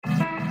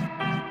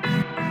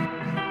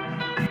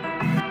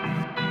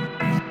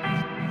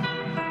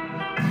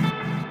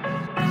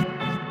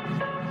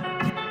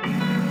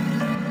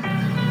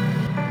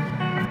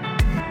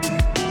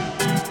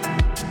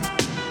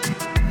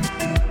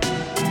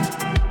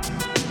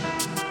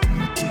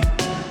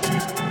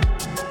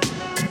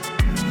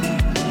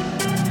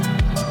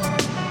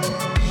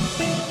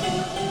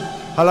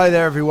Hello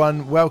there,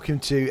 everyone. Welcome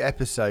to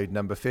episode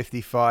number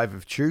 55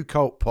 of True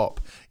Cult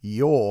Pop,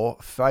 your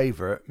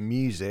favourite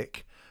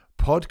music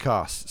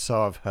podcast.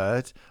 So I've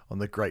heard on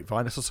the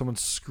grapevine. I saw someone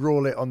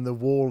scrawl it on the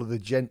wall of the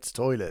gents'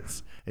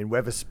 toilets in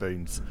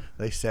Weatherspoons.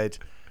 They said,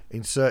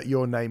 insert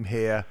your name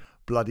here,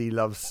 bloody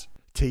loves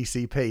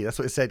TCP. That's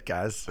what it said,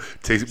 Gaz.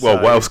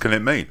 Well, what else can it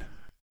mean?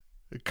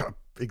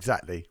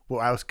 Exactly. What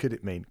else could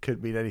it mean?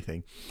 Couldn't mean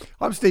anything.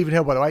 I'm Stephen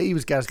Hill, by the way. He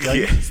was Gaz Jones.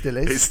 Yeah, still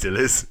is. It still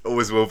is.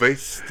 Always will be.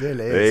 Still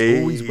is. Hey.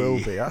 Always will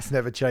be. That's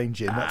never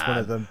changing. That's one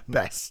of the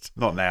best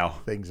Not now.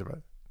 things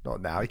about.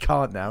 Not now. He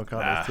can't now.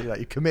 Can't Nah. It's too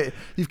late.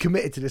 You've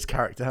committed to this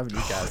character, haven't you,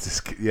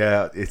 Gaz?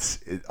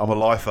 I'm a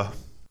lifer.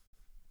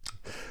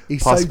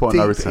 He's Past so point,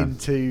 no deep return.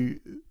 into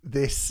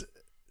this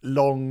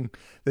long.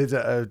 There's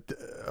a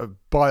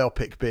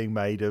biopic being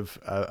made of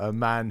a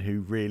man who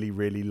really,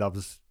 really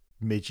loves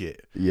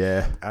midget.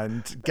 Yeah.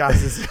 And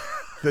Gaz is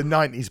the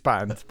 90s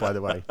band, by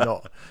the way,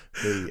 not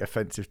the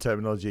offensive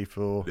terminology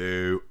for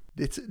No.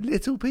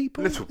 little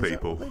people. Little Is that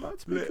people. what they like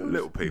to be called?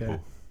 Little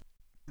people.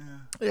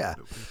 Yeah.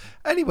 Little people.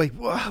 Anyway,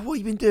 what have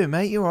you been doing,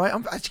 mate? You all right?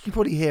 As you can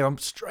probably hear, I'm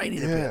straining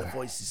a bit. Yeah. The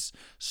voice is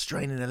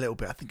straining a little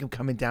bit. I think I'm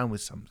coming down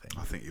with something.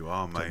 I think you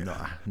are, mate.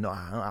 I'm not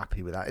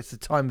happy with that. It's the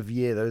time of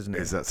year, though, isn't it?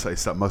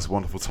 It's that most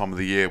wonderful time of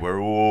the year where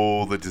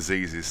all the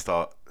diseases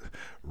start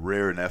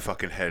rearing their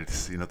fucking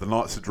heads. You know, the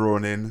nights are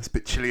drawing in. It's a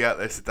bit chilly out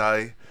there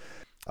today.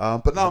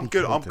 But no, I'm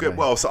good. I'm good.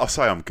 Well, I'll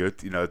say I'm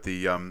good. You know,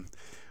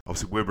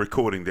 obviously we're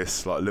recording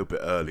this like a little bit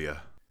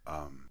earlier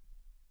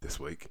this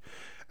week.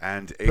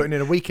 And Putting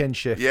in a weekend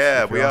shift.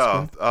 Yeah, if we you're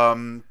are.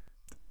 asking.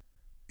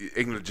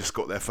 England just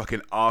got their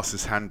fucking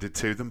arses handed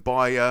to them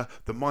by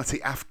the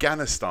mighty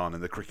Afghanistan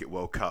in the Cricket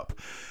World Cup,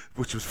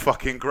 which was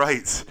fucking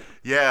great.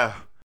 Yeah,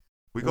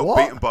 we got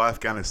beaten by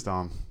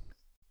Afghanistan,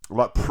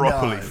 like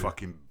properly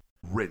fucking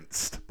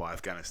rinsed by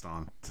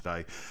Afghanistan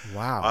today.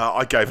 Wow.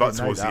 I gave up didn't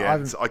know towards the that.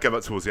 end. I gave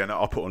up towards the end.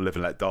 I put on Live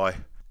and Let Die.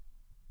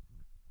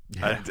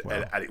 Yeah,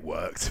 And it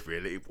worked,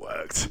 really. It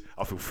worked.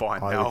 I feel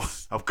fine I now. would-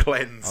 I've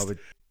cleansed.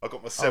 I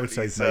got my I would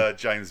say, 70s mate-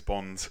 James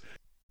Bond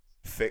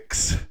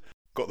fix.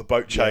 Got the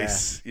boat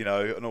chase, you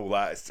know, and all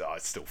that. It's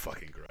still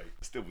fucking great.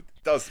 Still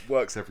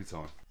works every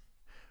time.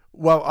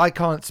 Well, I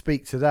can't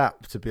speak to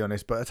that, to be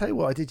honest, but I'll tell you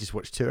what, I did just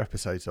watch 2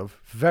 episodes of.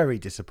 Very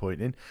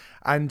disappointing.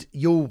 And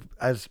you'll,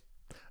 as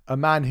a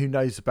man who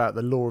knows about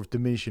the law of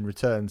diminishing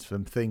returns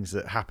from things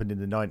that happened in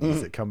the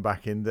 90s that come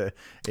back in the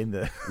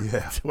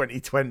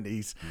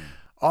 2020s,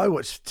 I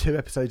watched 2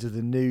 episodes of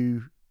the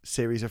new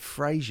series of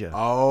Frasier.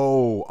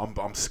 Oh,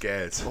 I'm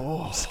scared.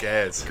 I'm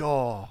scared.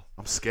 God.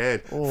 I'm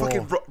scared. Oh.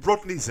 Fucking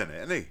Rodney's in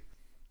it, isn't he?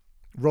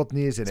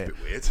 Rodney is in It's it. a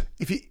bit weird.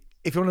 If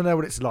you want to know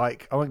what it's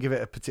like, I won't give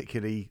it a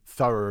particularly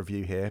thorough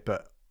review here,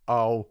 but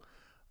I'll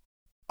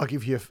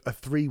give you a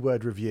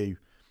 3-word review.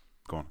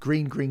 Go on.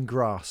 Green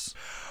grass.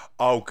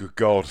 Oh, good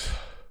God.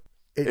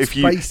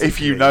 It's If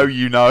you know,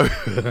 you know.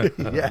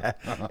 yeah,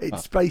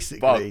 it's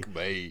basically Fuck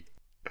me.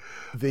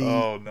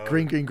 the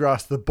Green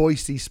Grass, the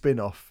Boise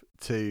spin-off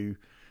to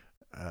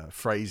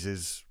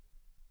Frasier's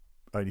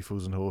Only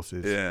Fools and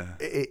Horses. Yeah.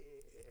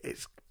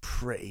 It's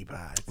pretty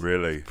bad.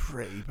 Really?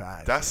 Pretty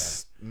bad.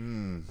 That's.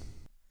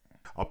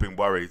 I've been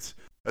worried.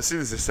 As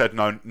soon as they said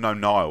no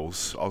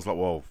Niles, I was like,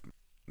 well,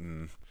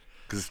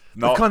 because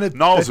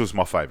Niles was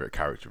my favourite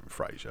character in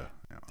Frasier.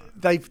 You know.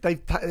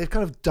 They've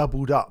kind of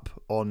doubled up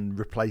on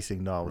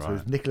replacing Niles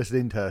with Nicholas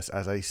Lyndhurst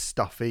as a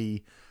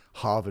stuffy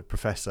Harvard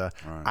professor,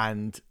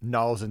 and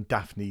Niles and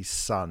Daphne's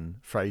son,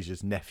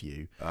 Frasier's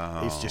nephew,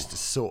 is just a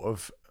sort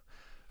of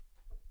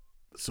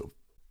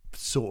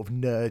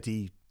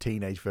nerdy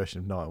teenage version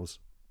of Niles.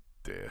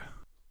 Dear,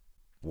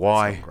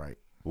 why? Great.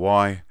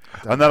 Why?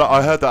 And then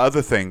I heard that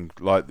other thing,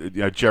 like, you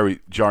know, Jerry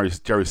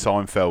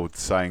Seinfeld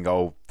saying,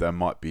 "Oh, they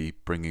might be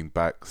bringing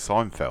back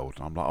Seinfeld."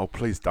 I'm like, "Oh,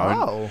 please don't!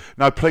 Oh.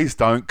 No, please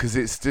don't, because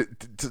it's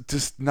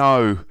just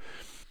no."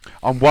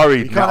 I'm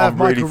worried. You can't have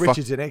Michael really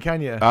Richards in it,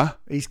 can you? Huh?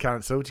 He's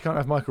cancelled. You can't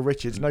have Michael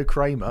Richards. No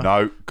Kramer. No,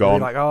 You'll gone.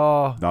 be like,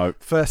 oh, No.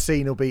 First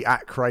scene will be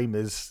at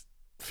Kramer's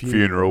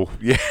Funeral.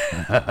 Yeah.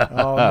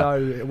 Oh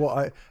no!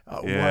 What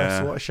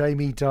Yeah. a shame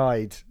he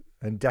died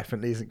and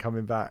definitely isn't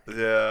coming back.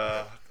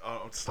 Yeah.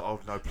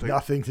 No, please.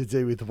 Nothing to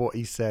do with what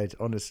he said,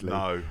 honestly.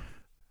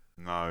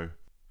 No.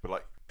 But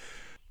like,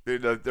 you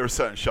know, there are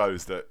certain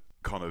shows that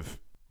kind of,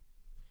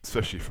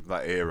 especially from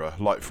that era,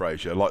 like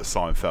Frasier, like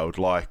Seinfeld,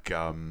 like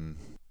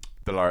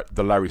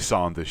the Larry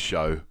Sanders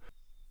Show,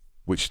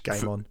 which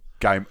Game on.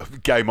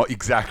 Game on,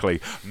 exactly.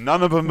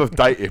 None of them have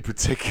dated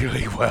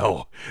particularly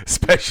well,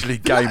 especially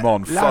Game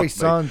On. Larry Fuck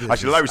Sanders me.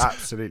 Actually, is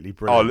absolutely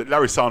brilliant.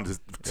 Larry Sanders,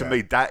 to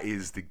me, that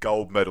is the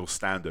gold medal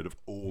standard of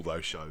all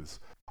those shows.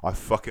 I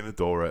fucking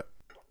adore it.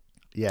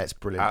 Yeah, it's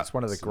brilliant. It's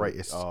one of the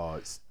greatest.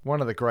 One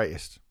of the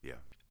greatest. Yeah.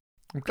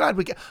 I'm glad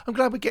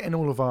we're getting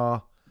all of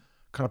our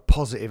kind of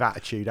positive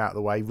attitude out of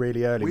the way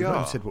really early. We've not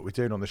even said what we're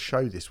doing on the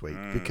show this week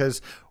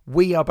because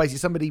we are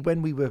basically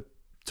when we were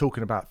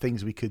talking about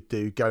things we could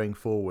do going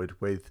forward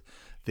with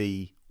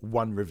the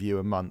one review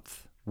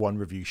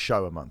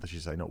show a month, I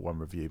should say, not one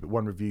review, but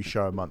one review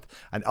show a month,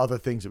 and other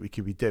things that we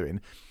could be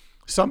doing.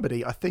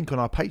 somebody, I think on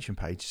our Patreon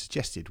page,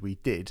 suggested we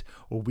did,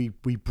 or we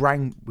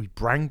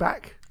brang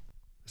back.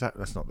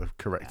 That's not the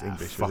correct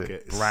English, fuck is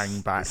it.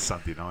 Brang back. It's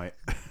Sunday night.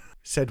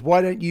 Said,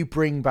 why don't you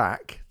bring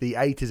back the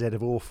A to Z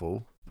of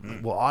Awful,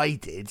 what I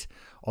did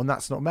on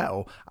That's Not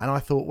Metal? And I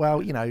thought,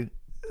 well, you know,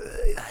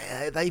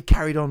 they've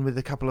carried on with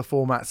a couple of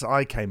formats that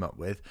I came up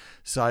with,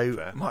 so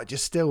Fair. might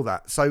just steal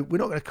that. So we're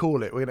not going to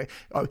call it. We're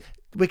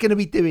going to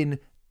be doing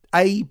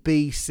A,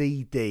 B,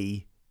 C,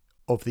 D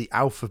of the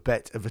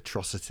alphabet of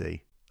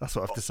atrocity. That's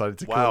what I've decided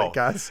to call it,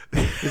 Gaz.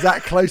 Is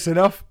that close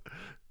enough?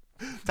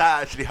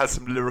 That actually has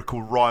some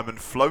lyrical rhyme and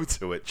flow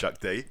to it, Chuck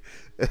D.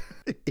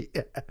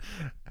 Yeah.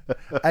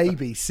 A,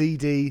 B, C,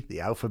 D, the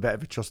alphabet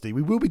of atrocity.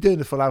 We will be doing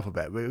the full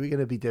alphabet. We're going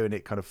to be doing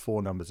it kind of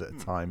 4 numbers at a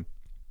time.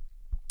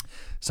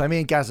 So me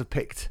and Gaz have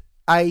picked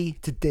A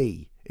to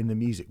D in the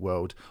music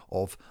world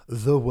of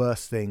the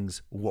worst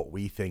things, what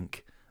we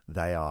think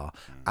they are.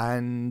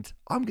 And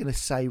I'm going to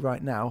say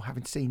right now,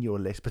 having seen your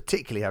list,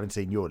 particularly having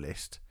seen your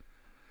list,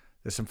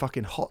 there's some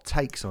fucking hot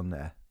takes on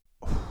there.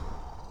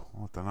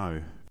 I don't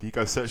know. If you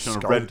go searching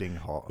on Scalding Reddit,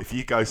 hot. if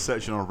you go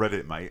searching on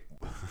Reddit, mate,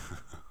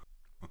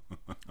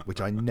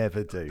 Which I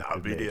never do.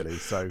 that'd be it. Admittedly.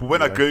 So, But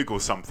when I Google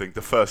something,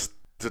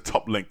 the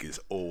top link is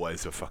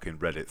always a fucking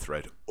Reddit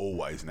thread.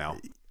 Always now.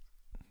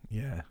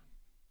 Yeah.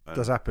 And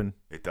Does happen.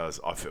 It does.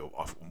 I'm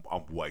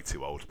way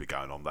too old to be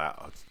going on that.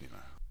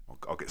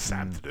 I'll get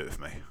Sam to do it with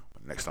me.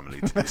 Next time I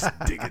need to do some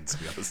digging, to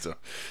be honest.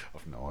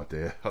 I've no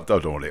idea. I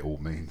don't know what it all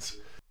means.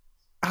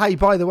 Hey,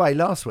 by the way,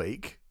 last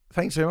week,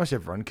 thanks very much,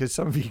 everyone, because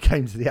some of you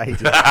came to the aid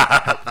to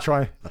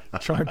try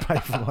and pay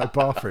for my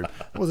bathroom.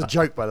 It was a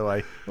joke, by the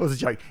way. It was a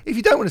joke. If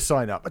you don't want to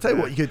sign up, I'll tell you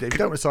what you could do. If you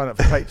don't want to sign up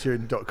for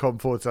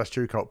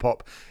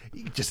patreon.com/truecultpop,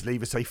 you can just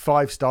leave us a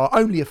 5-star,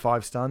 only a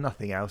 5-star,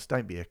 nothing else.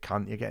 Don't be a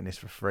cunt. You're getting this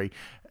for free.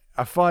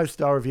 A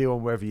 5-star review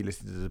on wherever you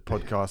listen to the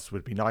podcast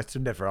would be nice. To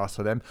never ask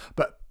for them,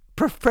 but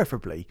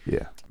preferably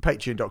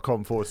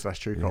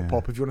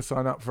patreon.com/truecultpop if you want to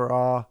sign up for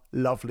our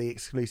lovely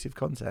exclusive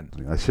content.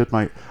 I should,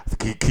 mate.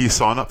 Can you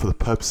sign up for the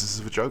purposes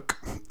of a joke?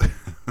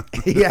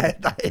 Yeah,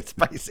 that is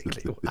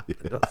basically what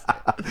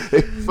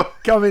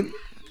happened.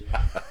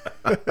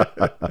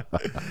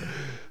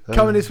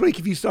 Coming this week,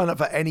 if you sign up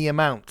for any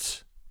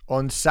amount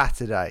on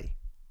Saturday,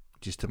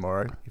 which is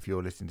tomorrow, if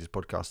you're listening to this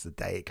podcast the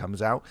day it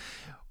comes out,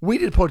 we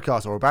did a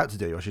podcast, or about to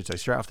do, I should say,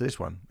 straight after this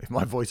one, if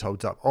my voice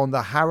holds up, on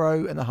The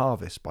Harrow and the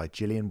Harvest by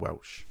Gillian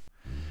Welch.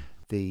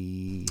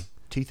 The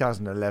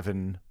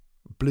 2011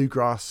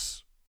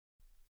 bluegrass,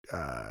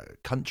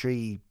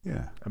 country,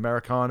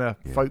 Americana,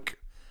 folk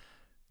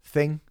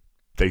thing.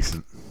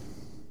 Decent.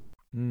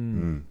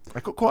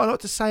 I've got quite a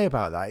lot to say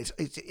about that.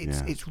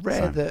 It's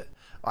rare same. that...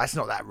 it's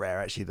not that rare,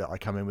 actually, that I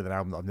come in with an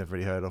album that I've never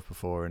really heard of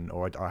before,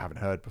 or I haven't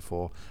heard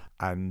before,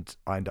 and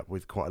I end up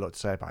with quite a lot to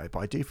say about it.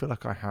 But I do feel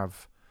like I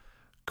have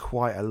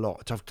quite a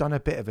lot. I've done a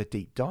bit of a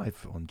deep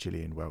dive on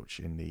Gillian Welch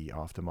in the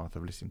aftermath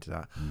of listening to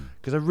that,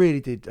 because I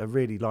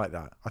really like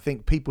that. I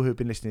think people who have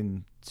been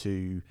listening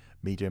to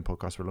me doing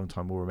podcasts for a long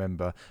time will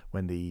remember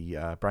when the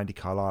Brandi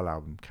Carlile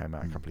album came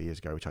out a couple of years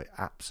ago, which I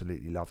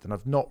absolutely loved, and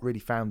I've not really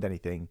found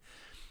anything.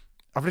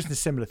 I've listened to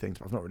similar things,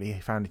 but I've not really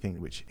found anything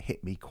which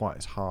hit me quite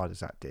as hard as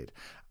that did.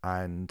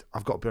 And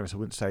I've got to be honest, I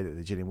wouldn't say that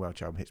the Gillian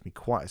Welch album hits me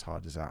quite as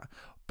hard as that,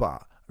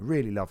 but I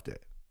really loved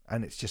it.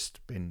 And it's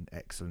just been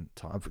excellent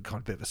time. Kind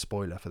of a bit of a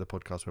spoiler for the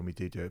podcast when we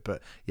do it,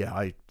 but yeah,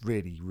 I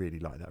really, really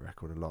like that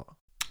record a lot.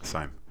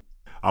 Same.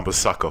 I'm a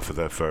sucker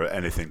for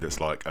anything that's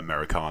like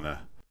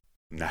Americana,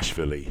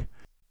 Nashville-y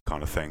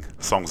kind of thing.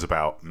 Songs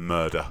about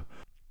murder.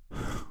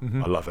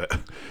 I love it.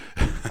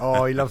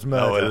 Oh, he loves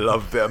murder. Oh, I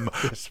love them.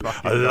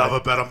 I love a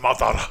better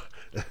mother.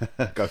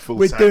 Go full.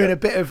 We're doing a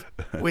bit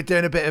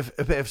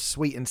of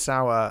sweet and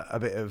sour, a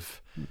bit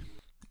of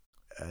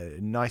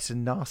nice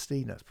and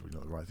nasty. That's probably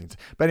not the right thing to.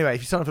 But anyway,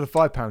 if you sign up for the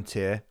 £5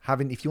 tier,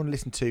 if you want to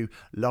listen to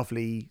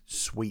lovely,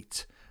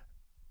 sweet,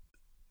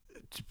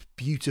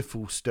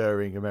 beautiful,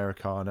 stirring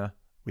Americana,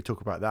 we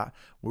talk about that.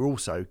 We're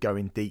also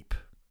going deep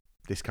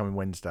this coming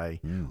Wednesday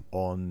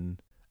on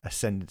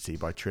Ascendancy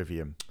by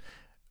Trivium,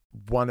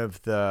 one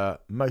of the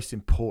most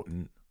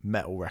important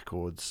metal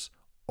records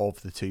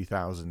of the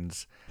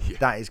 2000s.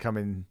 That is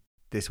coming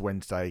this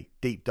Wednesday.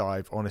 Deep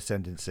dive on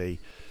Ascendancy.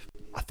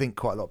 I think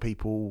quite a lot of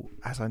people,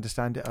 as I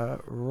understand it,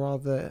 are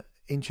rather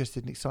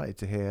interested and excited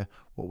to hear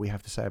what we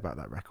have to say about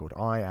that record.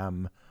 I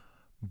am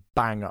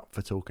bang up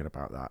for talking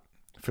about that.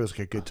 It feels like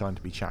a good time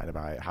to be chatting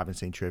about it. Having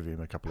seen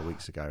Trivium a couple of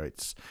weeks ago,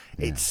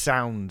 it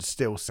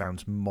still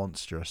sounds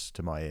monstrous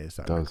to my ears.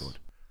 That record.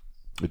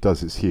 It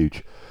does. It's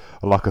huge.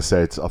 Like I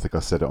said, I think I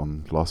said it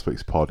on last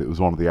week's pod. It was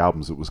one of the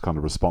albums that was kind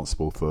of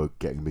responsible for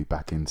getting me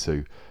back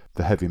into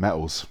the heavy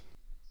metals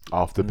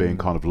after being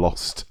kind of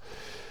lost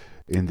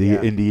in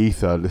the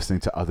ether,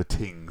 listening to other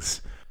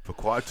things for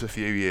quite a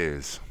few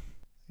years.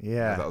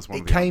 Yeah, that was one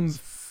it of the came.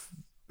 albums.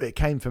 It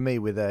came for me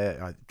with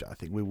I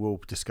think we will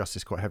discuss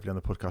this quite heavily on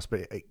the podcast,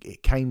 but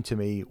it came to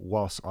me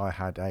whilst I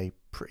had a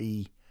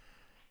pretty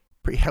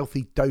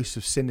healthy dose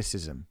of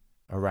cynicism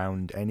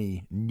around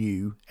any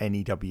new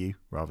NEW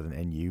rather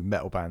than NU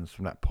metal bands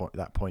from that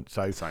point.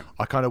 So Same.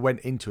 I kind of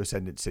went into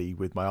Ascendancy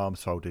with my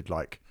arms folded,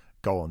 like,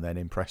 go on then,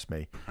 impress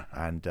me,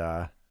 and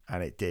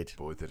it did.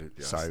 Boy, did it!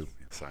 Yes. So,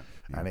 same.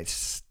 and it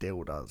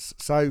still does.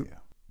 So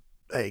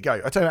there you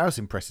go. I tell you what else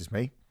impresses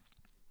me.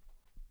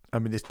 I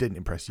mean, this didn't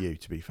impress you,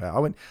 to be fair. I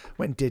went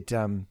and did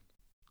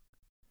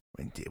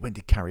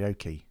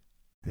karaoke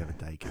the other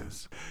day,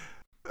 Gaz.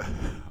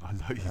 I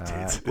know you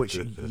did. Which,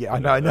 yeah,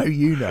 I know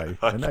you know.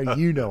 I know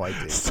you know I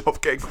did.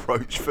 Stop getting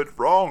Roachford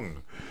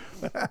wrong.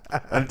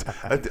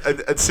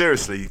 and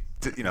seriously,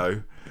 you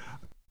know,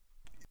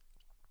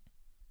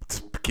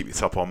 to keep your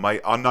top on,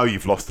 mate. I know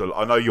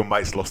I know your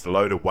mate's lost a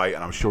load of weight,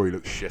 and I'm sure he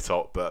looks shit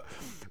hot. But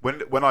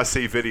when I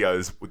see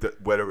videos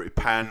where it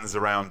pans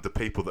around the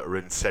people that are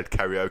in said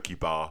karaoke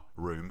bar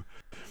room,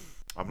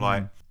 I'm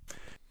like,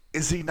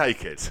 is he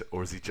naked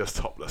or is he just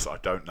topless? I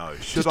don't know.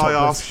 Should I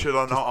ask? Should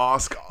I not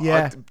ask?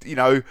 Yeah. You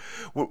know,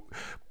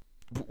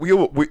 we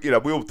all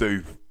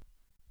do,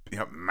 you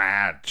know,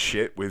 mad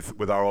shit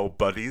with our old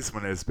buddies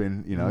when there's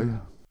been, you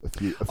know, a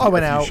few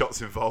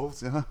shots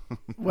involved. Yeah.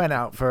 Went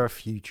out for a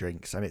few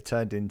drinks, and it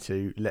turned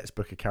into let's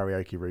book a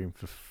karaoke room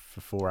for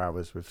 4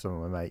 hours with some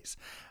of my mates,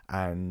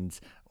 and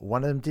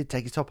one of them did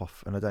take his top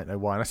off, and I don't know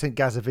why. And I sent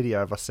Gaz a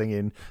video of us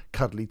singing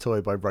 "Cuddly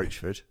Toy" by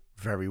Roachford.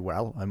 Very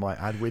well, I might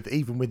add, with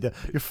the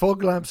your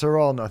fog lamps are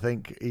on. I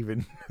think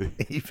even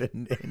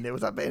in there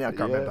was that bit. I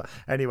can't remember.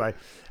 Anyway,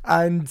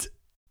 and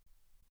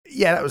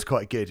yeah, that was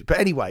quite good. But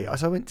anyway,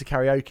 so I went to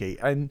karaoke,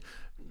 and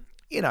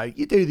you know,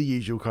 you do the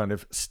usual kind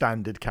of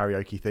standard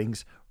karaoke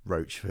things.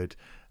 Roachford,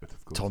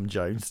 Tom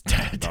Jones,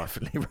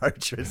 definitely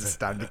Roachford's a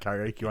standard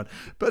karaoke one.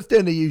 But it's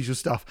doing the usual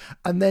stuff,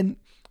 and then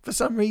for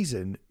some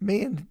reason,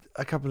 me and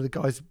a couple of the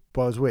guys I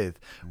was with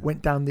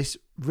went down this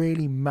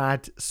really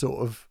mad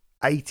sort of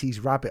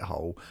 80s rabbit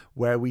hole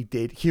where we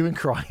did Hue and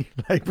Cry,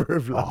 Labour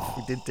of Love.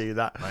 We did do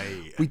that.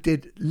 Mate. We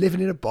did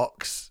Living in a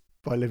Box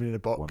by Living in a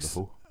Box.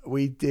 Wonderful.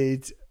 We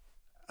did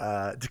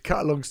To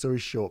Cut a Long Story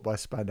Short by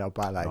Spandau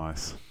Ballet.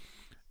 Nice.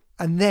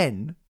 And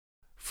then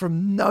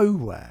from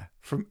nowhere,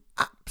 from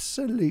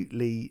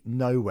absolutely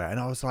nowhere, and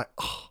I was like,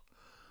 oh,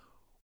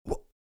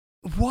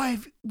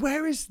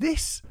 where is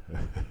this?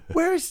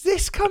 Where has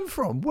this come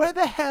from? Where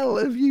the hell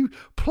have you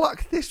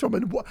plucked this from?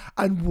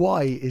 And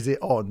why is it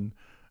on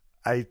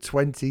a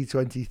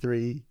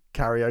 2023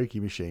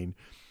 karaoke machine?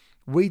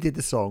 We did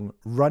the song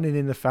Running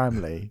in the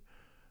Family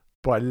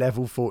by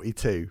Level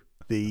 42,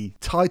 the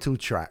title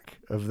track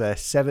of their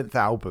 7th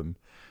album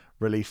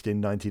released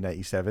in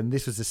 1987.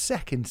 This was the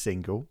second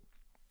single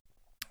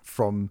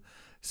from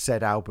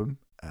said album,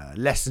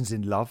 Lessons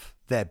in Love,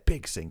 their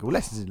big single.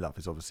 Lessons in Love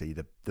is obviously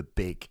the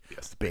big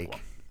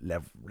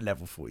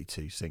Level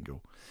 42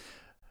 single.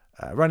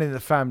 Running in the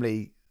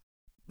Family,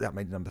 that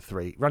made number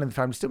 3. Running in the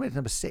Family still made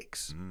number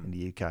 6 in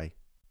the UK.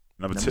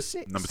 Number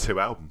 2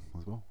 album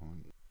as well.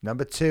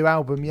 Number 2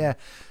 album, yeah.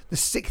 The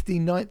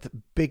 69th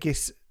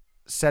biggest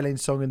selling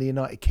song in the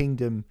United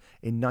Kingdom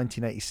in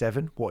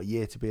 1987. What a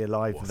year to be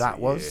alive that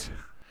was.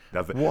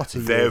 What a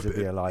year to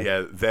be alive.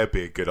 Yeah, there'd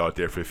be a good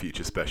idea for a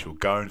future special.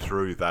 Going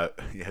through that,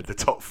 the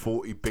top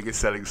 40 biggest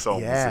selling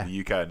songs in the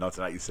UK in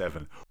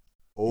 1987.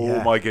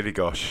 Oh my giddy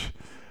gosh.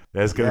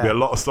 There's going to be a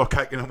lot of Stock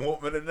Aitken and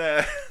Walkman in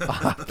there.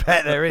 I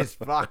bet there is.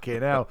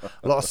 Fucking hell.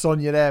 A lot of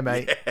Sonia there,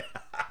 mate.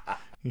 Yeah.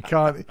 You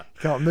can't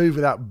move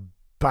without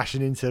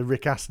bashing into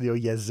Rick Astley or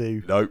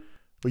Yazoo. Nope.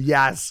 Well,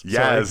 Yaz. Yaz.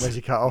 Sorry, where's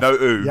your cut off? No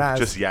Yaz.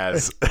 Just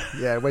Yaz.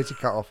 Yeah, where's your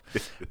cut off?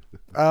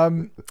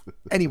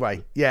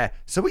 Anyway, yeah.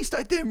 So we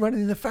started doing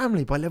Running in the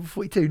Family by Level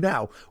 42.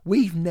 Now,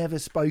 we've never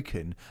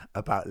spoken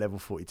about Level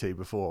 42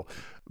 before,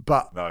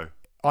 but no.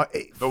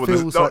 It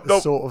feels like the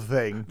sort of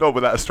thing. Not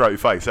without a straight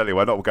face,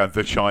 anyway. Not going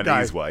the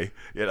Chinese way,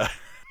 you know.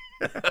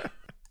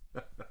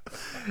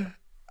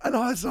 And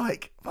I was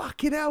like,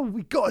 fucking hell,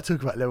 we got to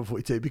talk about Level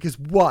 42 because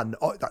one,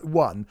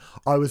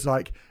 I was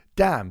like,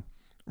 damn,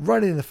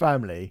 Running in the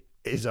Family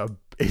is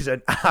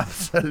an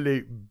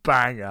absolute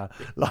banger,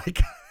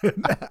 like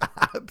an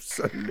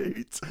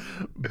absolute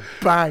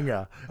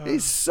banger.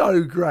 It's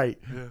so great.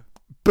 Yeah.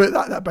 But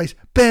that bass,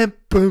 bam,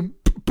 boom,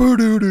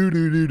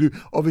 boo-doo-doo-doo-doo-doo.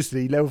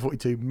 Obviously, Level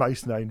 42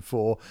 most known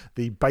for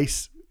the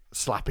bass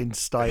slapping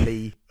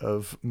style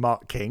of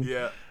Mark King.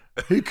 Yeah.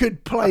 Who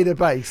could play the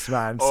bass,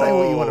 man? Say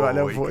what you want about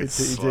Level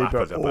 42,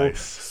 but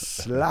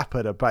slap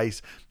at a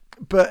bass.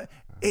 But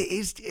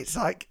it's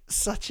like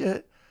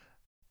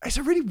it's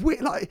a really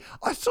weird, like,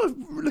 I sort of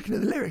looking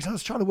at the lyrics, I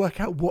was trying to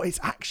work out what it's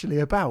actually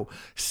about.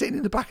 Sitting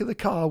in the back of the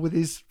car with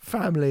his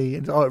family,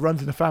 and it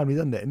runs in the family,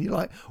 doesn't it? And you're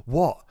like,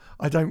 what?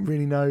 I don't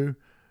really know.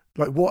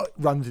 Like, what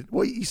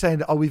are you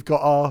saying? Oh,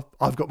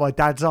 I've got my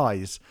dad's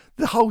eyes.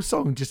 The whole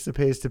song just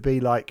appears to be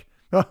like,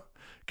 oh,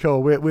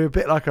 cool, we're a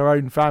bit like our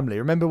own family.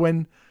 Remember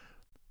when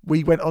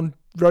we went on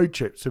road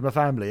trips with my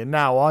family, and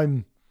now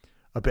I'm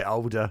a bit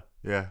older.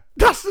 Yeah.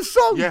 That's the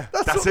song. Yeah,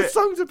 that's what the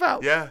song's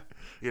about. Yeah.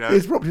 You know,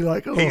 it's probably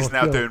like, he's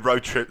now doing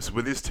road trips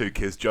with his 2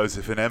 kids,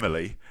 Joseph and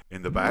Emily,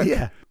 in the back.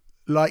 Yeah.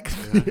 like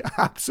the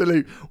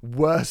absolute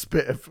worst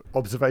bit of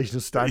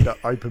observational stand-up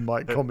open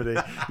mic comedy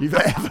you've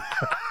ever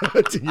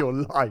heard in your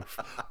life,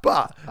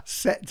 but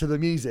set to the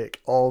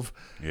music of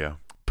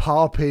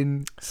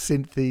parping,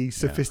 synthy,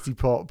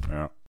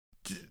 sophisti-pop,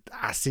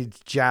 acid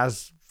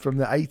jazz from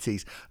the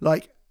 80s.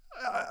 Like,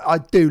 I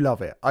do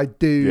love it. I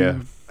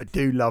do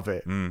love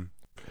it.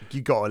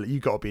 You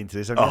gotta be into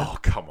this, haven't you? Oh,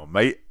 come on,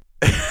 mate.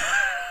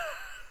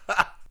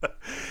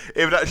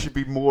 It would actually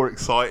be more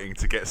exciting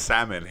to get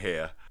Sam in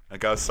here and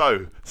go,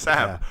 so,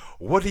 Sam,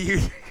 what do you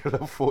think of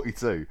Level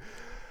 42?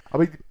 I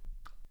mean,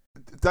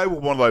 they were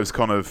one of those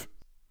kind of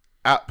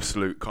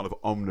absolute kind of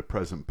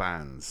omnipresent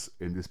bands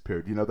in this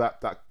period. You know,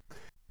 that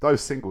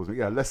those singles,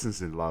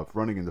 Lessons in Love,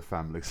 Running in the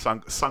Family,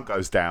 Sun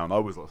Goes Down. I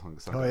always like Sun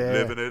Goes Down.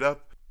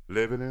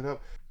 Living it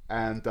up.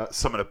 And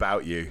Something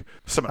About You.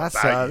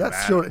 That's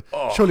man.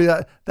 Surely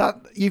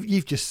that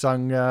you've just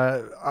sung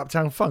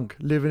Uptown Funk,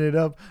 living it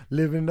up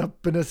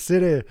in a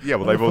city. Yeah,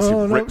 well, they've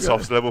also ripped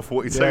off Level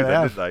 42,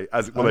 didn't they?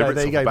 They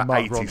ripped off about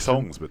 80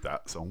 songs with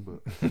that song,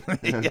 but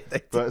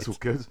but it's all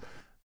good.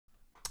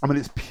 I mean,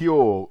 it's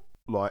pure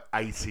like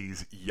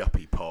 80s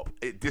yuppie pop.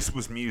 This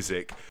was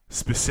music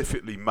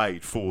specifically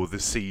made for the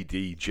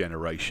CD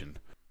generation.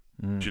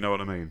 Do you know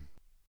what I mean?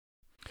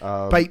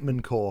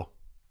 Bateman core.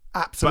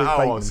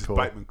 Absolute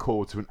Bateman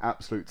core to an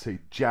absolute T.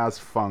 Jazz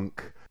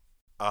funk,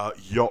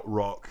 yacht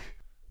rock,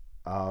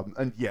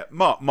 and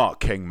Mark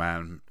King,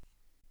 man.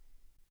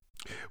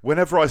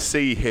 Whenever I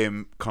see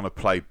him kind of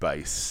play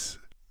bass,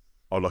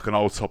 or like an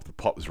old Top of the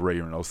Pops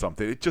rerun or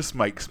something, it just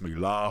makes me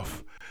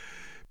laugh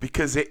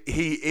because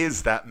he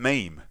is that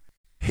meme.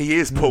 He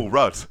is Paul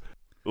Rudd,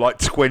 like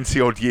 20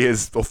 odd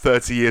years or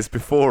 30 years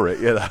before it.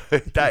 You know,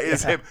 that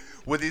is him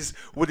with his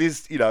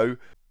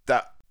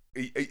that.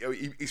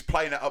 He's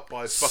playing it up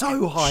by his fucking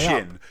so high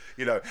chin,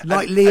 up.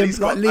 Like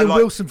Liam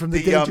Wilson from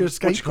the Danger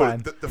Escape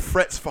Plan. The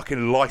frets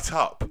fucking light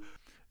up,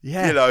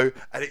 and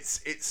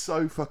it's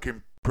so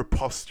fucking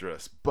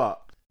preposterous.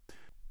 But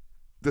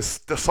the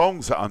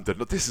songs are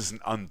this is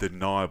an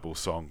undeniable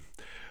song.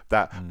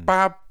 That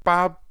ba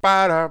ba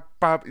ba da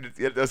ba.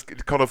 It's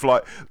kind of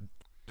like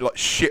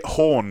shit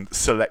horn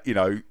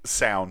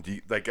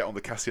sound they get on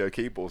the Casio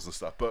keyboards and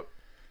stuff, but.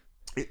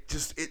 It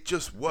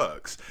just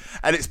works,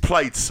 and it's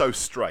played so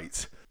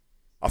straight.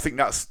 I think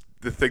that's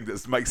the thing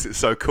that makes it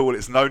so cool.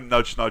 It's no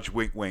nudge,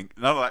 wink, wink.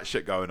 None of that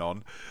shit going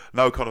on.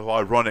 No kind of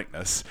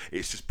ironicness.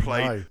 It's just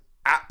played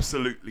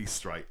absolutely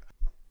straight.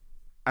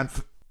 And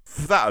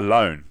for that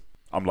alone,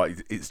 I'm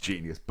like, it's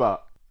genius.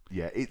 But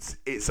yeah,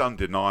 it's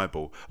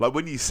undeniable. Like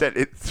when you said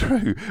it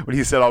through, when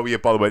you said, "Oh yeah,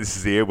 by the way, this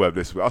is the earworm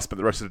this week," I spent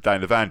the rest of the day in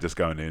the van just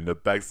going in the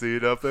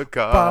backseat of the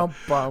car.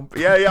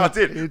 Yeah, I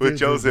did with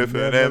Joseph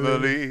and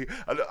Emily.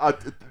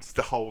 It's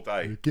the whole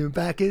day. Giving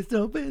back his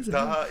no business.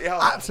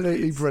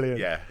 Absolutely brilliant.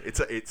 Yeah,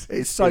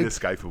 it's so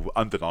inescapable,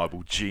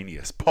 undeniable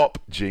genius, pop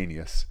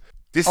genius.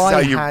 This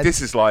is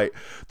this is like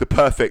the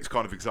perfect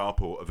kind of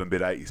example of a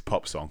mid-80s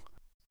pop song.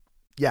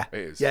 Yeah, it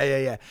is.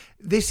 Yeah.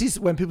 This is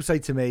when people say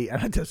to me, and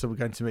I had someone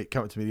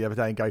come up to me the other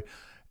day and go,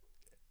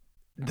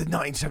 "The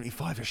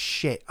 1975 is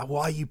shit.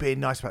 Why are you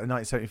being nice about the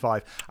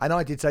 1975?" And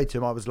I did say to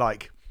him, I was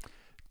like,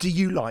 "Do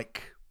you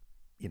like,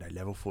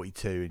 Level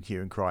 42 and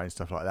Hue and Cry and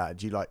stuff like that?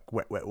 Do you like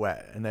Wet, Wet,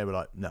 Wet?" And they were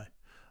like, "No."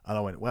 And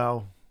I went,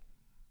 "Well,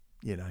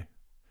 you're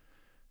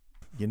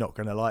not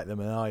going to like them,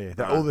 are you?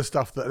 All the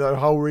stuff the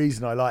whole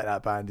reason I like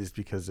that band is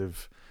because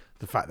of."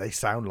 The fact they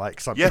sound like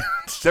something. Yeah,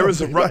 there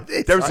is a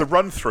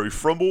run through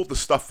from all the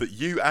stuff that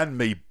you and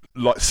me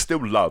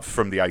still love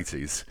from the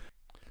 80s.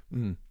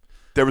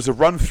 There is a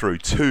run through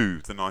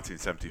to the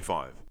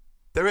 1975.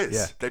 There is.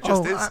 Yeah. There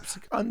just is.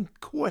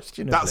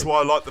 Unquestionably. That's why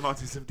I like the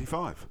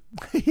 1975.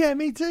 Yeah,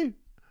 me too.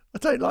 I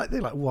don't like.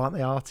 They're like, well, aren't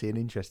they arty and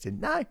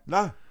interesting?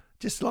 No.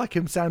 Just like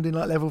them sounding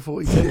like Level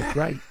 42.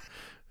 Great.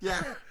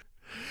 Yeah.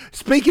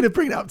 Speaking of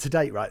bringing it up to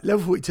date, right?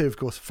 Level 42, of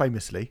course,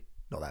 famously.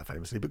 Not that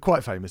famously, but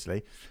quite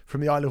famously,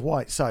 from the Isle of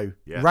Wight. So,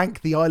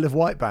 rank the Isle of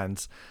Wight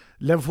bands.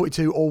 Level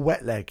 42 or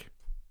Wet Leg?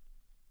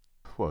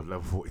 Well,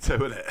 Level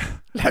 42, isn't it?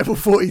 Level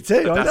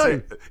 42, I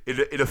know.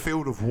 In a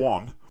field of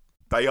one,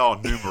 they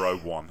are numero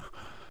one.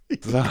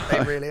 They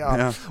really are.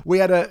 Yeah. We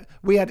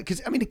had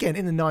because, I mean, again,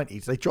 in the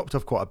 90s, they dropped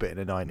off quite a bit in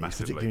the 90s,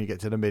 particularly when you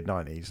get to the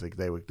mid-90s.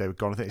 They were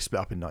gone. I think they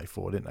split up in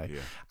 94, didn't they?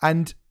 Yeah.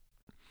 And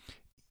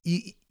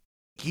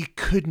you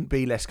couldn't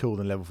be less cool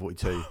than Level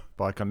 42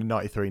 by kind of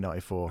 93,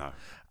 94. No.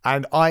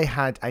 And I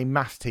had a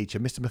maths teacher,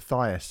 Mr.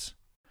 Matthias,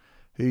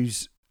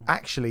 who's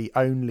actually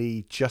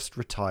only just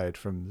retired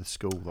from the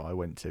school that I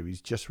went to. He's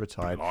just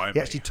retired. Blimey.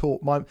 He actually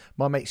taught my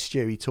mate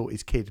Stu. He taught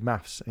his kid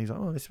maths, and he's like,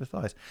 "Oh, Mr.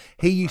 Matthias."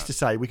 He used to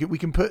say, "We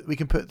can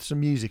put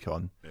some music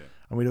on,"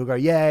 and we'd all go,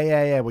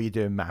 "Yeah." Well, you're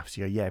doing maths.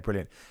 You go, "Yeah,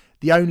 brilliant."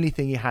 The only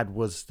thing he had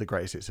was the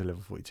greatest hits of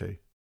Level 42.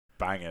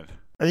 Banging.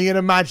 And you can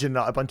imagine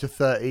that a bunch of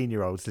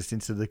 13-year-olds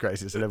listening to the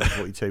greatest hits of Level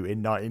 42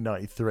 in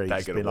 1993.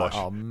 Just be like,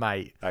 "Oh,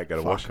 mate,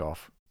 fuck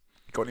off."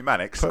 Got any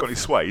Mannix? Got any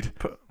Suede?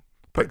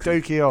 Put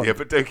Dookie on. Yeah,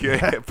 put Dookie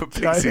on. Yeah, put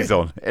Pixies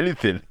on.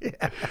 Anything.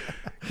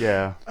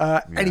 Yeah.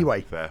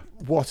 Anyway, fair.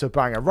 What a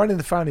banger. Running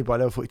the Family by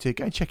Level 42.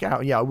 Go and check it out.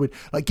 And yeah, I would,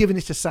 like, giving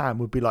this to Sam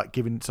would be like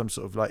giving some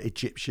sort of like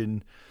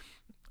Egyptian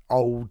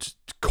old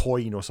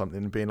coin or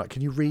something and being like,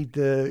 can you read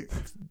the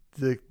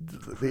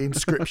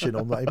inscription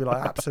on that? He'd be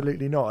like,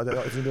 absolutely not. I don't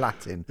know. It's in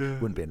Latin.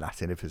 Wouldn't be in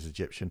Latin if it's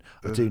Egyptian.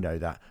 I do know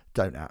that.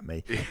 Don't at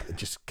me. It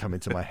just come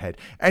into my head.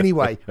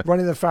 Anyway,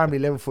 Running the Family,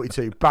 Level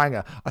 42,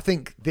 banger. I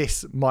think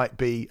this might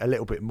be a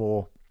little bit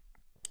more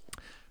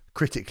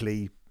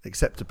critically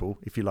acceptable,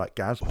 if you like,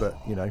 Gaz,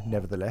 but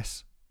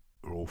nevertheless.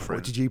 We're all friends.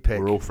 What did you pick?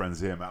 We're all friends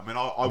here, man. I mean,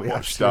 I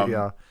watched.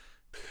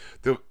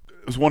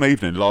 It was one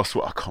evening last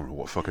week. I can't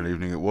remember what fucking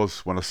evening it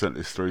was when I sent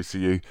this through to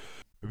you.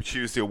 It was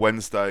Tuesday or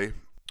Wednesday.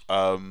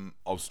 I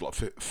was like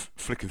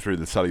flicking through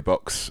the telly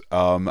box,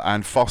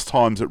 and Fast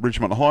Times at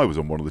Ridgemont High was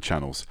on one of the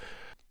channels,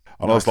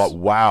 and nice. I was like,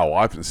 "Wow,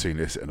 I haven't seen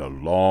this in a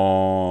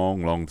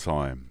long, long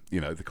time."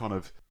 The kind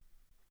of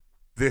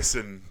this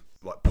and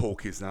like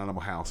Porky's and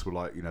Animal House were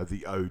like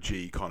the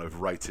OG kind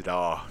of rated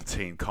R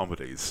teen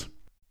comedies.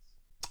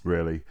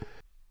 Really,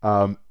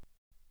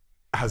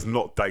 has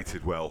not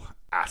dated well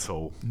at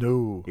all.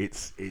 No,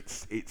 it's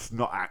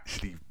not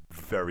actually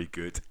very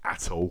good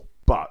at all.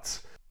 But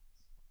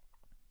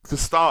for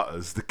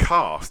starters, the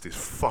cast is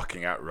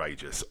fucking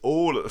outrageous.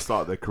 All at the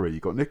start of their career,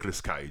 you've got Nicolas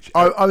Cage.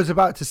 I was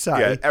about to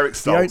say, Eric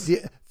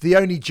Stoltz. The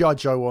only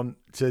judging I want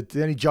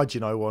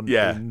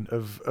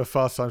of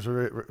Fast Times at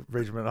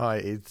Ridgemont High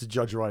is to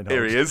Judge Reinhold.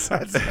 Here he is.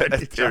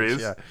 Here he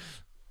is.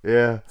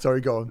 Yeah.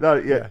 Sorry, go on.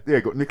 No,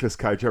 got Nicolas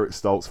Cage, Eric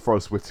Stoltz,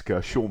 Forrest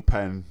Whitaker, Sean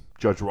Penn,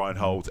 Judge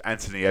Reinhold,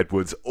 Anthony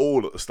Edwards,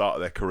 all at the start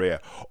of their career,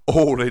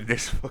 all in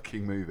this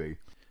fucking movie.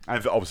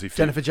 And obviously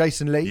Jennifer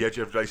Jason Leigh. Yeah,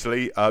 Jennifer Jason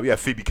Leigh.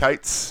 Phoebe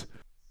Cates.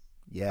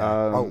 Yeah.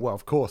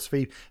 Of course.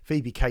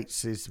 Phoebe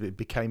Cates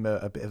became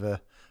a bit of a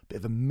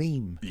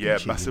meme. Yeah,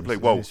 massively.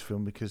 In this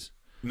film because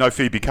no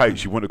Phoebe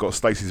Cates, you wouldn't have got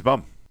Stacey's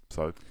mum.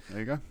 So there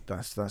you go.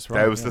 That's right.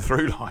 There was the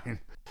through line.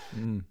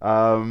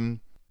 And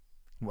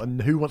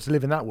who wants to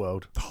live in that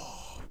world?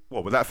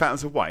 What, without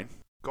Fountains of Wayne?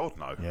 God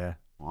no. Yeah.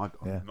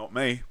 Not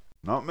me.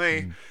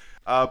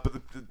 But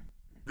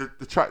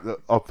the track that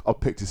I've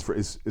picked is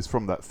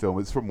from that film.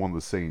 It's from one of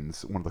the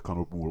scenes, one of the kind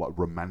of more like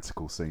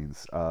romantical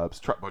scenes. It's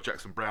a track by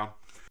Jackson Browne,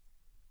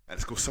 and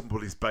it's called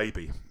Somebody's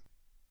Baby.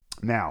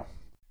 Now,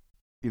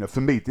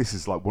 for me, this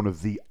is like one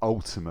of the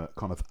ultimate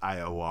kind of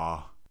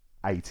AOR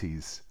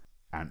 80s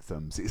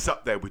anthems. It's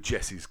up there with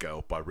Jessie's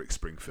Girl by Rick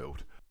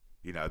Springfield.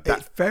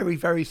 It's very,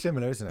 very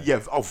similar, isn't it? Yeah,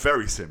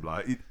 very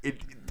similar.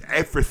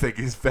 Everything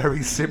is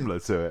very similar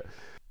to it.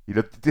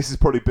 This is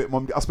probably a bit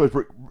more. I suppose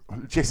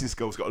Jessie's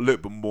Girl's got a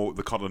little bit more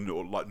the kind of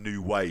like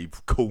new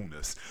wave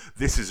coolness.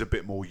 This is a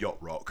bit more yacht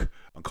rock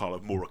and kind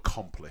of more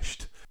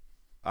accomplished.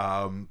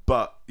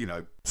 But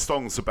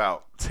songs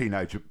about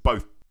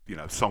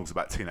songs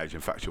about teenage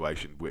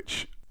infatuation,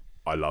 which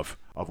I love.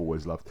 I've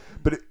always loved.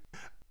 But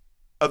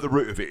at the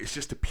root of it, it's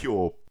just a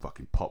pure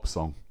fucking pop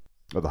song.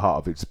 At the heart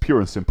of it, it's pure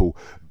and simple,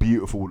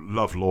 beautiful,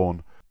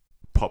 lovelorn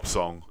pop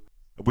song.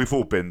 We've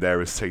all been there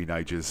as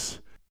teenagers.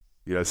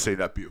 See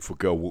that beautiful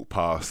girl walk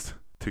past,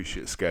 too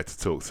shit scared to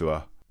talk to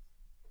her.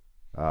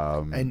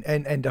 And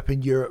end up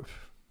in Europe,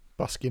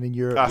 busking in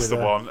Europe. That's the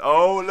one.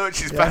 Oh, look,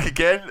 she's back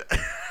again.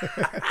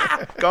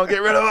 Can't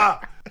get rid of her.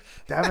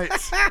 Damn it.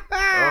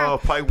 Oh,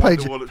 pay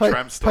Wonderwall at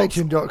tram stops.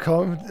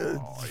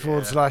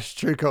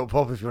 Patreon.com/True Cult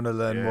Pop if you want to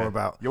learn more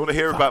about. You want to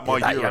hear about my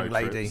Euro young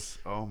lady. trips.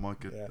 Oh my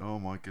god. Yeah. Oh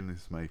my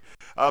goodness me.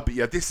 But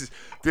yeah, this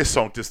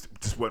song just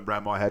went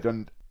round my head,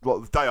 and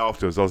the day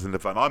afterwards I was in the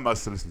van. I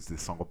must have listened to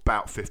this song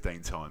about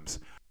 15 times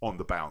on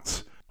the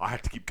bounce. I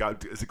had to keep going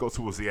as it got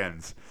towards the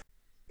end.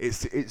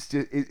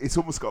 It's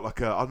almost got like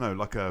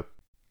a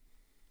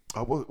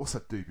what's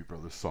that Doobie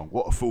Brothers song?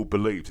 What a Fool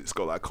Believes. It's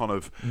got that kind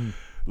of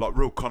like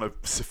real kind of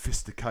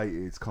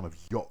sophisticated kind of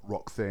yacht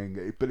rock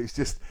thing, but it's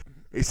just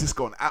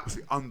got an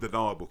absolutely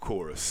undeniable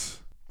chorus.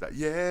 That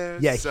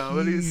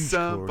somebody's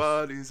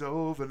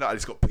over now.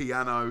 It's got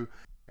piano.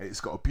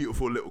 It's got a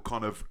beautiful little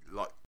kind of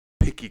like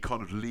picky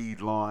kind of lead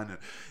line,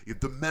 and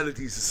the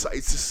melodies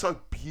it's just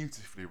so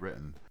beautifully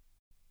written,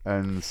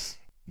 and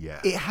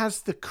it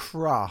has the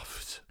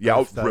craft.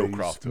 Real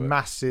craft to it.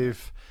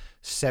 Massive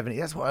 70.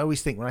 That's what I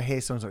always think when I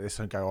hear songs like this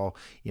and go,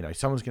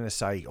 someone's going to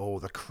say,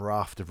 the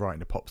craft of writing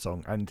a pop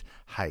song. And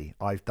hey,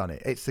 I've done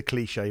it. It's the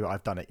cliche, but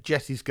I've done it.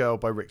 Jessie's Girl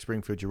by Rick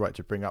Springfield, you're right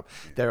to bring up.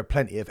 Yeah. There are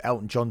plenty of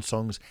Elton John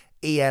songs.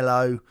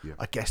 ELO,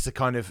 I guess the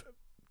kind of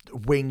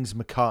Wings,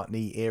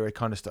 McCartney era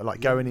kind of stuff,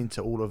 like going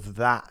into all of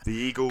that. The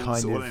Eagles,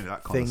 kind all of in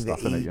that kind thing. of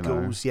stuff, the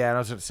Eagles, and I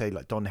was going to say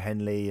like Don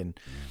Henley, and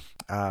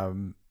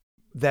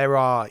there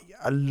are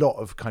a lot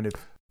of kind of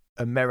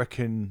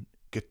American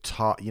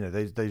guitar.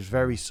 Those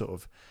very sort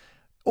of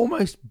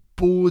almost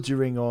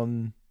bordering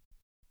on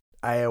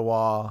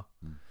AOR,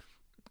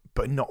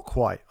 but not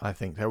quite. I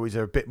think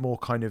they're a bit more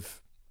kind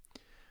of.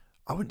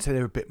 I wouldn't say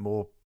they're a bit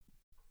more,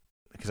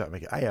 because that would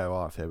make it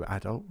AOR if they were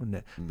adult, wouldn't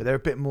it? But they're a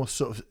bit more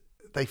sort of.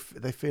 They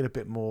feel a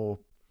bit more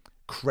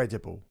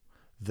credible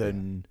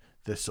than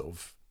the sort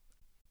of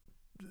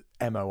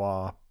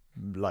MOR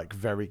like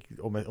very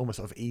almost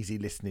sort of easy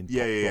listening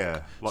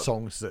yeah. Like,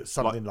 songs that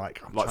something like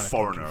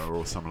Foreigner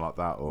or something like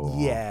that,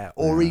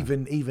 or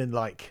even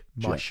like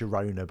My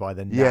Sharona by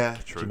the Knack. Yeah,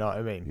 true. Do you know what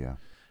I mean? Yeah,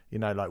 you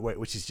know, like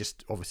which is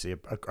just obviously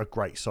a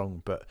great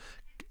song, but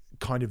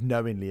kind of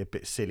knowingly a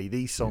bit silly.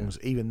 These songs,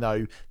 even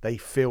though they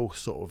feel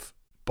sort of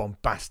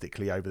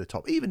bombastically over the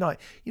top, even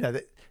like, you know,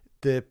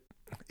 the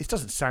it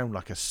doesn't sound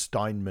like a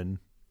Steinman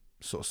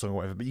sort of song or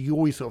whatever, but you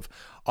always sort of,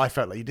 I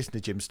felt like you listen to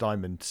Jim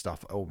Steinman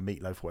stuff or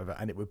Meatloaf or whatever,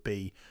 and it would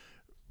be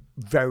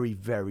very,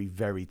 very,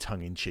 very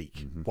tongue in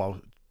cheek, while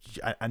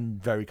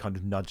and very kind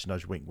of nudge,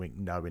 wink, wink,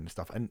 knowing and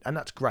stuff, and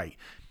that's great.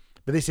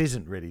 But this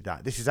isn't really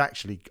that. This is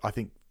actually, I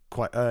think,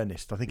 quite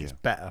earnest. I think it's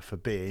better for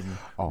being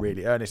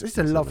really earnest. It's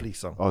a lovely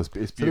song.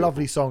 It's a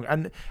lovely song,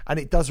 and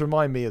it does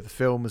remind me of the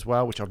film as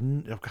well, which I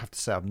have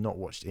to say I've not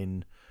watched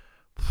in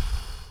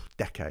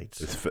decades.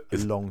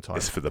 It's a long time.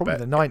 It's for the probably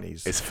the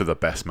 90s. It's for the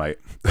best, mate.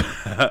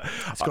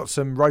 It's got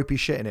some ropey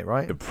shit in it,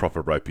 right?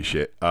 Proper ropey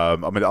shit. I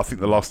mean, I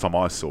think the last time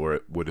I saw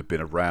it would have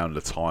been around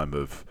the time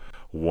of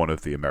one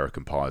of the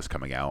American Pies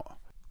coming out.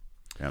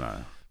 You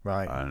know,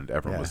 right? And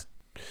everyone was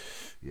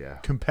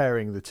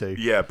comparing the two.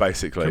 Yeah,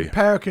 basically.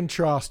 Compare and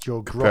contrast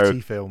your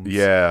grotty films.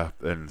 Yeah,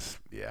 and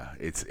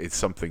it's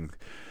something.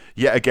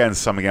 Yet again,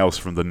 something else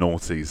from the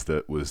noughties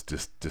that was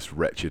just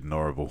wretched and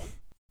horrible.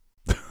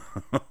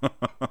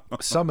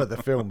 Some of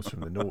the films from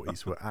the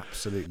noughties were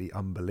absolutely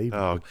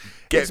unbelievable.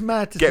 It's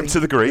mad to get to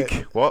the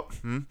Greek. What?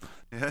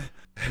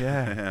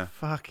 Yeah.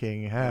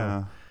 Fucking hell.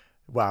 Yeah.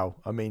 Wow.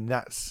 I mean,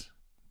 that's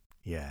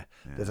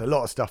There's a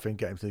lot of stuff in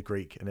Get Him to the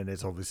Greek, and then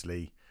there's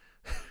obviously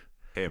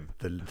him,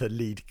 the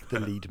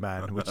lead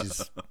man, which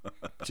is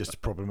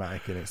just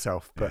problematic in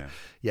itself. But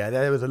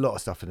there was a lot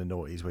of stuff in the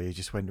noughties where you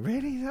just went,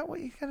 really? Is that what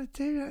you're gonna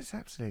do? That's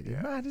absolutely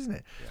mad, isn't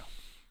it?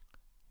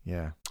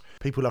 Yeah.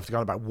 People love to go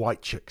on about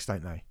white chicks,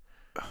 don't they?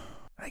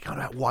 They go on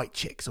about white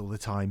chicks all the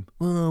time.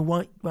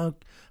 Well,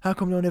 how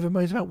come no one ever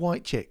moans about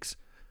white chicks?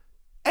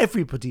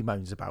 Everybody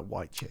moans about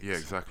white chicks. Yeah,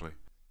 exactly.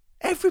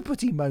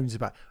 Everybody moans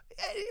about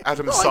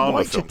Adam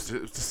Sandler films.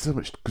 It's just so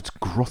much good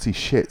grotty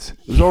shit.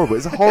 It was horrible.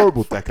 It's a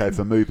horrible decade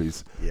for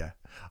movies. Yeah.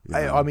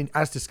 I mean,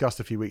 as discussed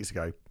a few weeks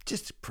ago,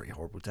 just a pretty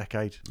horrible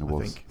decade. It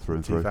was, I think, through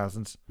and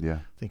 2000s. Yeah.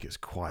 I think it was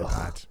quite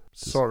bad.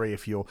 Sorry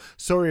if you're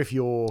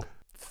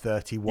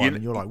 31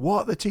 and you're like,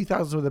 what? The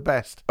 2000s were the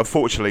best.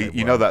 Unfortunately,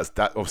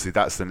 that obviously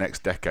that's the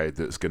next decade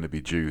that's going to be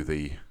due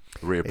the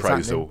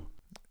reappraisal.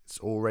 It's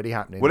already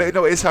happening. Well, it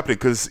is happening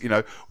because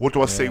what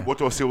do I see? What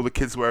do I see? All the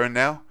kids wearing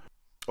now,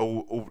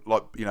 all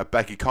like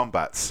baggy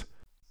combats.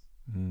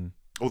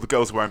 All the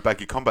girls wearing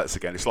baggy combats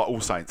again. It's like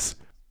All Saints.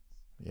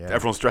 Yeah.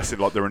 Everyone's dressing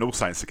like they're in All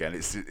Saints again.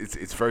 It's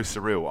very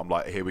surreal. I'm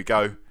like, here we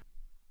go.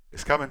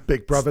 It's coming.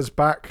 Big Brother's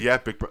back. Yeah,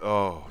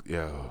 Oh,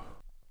 yeah.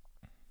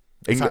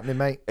 What's happening,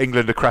 mate?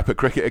 England are crap at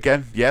cricket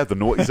again. Yeah, the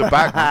noughties are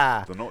back.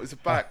 Man. The noughties are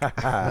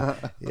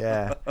back.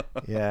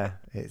 Yeah.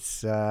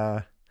 It's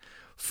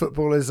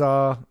footballers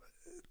are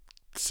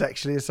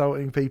sexually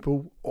assaulting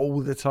people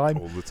all the time.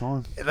 All the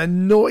time. The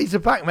noughties are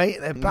back, mate.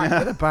 They're back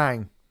with a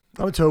bang.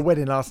 I went to a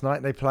wedding last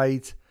night. They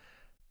played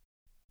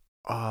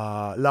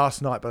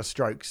Last Night by the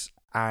Strokes,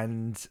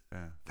 and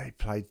they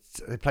played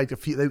a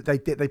few. They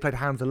played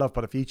Hounds of Love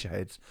by the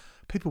Futureheads.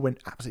 People went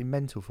absolutely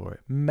mental for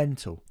it.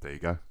 Mental. There you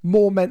go.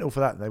 More mental for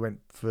that than they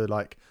went for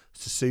like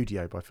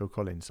Susudio by Phil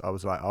Collins. I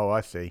was like, oh, I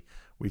see.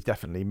 We've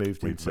definitely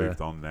moved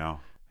on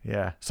now.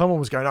 Yeah. Someone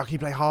was going, oh, can you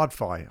play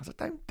Hard-Fi? I was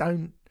like,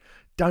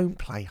 don't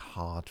play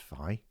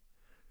Hard-Fi.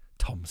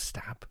 Tom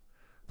Stab.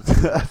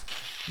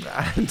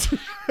 And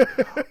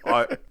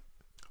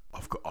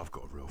I've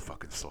got a real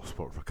fucking soft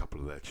spot for a couple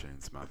of their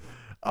tunes, man.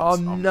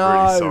 I'm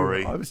no, really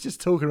sorry. I was just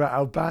talking about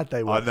how bad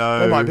they were. I know.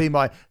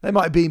 They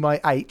might be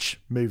my H.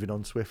 Moving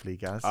on swiftly,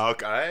 Gaz.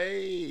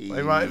 Okay.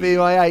 They might be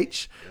my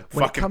H.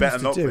 When fucking it better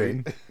comes to not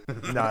doing,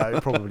 be. No,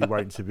 it probably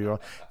won't. To be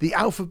honest, the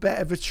alphabet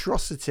of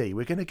atrocity.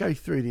 We're going to go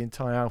through the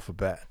entire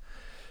alphabet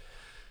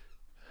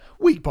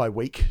week by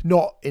week,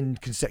 not in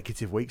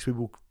consecutive weeks. We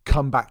will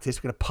come back to this.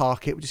 We're going to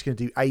park it. We're just going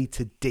to do A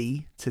to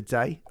D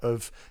today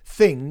of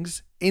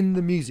things in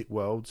the music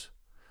world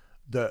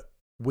that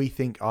we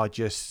think are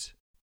just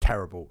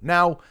terrible.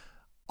 Now,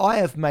 I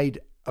have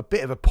made a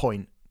bit of a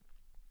point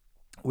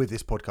with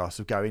this podcast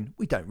of going,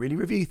 we don't really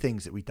review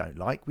things that we don't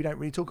like. We don't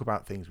really talk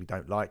about things we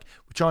don't like.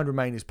 We try and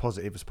remain as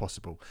positive as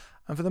possible.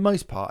 And for the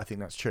most part, I think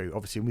that's true.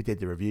 Obviously, when we did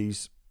the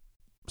reviews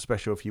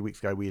special a few weeks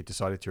ago, we had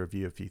decided to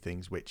review a few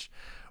things which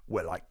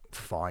were like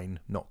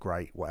fine, not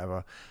great,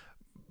 whatever.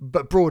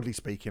 But broadly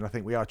speaking, I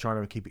think we are trying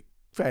to keep it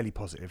fairly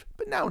positive.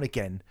 But now and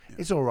again,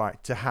 it's all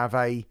right to have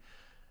a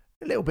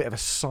little bit of a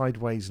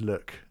sideways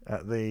look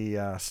at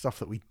the stuff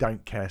that we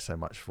don't care so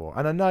much for.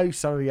 And I know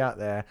some of you out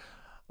there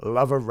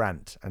love a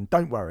rant. And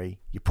don't worry,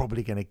 you're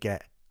probably going to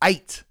get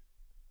 8.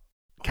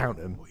 Count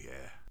them. Oh,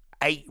 yeah.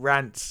 8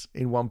 rants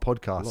in one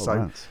podcast.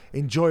 So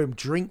enjoy them,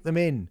 drink them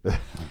in.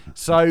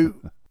 So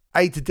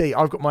A to D.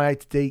 I've got my A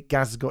to D.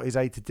 Gaz has got his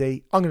A to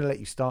D. I'm going to let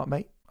you start,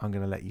 mate. I'm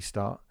going to let you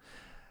start.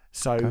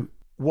 So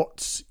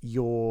what's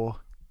your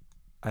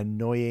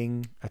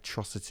annoying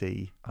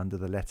atrocity under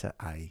the letter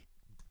A?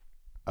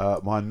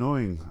 My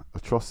annoying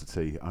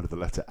atrocity under the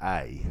letter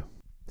A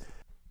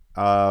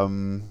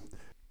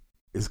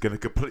is going to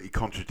completely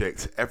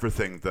contradict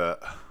everything that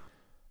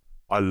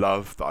I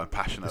love, that I'm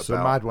passionate It's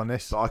about. a mad one,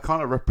 this. That I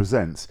kind of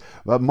represent.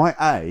 But my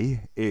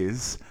A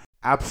is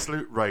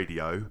Absolute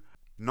Radio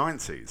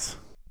 90s.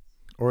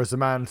 Or as the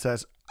man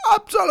says,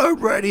 Absolute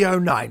Radio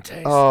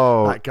 90s.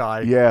 Oh, that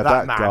guy. yeah,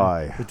 that man,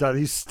 guy.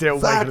 He's still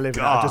That making a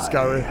living guy. out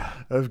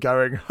of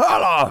going,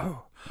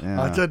 hello.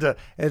 Yeah. I don't know.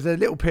 There's a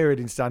little period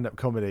in stand-up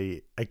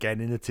comedy,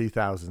 again in the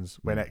 2000s,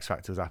 when X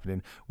Factor was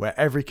happening, where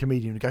every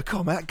comedian would go,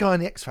 come on, that guy in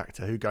the X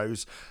Factor who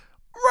goes,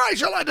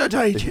 Rachel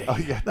Adedeji. Oh,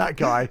 yeah. That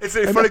guy. It's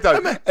really funny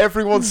though.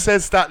 Everyone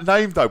says that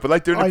name though, but they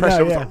do an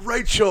impression of like,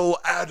 Rachel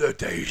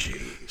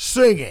Adedeji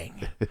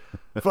singing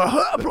for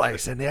her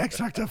place in the X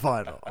Factor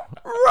final.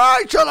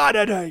 Rachel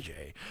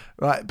Adedeji.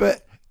 Right,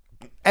 but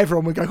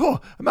everyone would go, oh,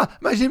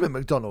 imagine him at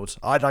McDonald's.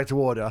 I'd like to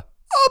order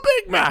a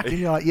Big Mac. And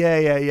you're like,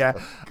 yeah.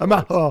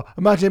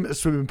 Imagine him at the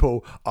swimming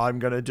pool. I'm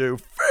going to do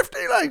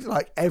 50 legs.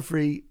 Like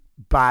every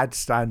bad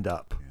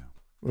stand-up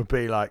would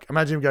be like,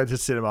 imagine him going to the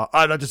cinema.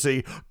 I'd like to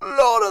see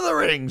Lord of the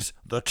Rings,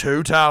 The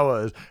Two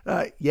Towers.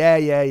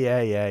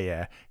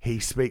 Yeah. He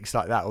speaks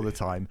like that all the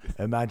time.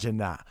 Imagine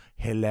that.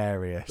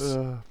 Hilarious.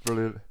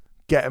 Brilliant.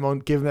 Get them on,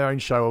 give them their own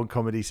show on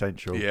Comedy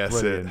Central. Yes,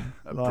 brilliant.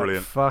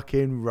 Brilliant.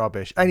 Fucking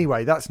rubbish.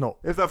 Anyway, that's not.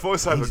 If that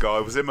voiceover guy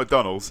was in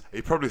McDonald's,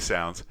 he probably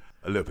sounds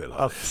a little bit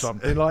like this.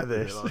 Something like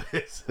this.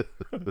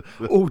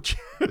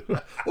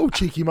 all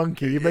cheeky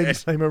monkey. You made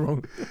his name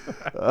wrong.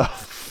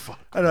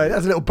 Anyway,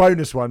 that's a little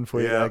bonus one for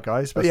you there,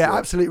 guys. But yeah,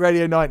 Absolute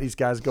Radio 90s,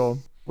 Gaz, go on.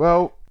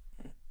 Well,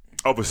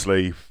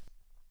 obviously,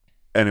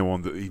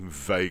 anyone that even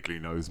vaguely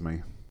knows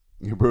me,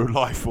 in real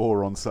life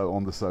or on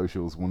the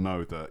socials, will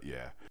know that,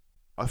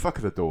 I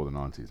fucking adore the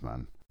 90s,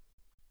 man.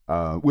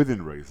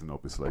 Within reason,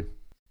 obviously.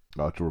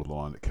 I draw the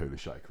line at Cooler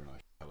Shaker and I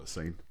hella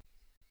scene.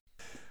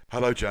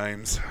 Hello,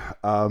 James.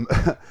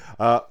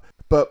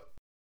 But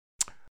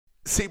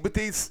see, with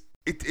these,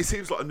 it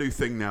seems like a new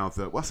thing now.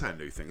 That what's that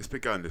new thing? It's been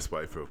going this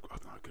way for I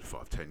don't know, a good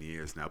 5-10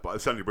 years now. But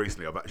it's only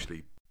recently I've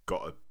actually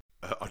got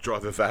I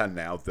drive a van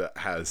now that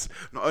has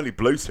not only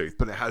Bluetooth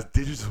but it has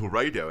digital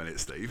radio in it.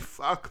 Steve,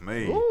 fuck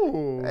me.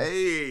 Ooh.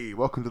 Hey,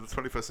 welcome to the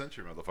 21st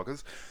century,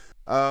 motherfuckers.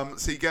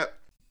 So you get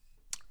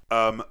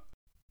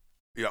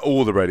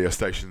all the radio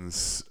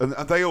stations, and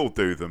they all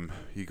do them.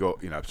 You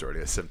got, Absolute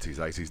Radio 70s,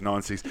 80s,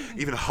 90s.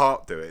 Even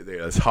Heart do it.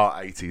 There's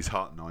Heart 80s,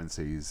 Heart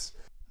 90s,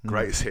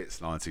 Greatest Hits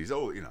 90s,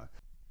 all,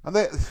 And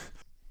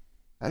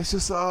it's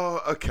just,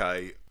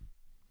 okay.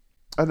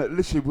 And it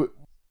literally,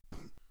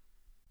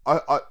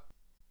 I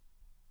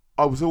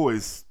was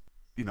always,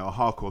 a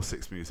hardcore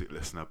Six Music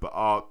listener, but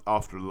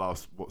after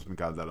what's been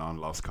going on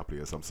the last couple of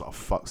years, I'm sort of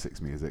fuck Six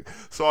Music.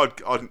 So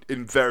I'd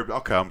invariably,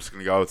 okay, I'm just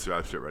going to go to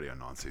Absolute Radio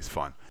 90s,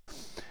 fine.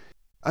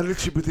 And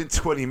literally within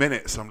 20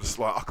 minutes, I'm just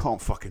like, I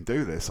can't fucking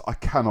do this. I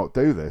cannot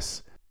do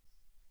this.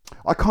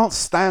 I can't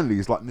stand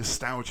these like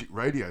nostalgic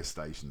radio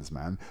stations,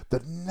 man.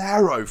 The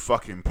narrow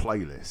fucking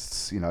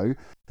playlists,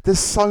 There's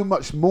so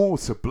much more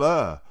to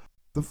Blur.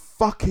 The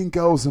fucking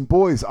Girls and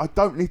Boys. I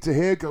don't need to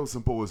hear Girls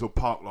and Boys or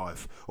Park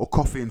Life or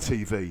Coffee and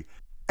TV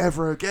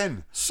ever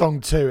again.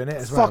 Song 2 in it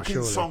as well, fucking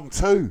surely. Song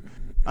 2.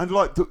 And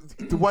like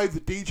the way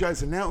the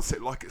DJs announce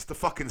it, like it's the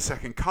fucking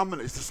second coming.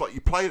 It's just like you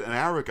played it an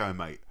hour ago,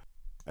 mate.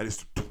 And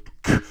it's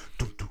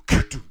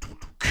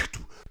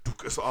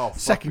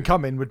Second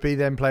Coming would be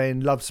them playing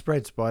Love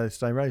Spreads by the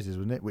Stone Roses,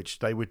 wouldn't it? Which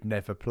they would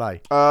never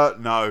play.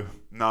 No.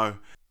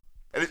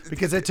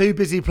 Because they're too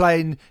busy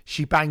playing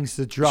She Bangs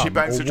the Drum. She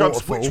Bangs the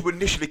Drums, which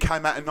initially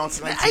came out in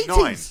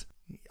 1989.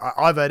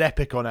 I've heard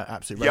Epic on it,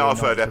 absolutely. Yeah, I've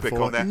heard Epic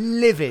on there.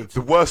 Livid.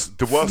 The worst,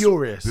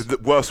 furious. The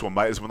worst one,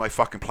 mate, is when they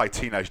fucking play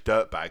Teenage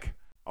Dirtbag.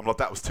 I'm like,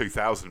 that was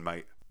 2000,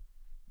 mate.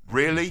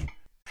 Really?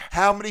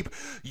 How many?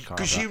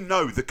 Because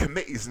the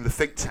committees and the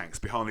think tanks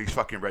behind these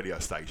fucking radio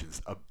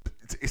stations,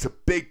 it's a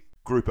big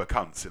group of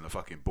cunts in the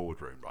fucking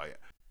boardroom, right?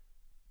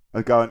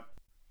 And going,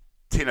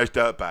 Teenage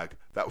Dirtbag,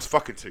 that was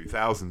fucking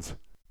 2000s.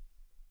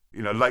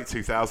 Late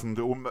 2000,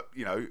 or,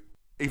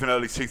 even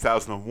early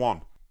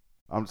 2001.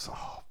 I'm just,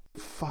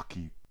 fuck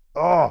you.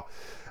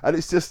 And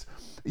it's just,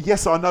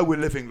 yes, I know we're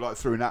living like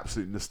through an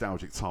absolute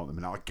nostalgic time. I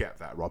mean, I get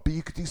that, right? But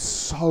you could do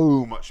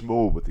so much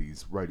more with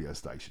these radio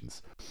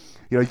stations.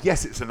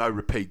 Yes, it's a no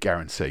repeat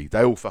guarantee.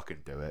 They all fucking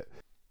do it.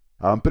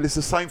 But it's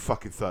the same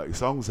fucking 30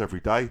 songs every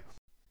day.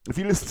 If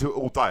you listen to it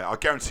all day, I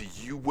guarantee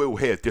you will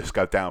hear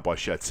Disco Down by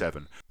Shed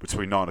 7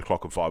 between 9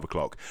 o'clock and 5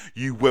 o'clock.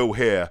 You will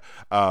hear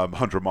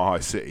 100 Mile High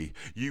City.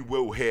 You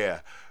will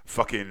hear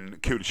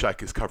fucking Cooler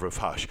Shaker's cover of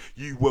Hush.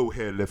 You will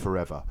hear Live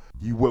Forever.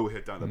 You will hear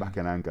Don't Look Back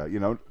in Anger.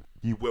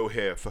 You will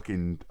hear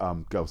fucking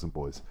Girls and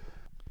Boys.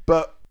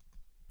 But,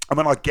 I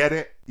mean, I get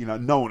it.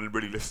 No one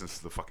really listens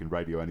to the fucking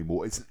radio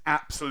anymore. It's an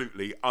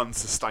absolutely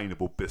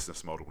unsustainable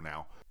business model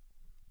now.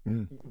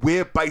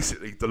 We're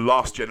basically the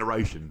last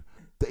generation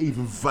that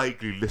even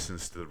vaguely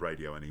listens to the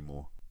radio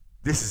anymore.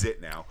 This is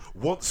it now.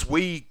 Once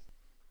we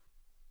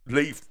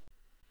leave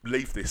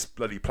this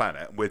bloody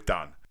planet and we're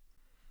done,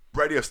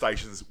 radio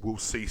stations will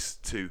cease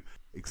to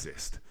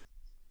exist.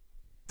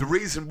 the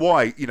reason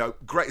why,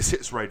 Greatest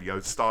Hits Radio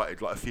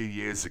started like a few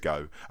years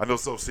ago, and it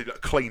was obviously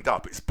cleaned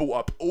up. It's brought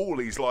up all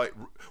these like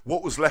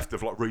what was left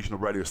of like regional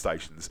radio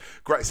stations.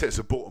 Greatest Hits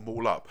have brought them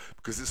all up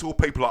because it's all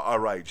people like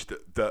our age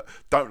that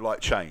don't like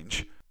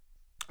change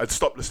and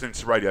stopped listening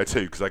to Radio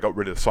 2 because they got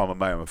rid of Simon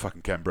Mayo and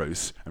fucking Ken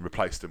Bruce and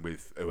replaced them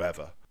with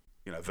whoever,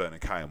 Vernon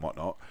Kay and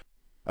whatnot.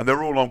 And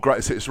they're all on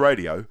Greatest Hits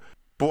Radio.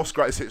 But what's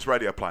Greatest Hits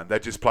Radio playing? They're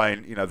just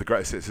playing, the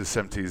Greatest Hits of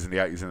the 70s and the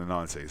 80s and the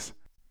 90s.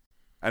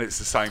 And it's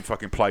the same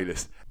fucking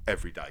playlist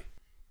every day.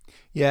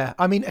 Yeah,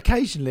 I mean,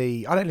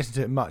 occasionally, I don't listen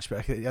to it much, but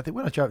I think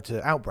when I drove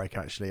to Outbreak,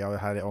 actually, I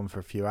had it on for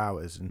a few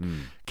hours,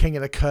 and King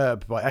of the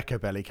Curb by Echo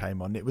Belly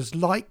came on. It was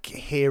like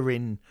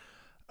hearing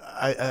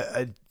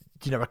a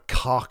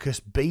Carcass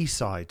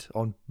B-side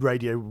on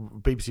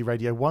BBC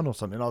Radio 1 or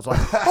something. I was like,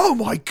 oh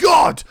my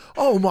God!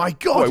 Well,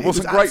 it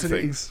wasn't Great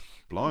Things.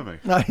 Blimey.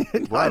 No,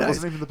 it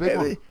wasn't even the big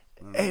one.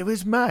 It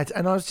was mad,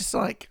 and I was just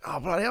like, oh,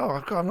 bloody hell,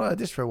 I've not heard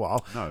this for a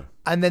while. No.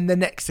 And then the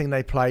next thing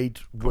they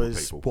played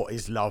was What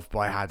Is Love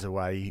by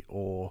Hadaway,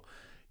 or,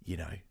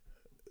 Take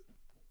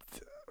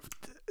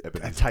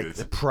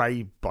the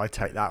Prey by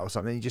Take That or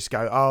something. You just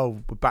go,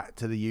 oh, we're back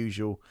to the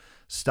usual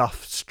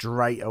stuff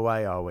straight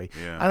away, are we?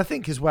 Yeah. And I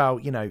think as well,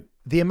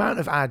 the amount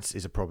of ads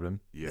is a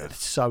problem. Yeah.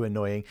 It's so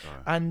annoying.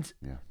 And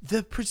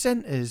the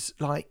presenters,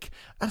 like,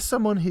 as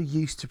someone who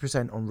used to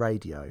present on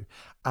radio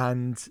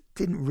and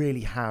didn't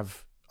really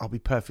have, I'll be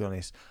perfectly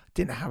honest,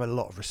 didn't have a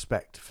lot of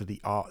respect for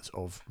the art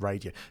of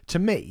radio. To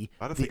me,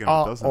 I don't the think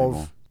art does of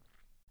anymore,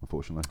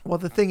 unfortunately. Well,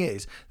 the thing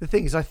is,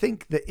 I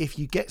think that if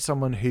you get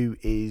someone who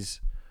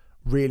is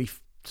really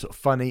sort of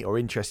funny or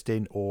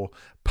interesting or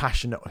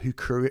passionate, who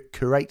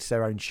curates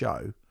their own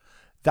show,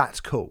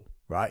 that's cool,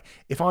 right?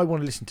 If I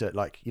want to listen to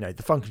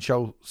the Funk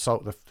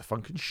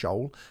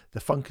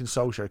and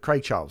Soul show,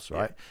 Craig Charles,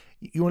 right?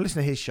 You want to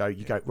listen to his show,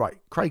 you go, right,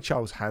 Craig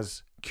Charles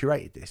has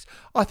curated this.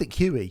 I think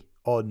Huey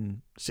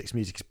on Six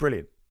Music is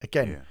brilliant.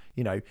 Again,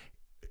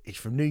 he's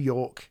from New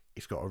York.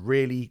 He's got a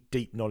really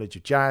deep knowledge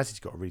of jazz. He's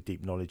got a really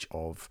deep knowledge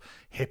of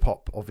hip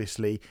hop,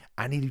 obviously,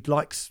 and he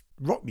likes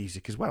rock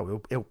music as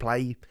well. He'll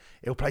play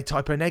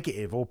Typo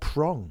Negative or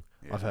Prong.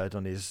 Yeah. I've heard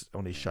on his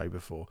show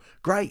before.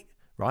 Great,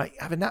 right?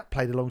 Having that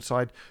played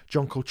alongside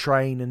John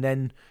Coltrane, and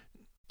then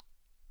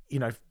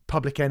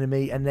Public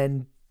Enemy, and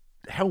then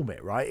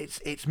Helmet, right?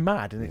 It's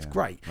mad and it's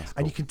great, cool.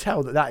 And you can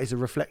tell that is a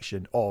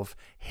reflection of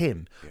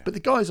him. But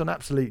the guys on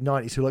Absolute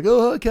 90s who are like,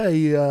 oh,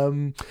 okay,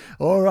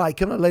 all right,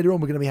 come on, later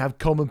on we're going to have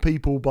Common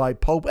People by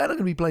Pulp, and I'm going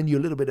to be playing you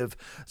a little bit of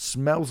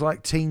Smells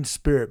Like Teen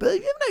Spirit. But have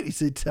you ever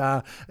noticed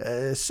that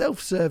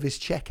self-service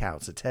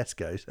checkouts at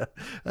Tesco's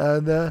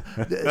and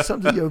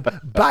something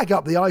bag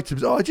up the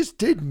items? Oh, I just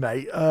did,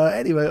 mate.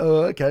 Anyway,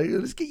 okay,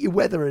 let's get your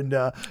weather, and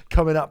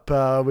coming up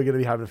we're going to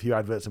be having a few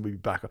adverts and we'll be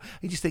back.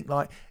 You just think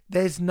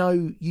there's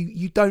no,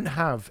 you don't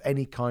have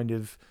any kind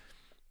of,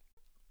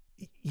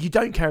 you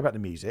don't care about the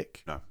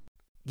music. No.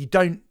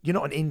 You're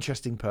not an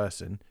interesting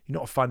person. You're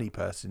not a funny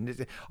person.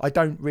 I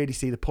don't really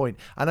see the point.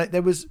 And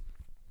there was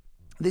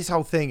this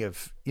whole thing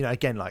of,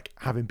 again, like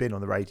having been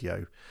on the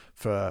radio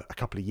for a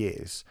couple of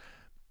years,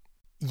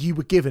 you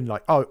were given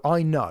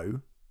I know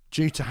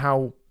due to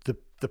how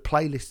the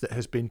playlist that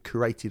has been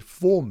curated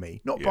for me,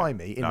 not by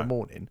me in the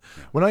morning.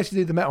 Yeah. When I used to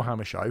do the Metal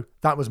Hammer show,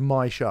 that was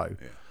my show.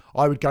 Yeah.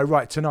 I would go,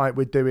 right, tonight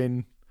I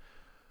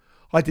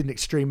did an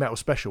extreme metal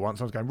special once.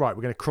 I was going, right,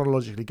 we're going to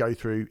chronologically go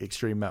through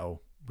extreme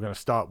metal. We're going to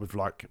start with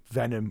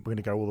Venom. We're going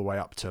to go all the way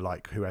up to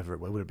whoever it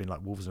would have been,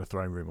 like Wolves in a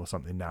Throne Room or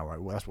something now, right?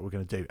 Well, that's what we're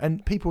going to do.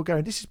 And people were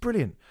going, this is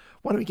brilliant.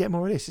 Why don't we get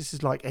more of this? This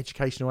is like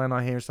educational, and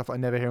I hear stuff I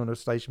never hear on a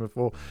station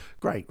before.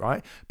 Great,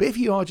 right? But if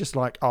you are just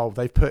like, oh,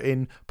 they've put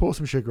in Pour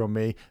Some Sugar on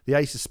Me, The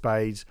Ace of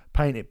Spades,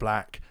 Paint It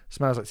Black,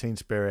 Smells Like Teen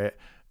Spirit,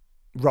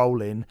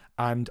 Rolling,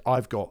 and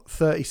I've got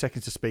 30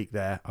 seconds to speak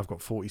there, I've got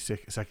 40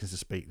 seconds to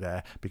speak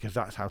there, because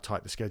that's how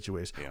tight the schedule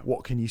is.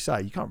 What can you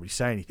say? You can't really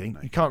say anything.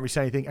 You can't really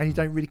say anything, and you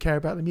don't really care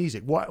about the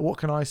music. What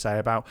can I say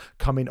about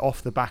coming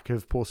off the back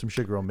of Pour Some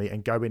Sugar on Me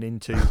and going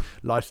into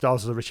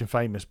Lifestyles of the Rich and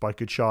Famous by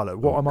Good Charlotte?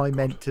 What am I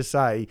meant to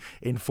say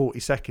in 40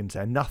 seconds?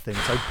 And nothing.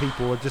 So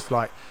people are just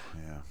like,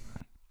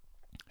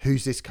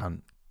 who's this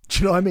cunt? Do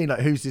you know what I mean? Like,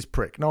 who's this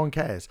prick? No one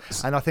cares.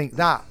 And I think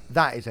that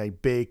is a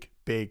big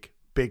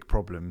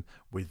problem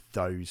with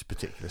those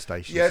particular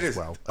stations as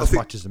well, as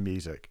much as the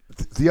music.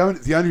 The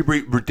only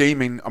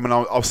redeeming, I mean,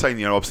 I was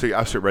saying, obviously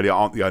Absolute Radio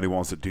aren't the only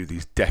ones that do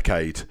these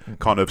decade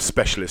kind of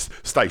specialist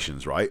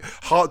stations, right?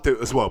 Heart do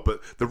it as well,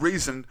 but the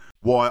reason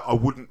why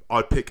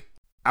I'd pick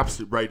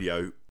Absolute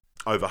Radio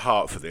over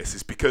Heart for this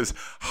is because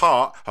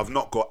Heart have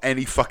not got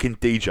any fucking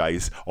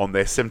DJs on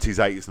their 70s,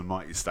 80s and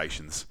 90s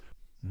stations.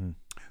 And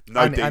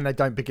they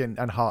don't begin,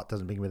 and Heart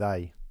doesn't begin with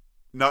A.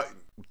 No,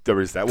 there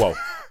is that. Well,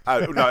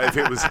 no, if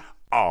it was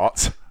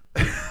Art.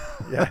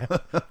 Yeah.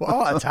 Well,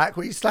 Art Attack,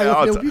 what you slay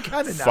off Neil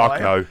Buchanan now? Fuck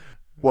no.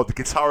 What, the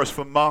guitarist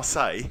from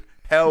Marseille?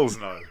 Hells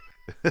no.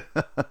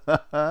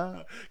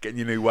 Getting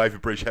your new wave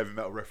of British heavy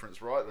metal reference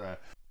right there.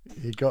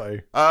 You got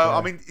to.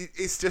 I mean,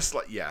 it's just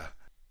like,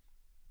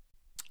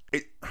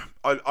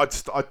 I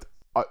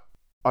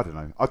don't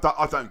know.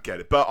 I don't get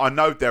it, but I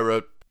know there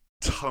are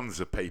tons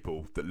of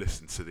people that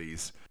listen to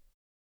these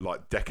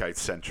like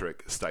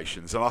decade-centric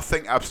stations, and I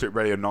think Absolute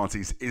Radio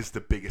 90s is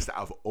the biggest out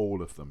of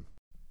all of them.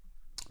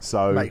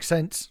 So makes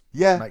sense.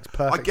 Yeah, makes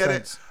perfect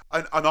sense.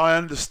 It, and I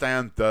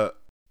understand that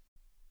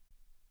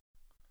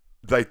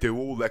they do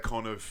all their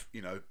kind of,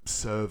 you know,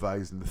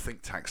 surveys and the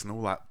think tanks and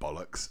all that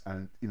bollocks,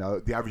 and you know,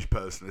 the average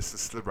person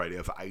listens to the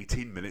radio for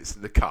 18 minutes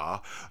in the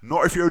car.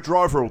 Not if you're a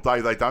driver all day,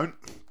 they don't,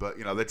 but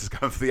you know, they're just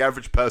going for the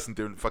average person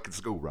doing a fucking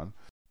school run.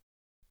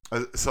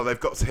 So they've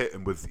got to hit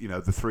them with, you know,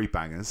 the three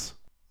bangers.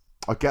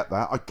 I get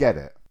that. I get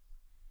it.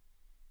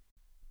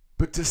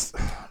 But just,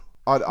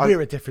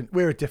 we're a different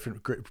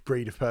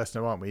breed of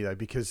person, aren't we? Though,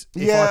 because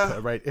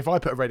if I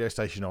put a radio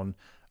station on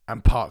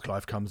and Park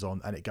Life comes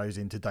on and it goes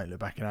into Don't Look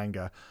Back in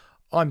Anger,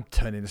 I'm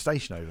turning the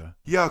station over.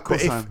 Yeah, of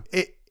course. But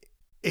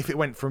if it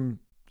went from,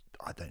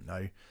 I don't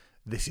know,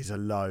 This Is a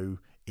Low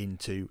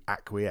into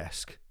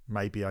Acquiesce,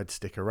 maybe I'd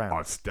stick around.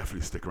 I'd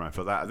definitely stick around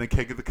for that. And then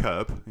King of the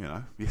Curb, you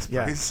know, yes,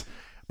 yeah. please.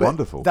 But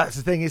wonderful. That's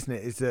the thing, isn't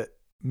it? Is that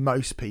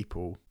most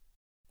people,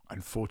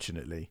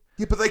 unfortunately.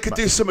 Yeah, but they could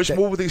do so much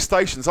more with these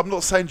stations. I'm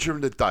not saying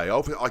during the day.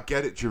 I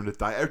get it during the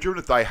day.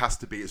 During the day has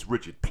to be, it's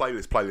rigid.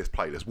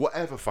 Playlist.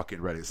 Whatever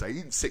fucking radio say.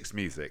 Even 6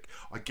 music.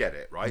 I get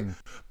it, right?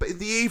 But in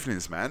the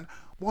evenings, man,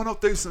 why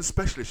not do some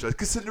specialist shows?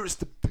 Consider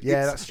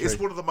that's true. It's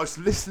one of the most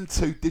listened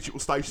to digital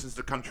stations in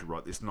the country,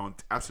 right? This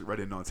Absolute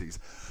Radio 90s.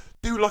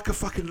 Do like a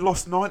fucking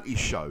Lost 90s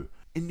show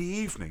in the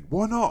evening.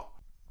 Why not?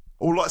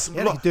 Or like some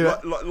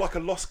like a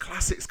Lost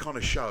Classics kind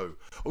of show.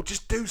 Or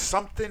just do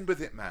something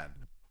with it, man.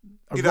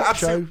 A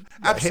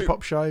hip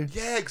hop show.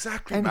 Yeah,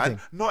 exactly, anything.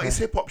 man. 90s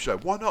hip hop show.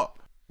 Why not?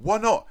 Why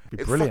not?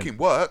 It'd brilliant. Fucking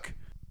work.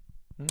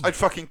 I'd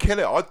fucking kill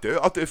it. I'd do it.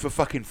 I'd do it for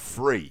fucking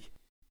free.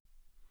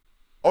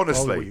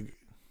 Honestly.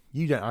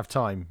 You don't have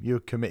time. You're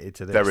committed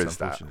to this. There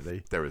is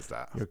unfortunately. There is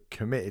that. You're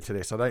committed to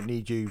this. I don't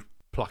need you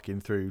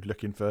plucking through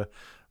looking for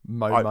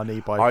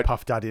Money by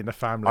Puff Daddy and the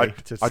Family.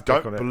 I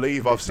don't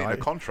believe I've seen a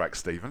contract,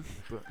 Stephen.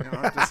 But, you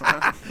know,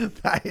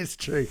 that is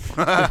true.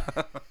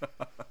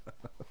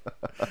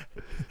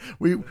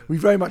 We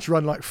very much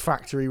run like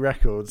factory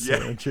records.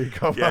 Yeah.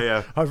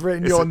 Yeah. I've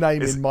written your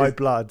name in my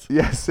blood.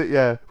 Yes,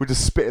 yeah. We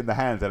just spit in the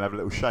hand and have a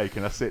little shake,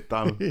 and that's it,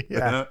 done.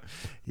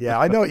 Yeah.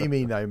 I know what you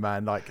mean, though,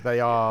 man. Like, they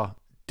are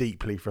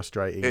deeply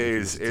frustrating. It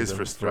is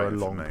frustrating for a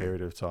long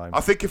period of time. I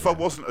think if I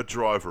wasn't a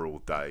driver all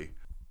day,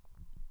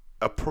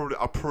 I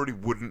probably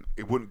wouldn't.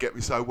 It wouldn't get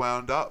me so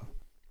wound up.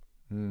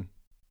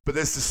 But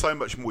there's just so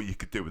much more you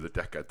could do with a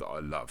decade that I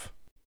love,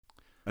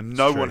 and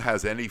no one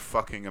has any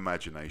fucking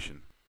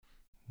imagination.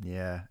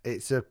 Yeah, that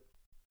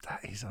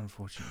is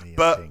unfortunately.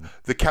 But a thing.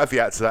 The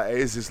caveat to that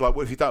is like,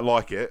 well, if you don't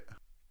like it,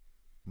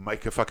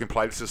 make a fucking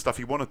playlist of stuff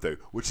you want to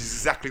do, which is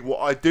exactly what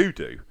I do.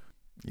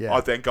 Yeah,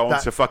 I then go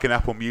onto fucking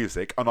Apple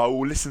Music and I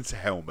will listen to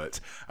Helmet,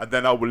 and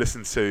then I will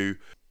listen to,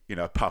 you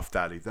know, Puff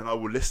Daddy. Then I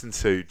will listen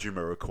to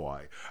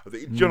Jamiroquai. Do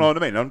you know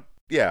what I mean?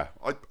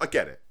 I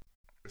get it.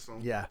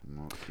 Yeah.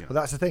 Well,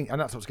 that's the thing,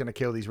 and that's what's going to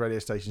kill these radio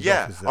stations.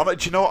 Yeah. Do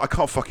you know what? I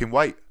can't fucking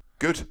wait.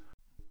 Good.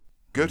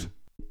 We've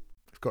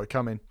got it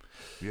coming.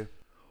 Yeah.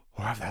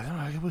 Or have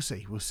they? We'll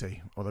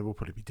see. Or they will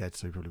probably be dead,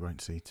 so we probably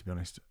won't see, to be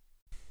honest.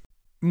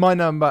 My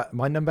number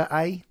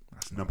A.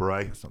 That's number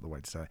A. That's not the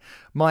way to say it.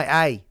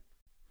 My A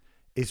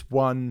is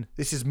one.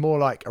 This is more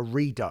like a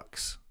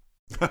redux.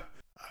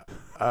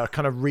 A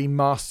kind of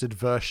remastered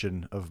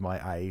version of my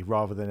A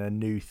rather than a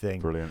new thing.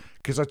 Brilliant.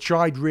 Because I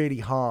tried really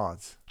hard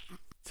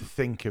to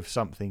think of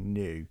something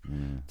new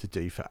to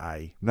do for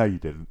A. No, you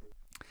didn't.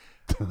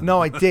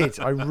 No, I did.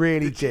 I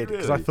really did.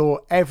 Because I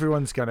thought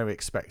everyone's going to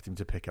expect him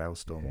to pick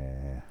Ailstorm.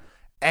 Yeah.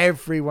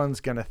 Everyone's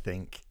going to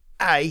think,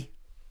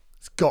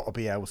 it's got to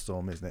be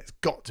Ailstorm, isn't it? It's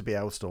got to be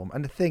Ailstorm.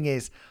 And the thing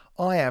is,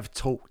 I have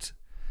talked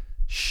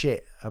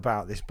shit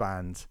about this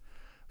band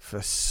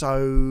for so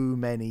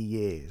many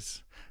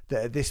years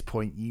that at this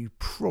point, you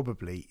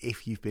probably,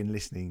 if you've been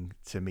listening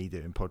to me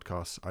doing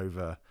podcasts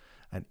over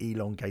an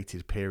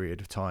elongated period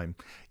of time,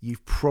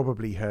 you've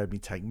probably heard me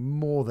take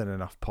more than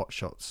enough pot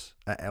shots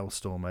at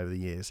Ailstorm over the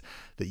years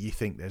that you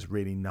think there's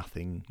really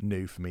nothing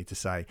new for me to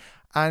say.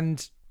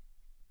 And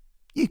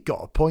you've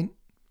got a point.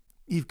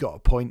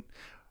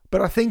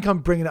 But I think I'm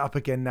bringing it up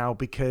again now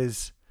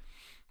because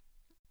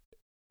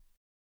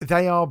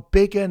they are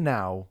bigger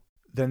now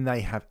than they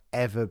have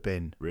ever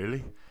been.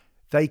 Really?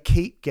 They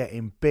keep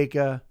getting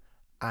bigger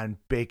and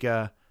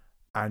bigger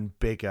and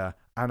bigger.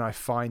 And I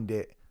find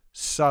it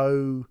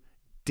so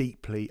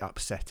deeply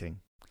upsetting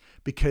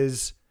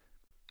because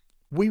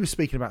we were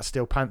speaking about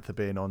Steel Panther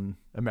being on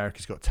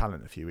America's Got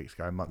Talent a few weeks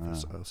ago, a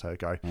month or so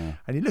ago. Yeah.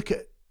 And you look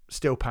at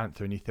Steel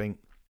Panther and you think,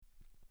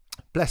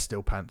 bless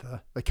Steel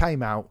Panther. They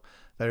came out,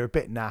 they were a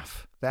bit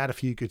naff. They had a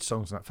few good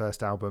songs on that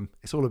first album.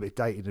 It's all a bit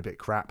dated, a bit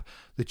crap.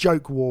 The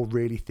joke wore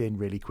really thin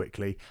really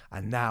quickly,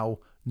 and now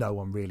no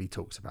one really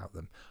talks about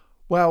them.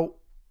 Well,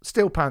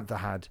 Steel Panther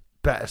had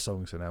better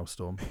songs than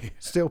Ailstorm.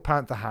 Steel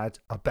Panther had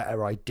a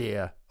better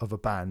idea of a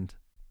band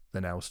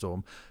than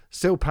Ailstorm.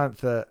 Steel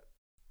Panther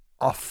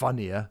are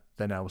funnier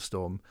than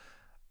Ailstorm,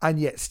 and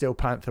yet Steel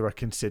Panther are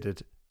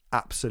considered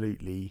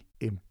absolutely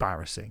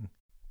embarrassing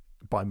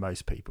by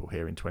most people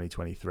here in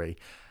 2023.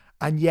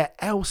 And yet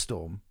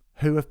Elstorm,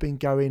 who have been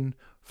going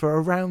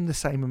for around the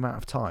same amount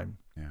of time,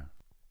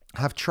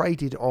 have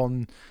traded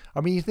on.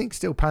 I mean, you think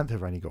Steel Panther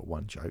have only got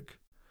one joke.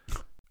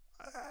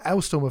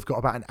 Elstorm have got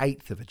about an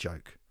eighth of a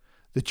joke.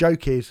 The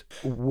joke is,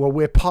 well,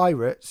 we're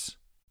pirates.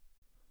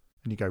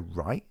 And you go,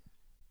 right.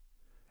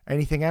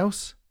 Anything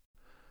else?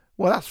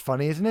 Well, that's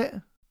funny, isn't it?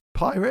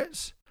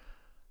 Pirates?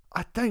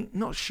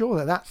 Not sure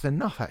that that's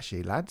enough,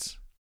 actually, lads.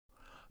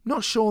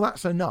 Not sure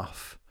that's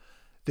enough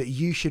that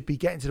you should be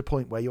getting to the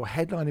point where you're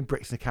headlining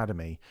Brixton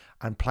Academy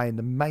and playing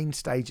the main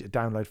stage at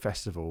Download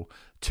Festival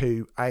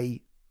to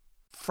a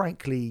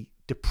frankly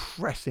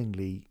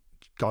depressingly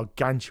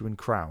gargantuan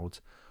crowd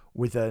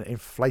with an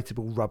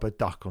inflatable rubber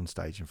duck on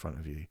stage in front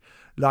of you.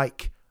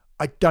 Like,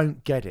 I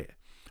don't get it.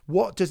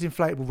 What does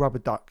inflatable rubber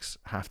ducks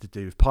have to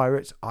do with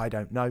pirates? I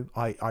don't know.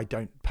 I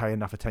don't pay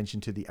enough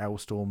attention to the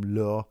Elstorm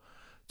lure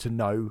to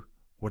know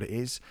what it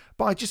is.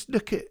 But I just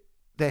look at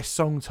their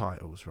song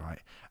titles, right?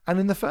 And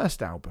in the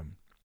first album,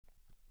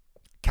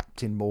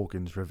 Captain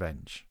Morgan's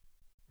Revenge,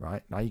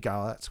 right? Now you go,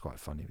 oh, that's quite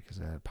funny because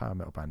they're a power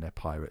metal band, they're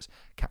pirates.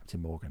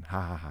 Captain Morgan,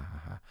 ha ha ha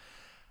ha ha.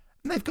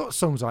 And they've got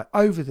songs like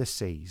Over the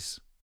Seas,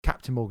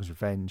 Captain Morgan's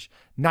Revenge,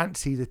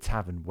 Nancy the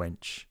Tavern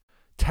Wench,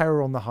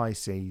 Terror on the High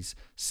Seas,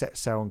 Set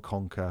Sail and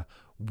Conquer,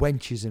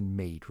 Wenches and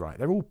Mead, right?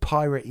 They're all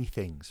piratey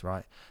things,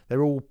 right?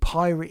 They're all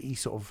piratey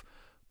sort of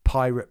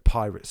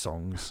pirate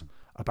songs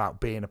about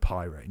being a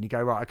pirate. And you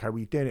go, right, okay, well,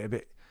 you're doing it a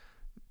bit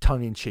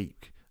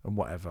tongue-in-cheek and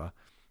whatever.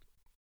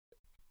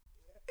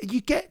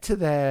 You get to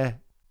their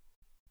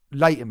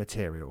later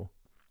material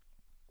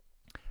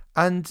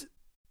and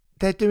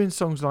they're doing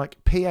songs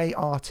like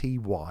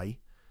Party,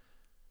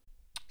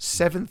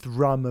 Seventh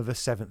Rum of a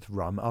Seventh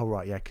Rum. Oh,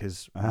 right, yeah,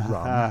 because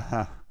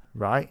rum.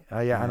 Right?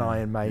 Yeah, and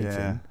Iron Maiden.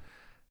 Yeah.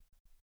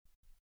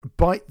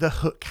 Bite the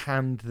hook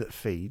hand that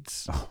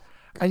feeds. Oh.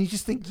 And you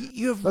just think,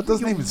 that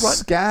doesn't even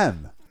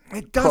scan.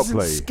 It doesn't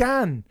properly.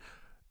 Scan.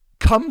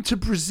 Come to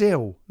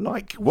Brazil.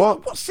 Like,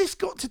 what's this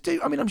got to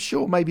do? I mean, I'm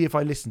sure maybe if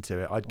I listened to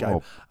it, I'd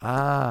go,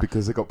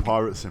 because they got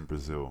pirates in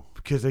Brazil.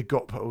 Because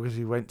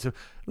he went to,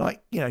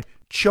 like, you know,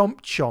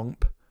 Chomp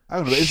Chomp.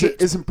 Hang on,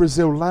 isn't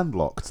Brazil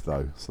landlocked,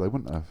 though? So they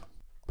wouldn't have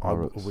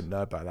pirates. I wouldn't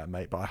know about that,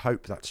 mate, but I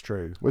hope that's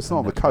true. Well, it's not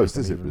on the coast,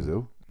 is it,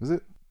 Brazil? Is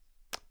it?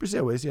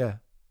 Brazil is, yeah.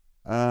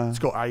 It's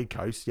got a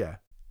coast, yeah.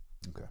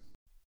 Okay.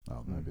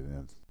 Oh, maybe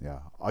then. Yeah.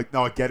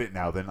 I get it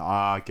now then.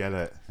 I get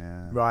it.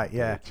 Yeah. Right,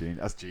 yeah.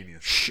 That's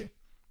genius.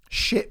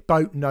 Shit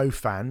boat, no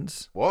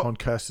fans. What? On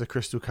Curse of the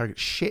Crystal Coconut.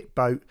 Shit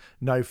boat,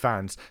 no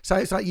fans. So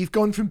it's like you've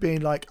gone from being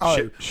like,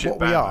 shit what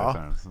band, we are.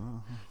 No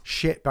fans.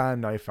 Shit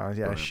band, no fans.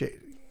 Yeah,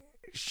 Brilliant.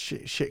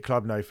 shit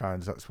club, no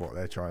fans. That's what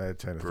they're trying to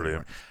turn it.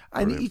 Brilliant.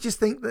 And you just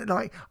think that,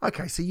 like,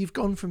 okay, so you've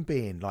gone from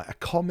being like a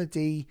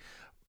comedy,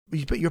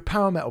 but you're a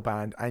power metal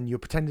band and you're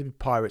pretending to be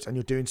pirates and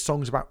you're doing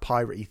songs about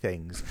piratey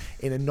things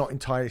in a not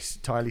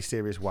entirely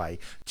serious way,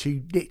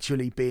 to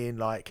literally being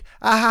like,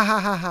 ha ha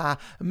ha ha,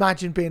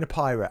 imagine being a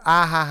pirate,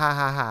 ha ha ha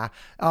ha,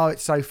 oh,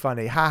 it's so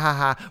funny, ha ha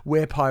ha,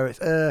 we're pirates,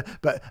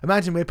 but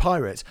imagine we're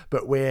pirates,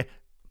 but we're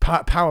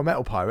power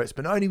metal pirates,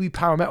 but not only we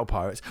power metal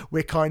pirates,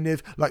 we're kind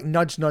of like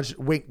nudge nudge,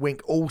 wink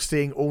wink, all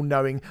seeing, all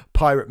knowing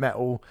pirate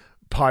metal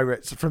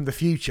pirates from the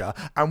future,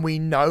 and we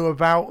know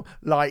about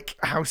like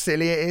how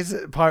silly it is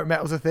that pirate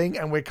metal's a thing,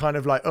 and we're kind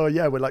of like, oh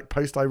yeah, we're like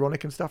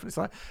post-ironic and stuff, and it's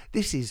like,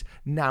 this is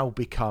now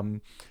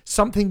become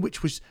something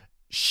which was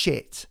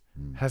shit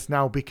has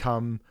now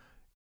become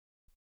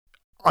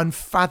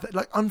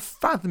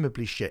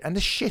unfathomably shit, and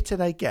the shitter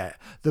they get,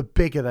 the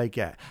bigger they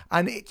get.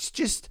 And it's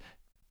just,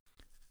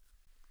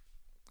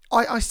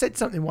 I said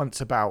something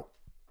once about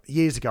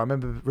years ago, I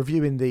remember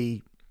reviewing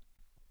the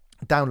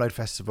Download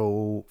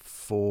Festival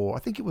for, I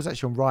think it was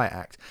actually on Riot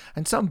Act,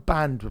 and some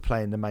band were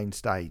playing the main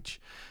stage,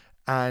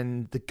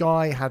 and the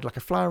guy had like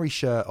a flowery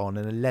shirt on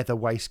and a leather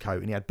waistcoat,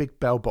 and he had big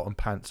bell-bottom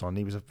pants on.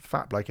 He was a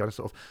fat bloke, he had a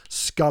sort of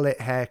skullet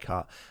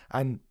haircut,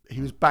 and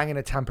he was banging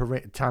a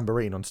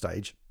tambourine on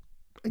stage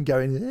and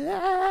going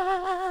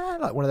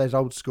like one of those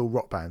old school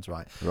rock bands,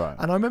 right?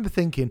 And I remember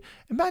thinking,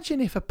 imagine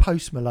if a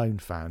Post Malone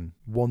fan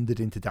wandered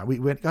into we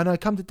went, oh no,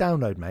 come to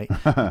Download, mate,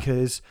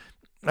 because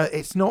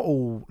it's not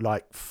all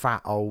like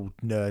fat old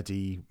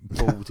nerdy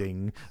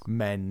balding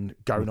men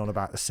going on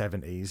about the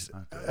 70s,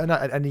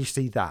 and you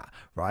see that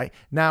right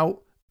now.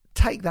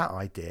 Take that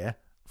idea,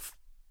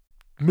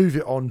 move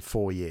it on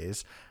 4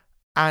 years,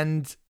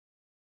 and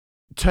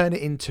turn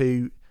it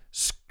into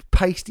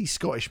pasty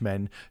Scottish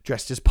men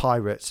dressed as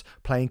pirates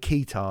playing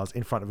guitars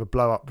in front of a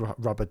blow up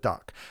rubber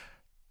duck,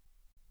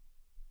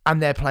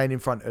 and they're playing in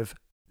front of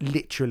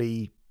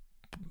literally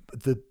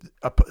the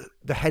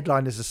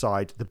headliners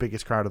aside, the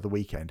biggest crowd of the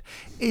weekend.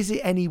 Is it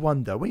any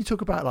wonder when you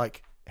talk about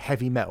like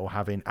heavy metal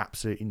having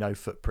absolutely no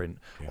footprint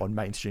on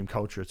mainstream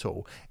culture at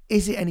all,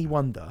 is it any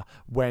wonder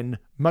when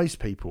most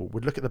people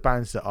would look at the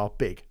bands that are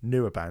big,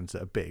 newer bands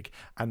that are big,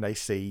 and they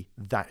see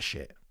that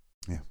shit?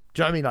 Yeah.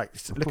 Do you know what I mean? Like,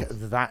 look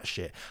at that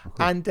shit.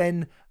 And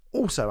then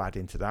also add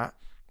into that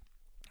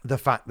the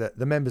fact that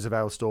the members of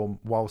Elstorm,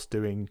 whilst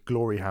doing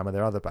Glory Hammer,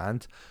 their other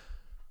band,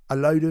 a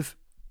load of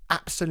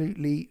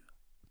absolutely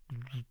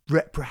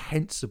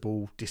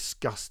reprehensible,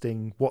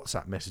 disgusting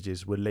WhatsApp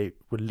messages were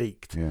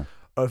leaked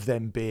of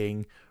them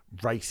being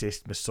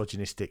racist,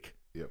 misogynistic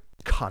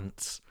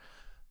cunts.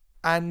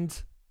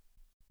 And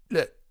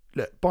look,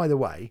 by the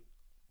way,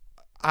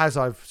 as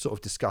I've sort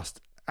of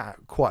discussed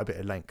at quite a bit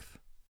of length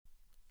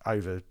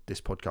over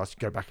this podcast, you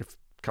go back a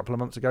couple of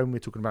months ago when we were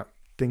talking about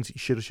things that you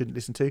should or shouldn't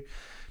listen to.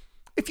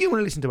 If you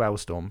want to listen to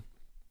Elstorm,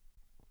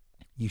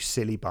 you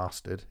silly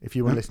bastard, if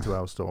you want to listen to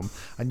Elstorm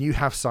and you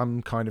have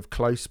some kind of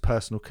close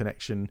personal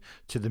connection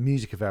to the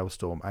music of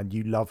Elstorm and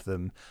you love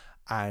them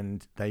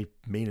and they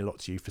mean a lot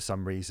to you for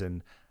some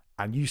reason,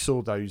 and you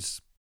saw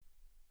those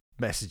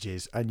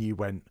messages and you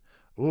went,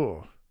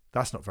 oh,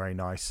 that's not very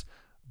nice.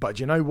 But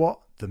you know what?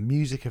 The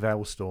music of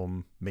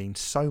Elstorm means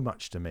so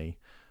much to me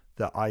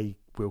that I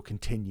will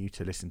continue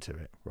to listen to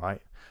it,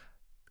 right?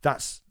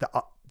 That's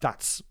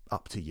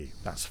up to you.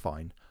 That's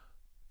fine.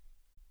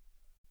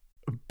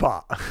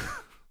 But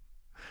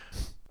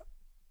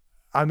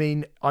I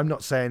mean, I'm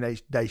not saying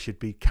they should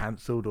be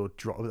cancelled or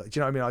dropped. Do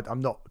you know what I mean?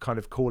 I'm not kind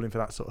of calling for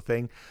that sort of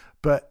thing,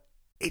 but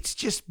it's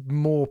just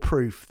more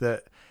proof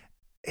that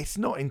it's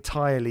not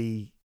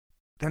entirely.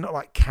 They're not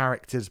like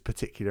characters,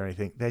 particular or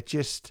anything. They're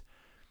just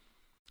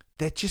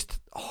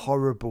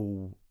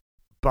horrible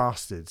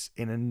bastards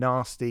in a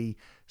nasty,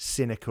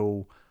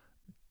 cynical,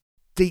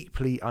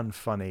 deeply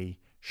unfunny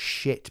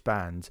shit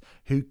band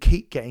who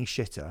keep getting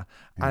shitter,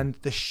 and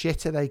the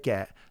shitter they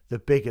get, the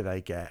bigger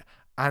they get.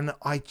 And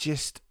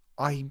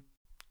I'm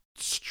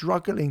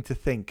struggling to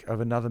think of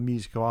another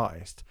musical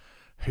artist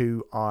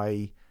who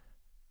I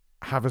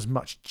have as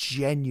much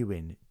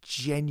genuine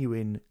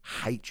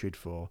hatred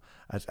for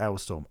as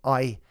Elstorm.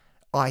 I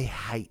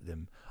hate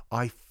them.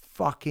 I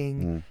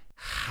fucking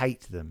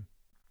hate them.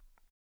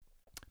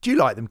 Do you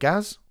like them,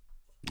 Gaz?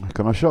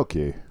 Can I shock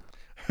you?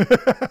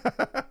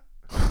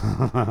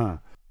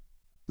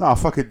 No,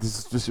 fuck it. This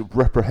is just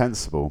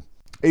reprehensible.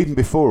 Even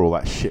before all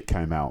that shit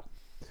came out,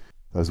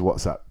 those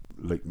WhatsApp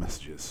leaked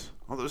messages.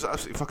 Oh, that was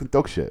absolutely fucking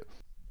dog shit.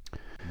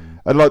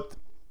 And like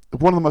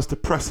one of the most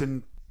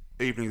depressing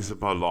evenings of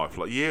my life,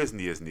 like years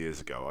and years and years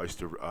ago, I used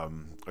to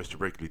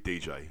regularly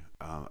DJ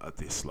at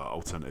this like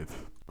alternative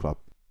club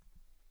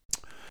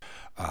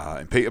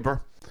in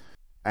Peterborough,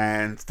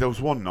 and there was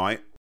one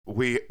night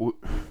it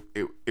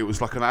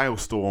was like an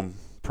Ailstorm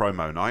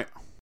promo night.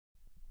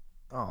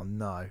 Oh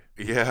no!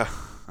 Yeah,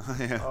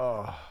 yeah.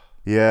 Oh.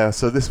 Yeah.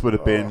 So this would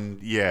have been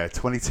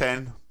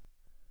 2010,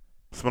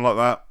 something like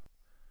that.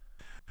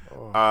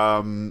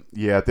 Oh.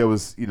 Yeah, there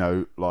was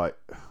like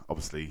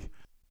obviously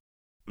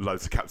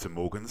loads of Captain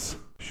Morgans,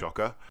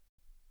 shocker.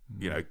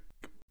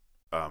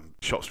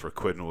 Shots for a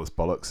quid and all this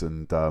bollocks,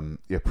 and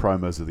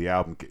promos of the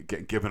album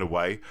getting given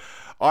away.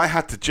 I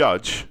had to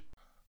judge,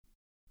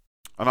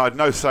 and I had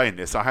no say in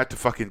this. I had to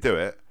fucking do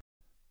it.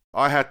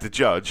 I had to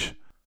judge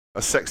a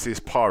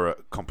sexiest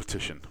pirate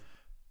competition.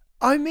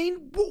 I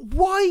mean,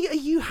 why are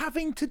you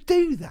having to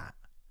do that?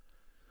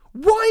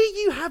 Why are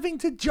you having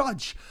to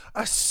judge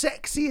a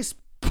sexiest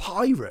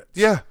pirate?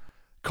 Yeah.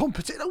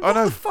 Competition? I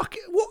know. The fuck?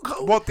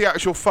 What the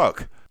actual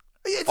fuck?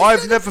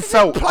 I've never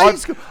felt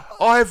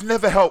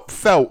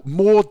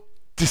more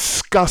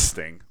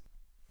disgusting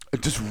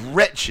and just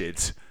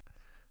wretched.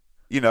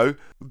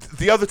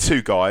 The other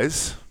two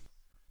guys,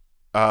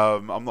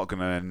 I'm not going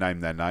to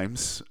name their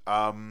names.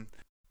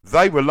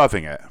 They were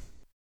loving it.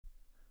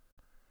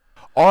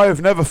 I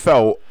have never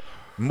felt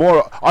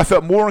more. I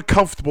felt more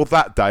uncomfortable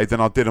that day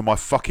than I did on my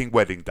fucking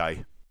wedding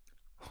day.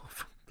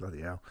 Bloody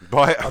hell.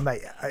 Right. Oh,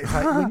 mate,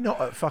 we're not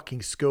at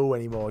fucking school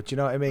anymore. Do you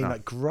know what I mean? No.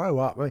 Like, grow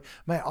up. I mean,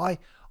 mate,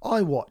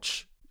 I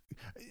watch.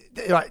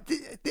 Like,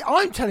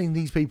 I'm telling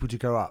these people to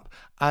grow up,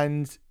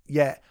 and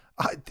I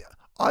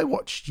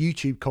watch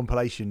YouTube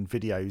compilation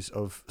videos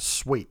of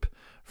Sweep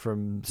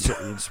from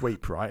City and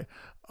Sweep, right?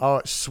 Oh,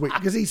 Sweep,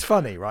 because he's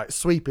funny, right?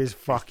 Sweep is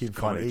fucking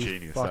funny. He's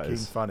genius, fucking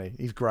funny.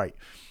 He's great.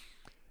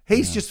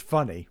 He's just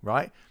funny,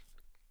 right?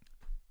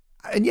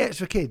 And it's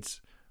for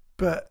kids,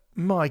 but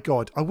my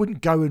God, I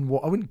wouldn't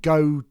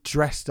go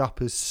dressed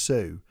up as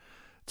Sue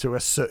to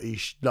a sooty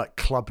like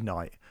club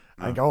night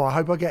and go, I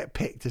hope I get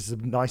picked as the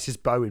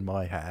nicest bow in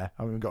my hair.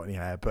 I haven't got any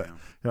hair, but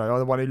I'm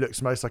the one who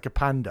looks most like a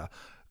panda.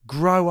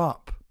 Grow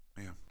up.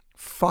 Yeah.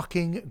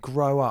 Fucking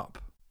grow up.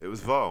 It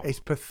was vile. It's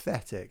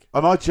pathetic.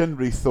 And I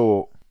generally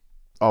thought,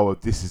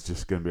 this is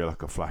just going to be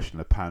like a flash in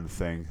the pan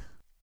thing.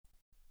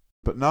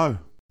 But no,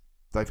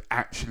 they've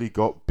actually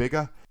got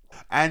bigger.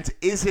 And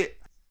is it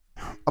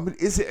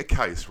a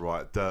case,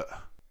 right, that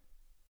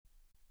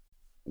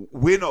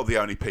we're not the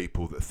only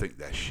people that think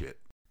they're shit?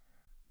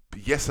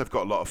 But yes, they've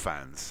got a lot of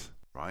fans,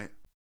 right?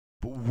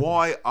 But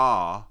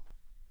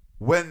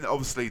when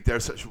obviously they're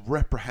such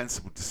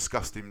reprehensible,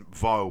 disgusting,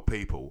 vile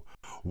people,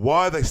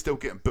 why are they still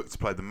getting booked to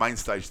play the main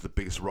stage of the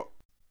biggest rock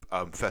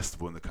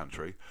festival in the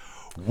country?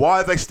 Why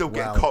are they still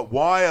getting?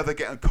 Why are they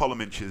getting column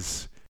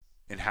inches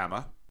in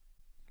Hammer?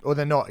 Or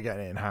they're not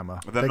getting it in Hammer.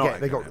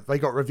 They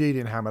got reviewed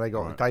in Hammer. They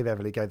got Dave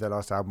Everly gave their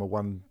last album a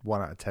 1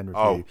 out of 10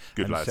 review. Oh,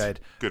 good and lads.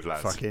 Said, good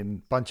lads.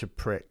 Fucking bunch of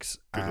pricks.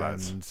 Good and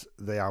lads.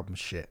 The album's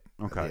shit.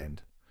 At the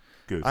end.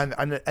 Good.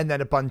 And then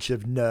a bunch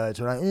of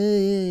nerds are like,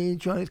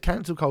 trying to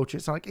cancel culture.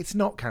 It's like, it's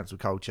not cancel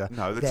culture.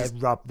 No,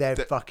 they're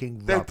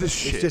fucking they're rubbish.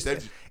 shit. It's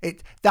just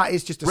that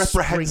is just a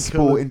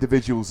reprehensible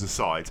individuals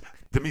aside.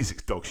 The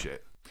music's dog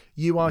shit.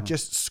 You are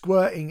just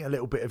squirting a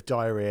little bit of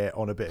diarrhea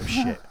on a bit of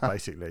shit,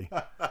 basically.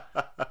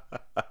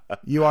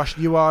 You are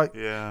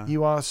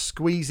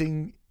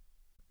squeezing.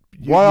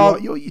 Those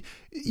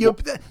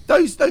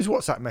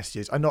WhatsApp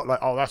messages are not like,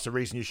 oh, that's the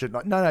reason you shouldn't.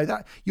 Like, no,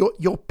 that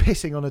you're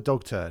pissing on a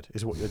dog turd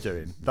is what you're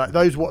doing.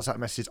 Those WhatsApp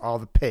messages are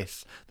the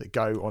piss that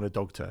go on a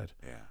dog turd,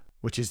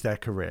 which is their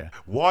career.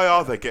 Why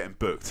are they getting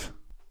booked?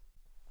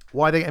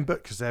 Why are they getting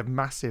booked? Because they're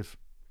massive.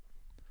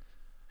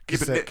 But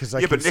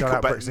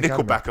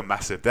Nickelback are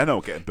massive. They're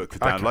not getting booked for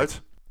download.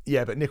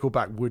 Yeah, but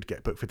Nickelback would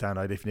get booked for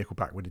download if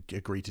Nickelback would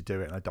agree to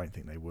do it, and I don't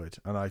think they would.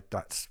 And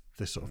that's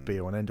the sort of be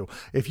all and end all.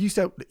 If you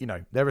sell,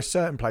 there are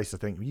certain places I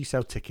think you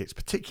sell tickets,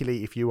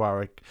 particularly if you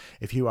are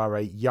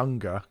a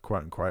younger,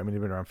 quote unquote. I mean,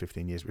 you've been around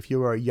 15 years. But if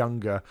you are a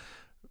younger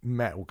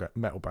metal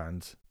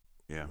band,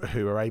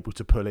 who are able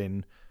to pull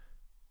in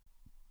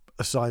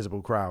a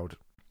sizable crowd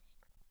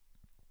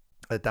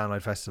at a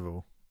download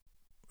festival,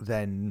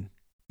 then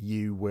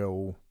you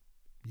will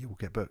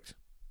get booked.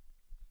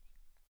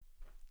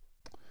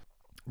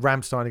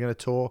 Rammstein are going to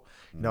tour.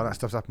 That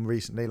stuff's happened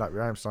recently. Like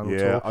Rammstein will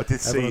tour.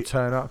 Everyone will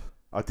turn up.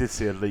 I did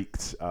see a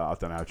leaked. I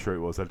don't know how true it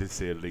was. I did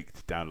see a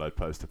leaked download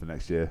poster for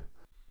next year.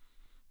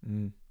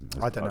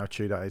 I don't know how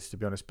true that is, to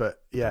be honest.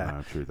 But yeah, I don't know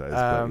how true that is.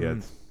 But yeah,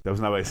 there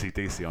was no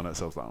AC/DC on it,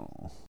 so I was like,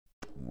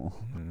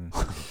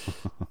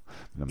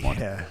 never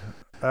mind.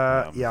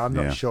 I'm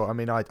not sure. I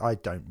mean, I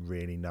don't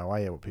really know.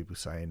 I hear what people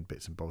say in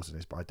bits and bobs of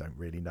this, but I don't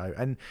really know.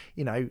 And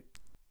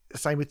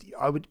same with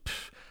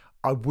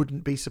I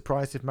wouldn't be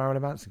surprised if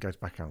Marilyn Manson goes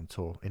back out on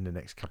tour in the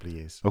next couple of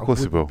years. Of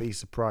course he will. Be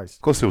surprised.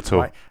 Of course he'll tour.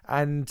 Right?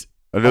 And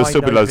there'll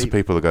still be loads of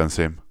people that go and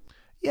see him.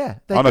 Yeah,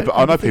 I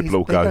know people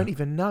will go. They don't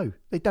even know.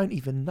 They don't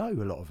even know,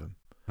 a lot of them.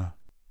 No.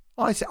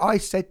 I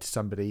said to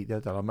somebody the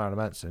other day, Marilyn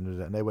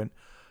Manson, and they went,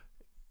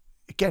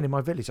 again in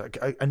my village, like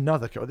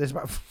there's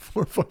about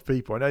 4 or 5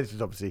 people. I know this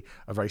is obviously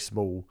a very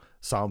small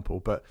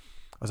sample, but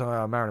I was like,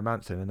 oh, Marilyn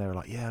Manson, and they were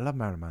like, yeah, I love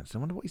Marilyn Manson. I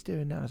wonder what he's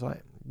doing now. I was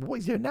like, what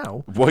he's doing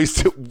now? Where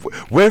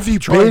have you been?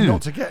 Trying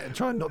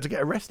not to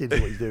get arrested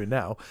is what he's doing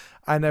now.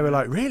 And they were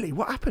like, really?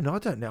 What happened? I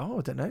don't know.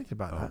 I don't know anything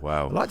about that.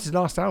 Wow. I liked his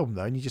last album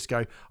though, and you just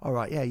go, all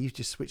right, yeah, you've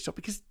just switched up,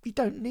 because you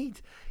don't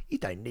need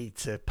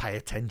to pay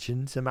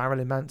attention to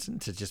Marilyn Manson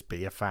to just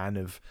be a fan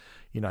of,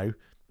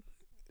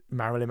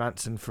 Marilyn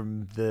Manson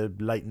from the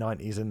late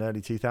 90s and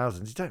early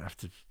 2000s. You don't have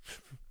to.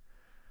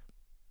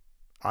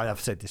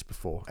 I've said this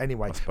before.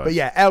 Anyway, but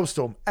yeah,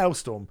 Elstorm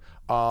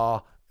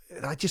are.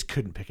 I just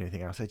couldn't pick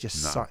anything else. They're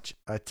just such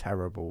a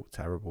terrible,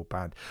 terrible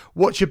band.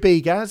 What's your B,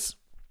 Gaz?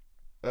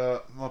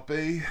 My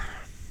B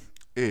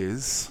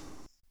is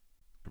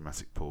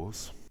dramatic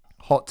pause.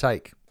 Hot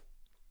take.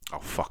 Oh,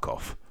 fuck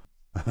off.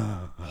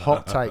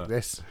 Hot take.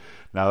 This.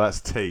 No,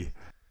 that's T.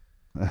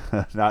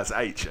 No, it's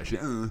H.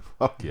 Actually,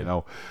 fuck you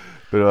know.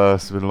 But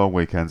it's been a long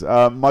weekend.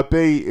 My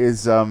B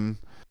is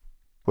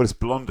it's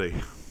Blondie.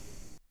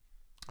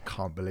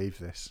 Can't believe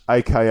this.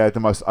 AKA the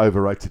most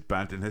overrated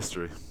band in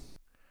history.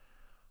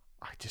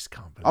 I just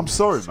can't believe. I'm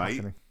sorry,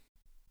 mate.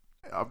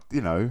 I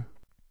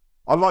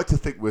like to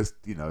think we're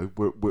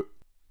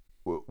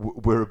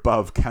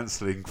above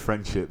cancelling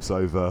friendships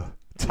over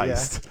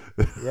taste.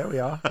 Yeah, we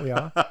are.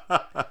 Are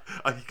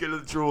you going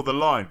to draw the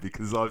line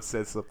because I've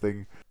said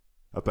something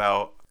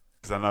about?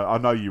 Because I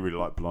know you really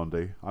like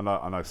Blondie. I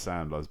know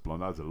Sam loves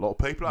Blondie. There's a lot of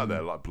people out there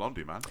that like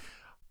Blondie, man.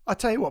 I'll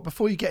tell you what,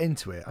 before you get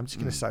into it, I'm just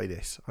going to say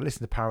this. I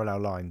listened to Parallel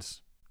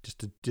Lines just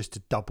to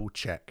double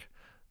check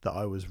that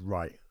I was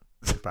right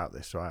about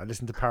this, right? I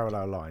listened to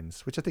Parallel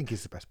Lines, which I think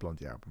is the best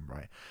Blondie album,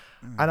 right?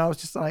 And I was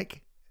just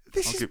like,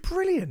 this is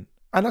brilliant.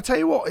 And I'll tell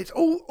you what, it's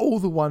all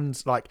the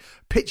ones like,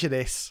 Picture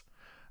This,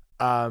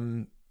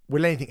 Will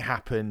Anything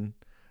Happen,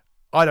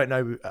 I Don't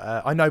Know,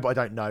 I Know But I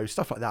Don't Know,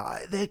 stuff like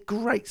that. They're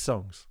great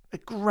songs.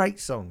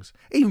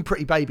 Even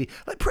Pretty Baby.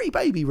 Like, Pretty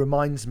Baby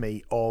reminds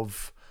me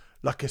of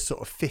like a sort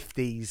of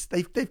 50s.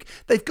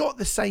 They've got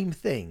the same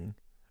thing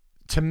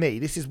to me.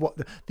 This is what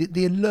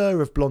the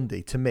allure of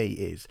Blondie to me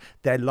is.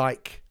 They're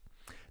like,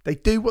 they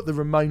do what the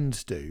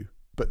Ramones do,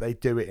 but they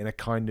do it in a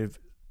kind of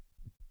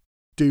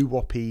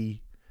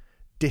doo-woppy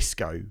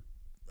disco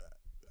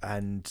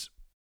and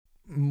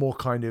more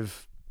kind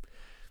of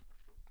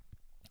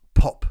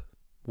pop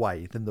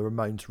way than the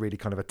Ramones really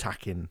kind of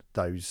attacking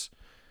those,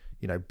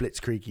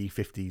 blitzkriegi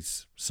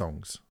 50s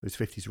songs, those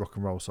 50s rock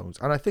and roll songs.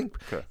 And I think,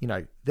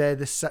 they're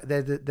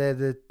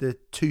the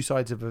two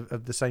sides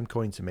of the same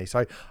coin to me.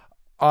 So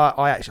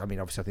obviously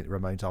I think the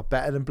Ramones are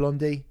better than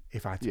Blondie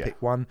if I had to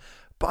pick one,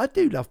 but I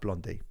do love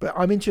Blondie. But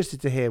I'm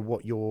interested to hear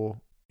what your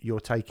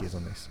take is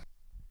on this.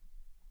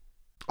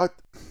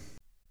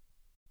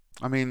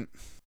 I mean,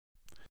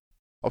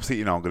 obviously,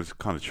 I'm going to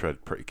kind of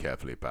tread pretty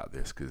carefully about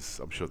this because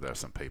I'm sure there are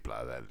some people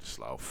out there just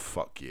like, oh,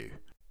 fuck you.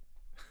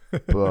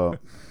 But,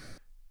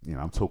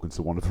 I'm talking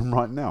to one of them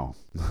right now.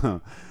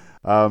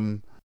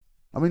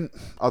 I mean,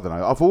 I don't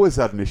know. I've always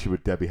had an issue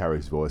with Debbie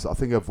Harry's voice. I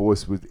think her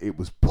voice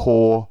was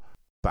poor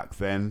back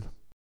then,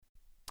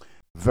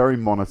 very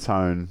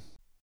monotone.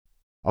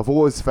 I've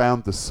always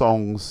found the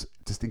songs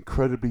just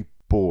incredibly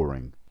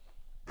boring.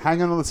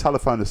 Hanging on the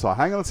Telephone aside,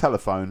 Hanging on the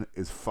Telephone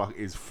is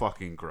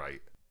fucking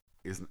great.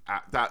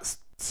 That's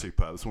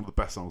superb. It's one of the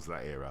best songs of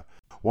that era.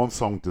 One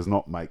song does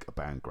not make a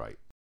band great,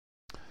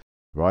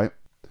 right?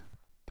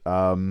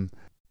 I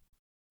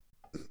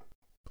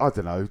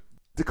don't know,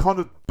 the kind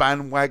of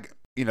bandwagon.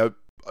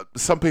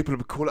 Some people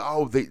would call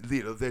it,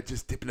 they're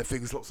just dipping their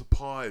fingers in lots of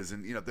pies,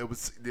 and they were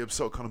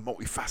sort of kind of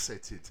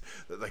multifaceted,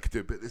 that they could do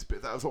a bit of this, bit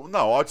of that. I was like,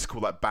 no, I just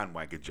call that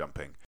bandwagon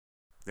jumping.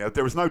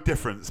 There was no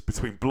difference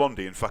between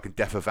Blondie and fucking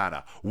Def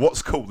Havana.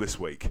 What's cool this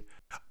week?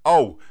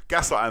 Oh,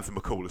 Gaslight Anthem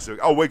are cool this week.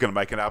 Oh, we're going to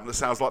make an album that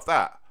sounds like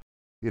that.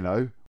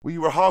 Well, you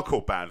were a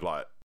hardcore band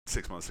like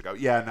 6 months ago.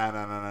 Yeah,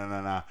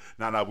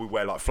 no. We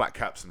wear like flat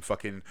caps and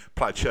fucking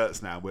plaid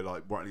shirts now. We're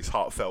like writing these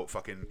heartfelt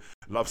fucking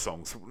love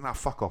songs. Now,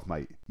 fuck off,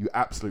 mate. You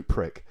absolute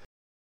prick.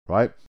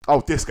 Right? Oh,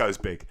 disco's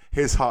big.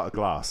 Here's Heart of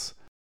Glass.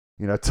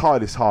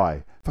 Tide is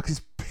High. Fuck,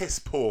 this piss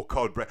poor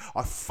cod bread.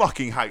 I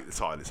fucking hate the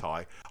Tide is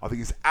High. I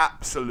think it's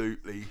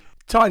absolutely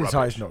Tide is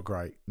High is not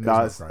great.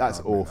 No, that's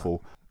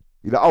awful.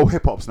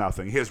 Hip hop's now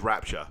thing. Here's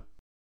Rapture.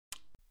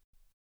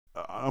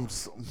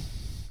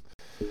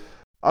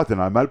 I don't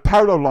know, man.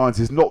 Parallel Lines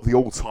is not the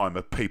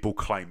all-timer people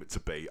claim it to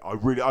be.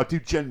 I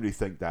do genuinely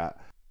think that.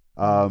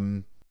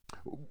 One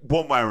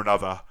way or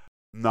another,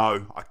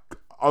 no. I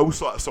always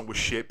thought that song was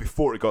shit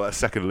before it got that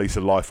second release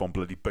of Life on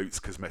bloody Boots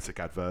cosmetic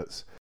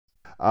adverts.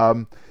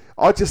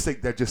 I just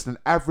think they're just an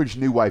average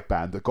new wave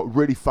band that got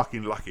really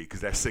fucking lucky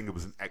because their singer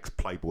was an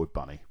ex-Playboy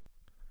bunny.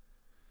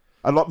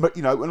 And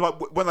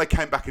when they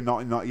came back in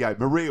 1998,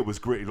 Maria was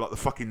greeted like the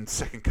fucking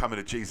second coming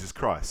of Jesus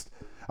Christ.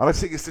 And I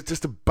think it's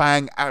just a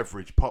bang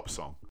average pop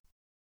song.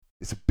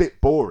 It's a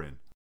bit boring.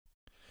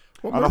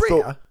 What, and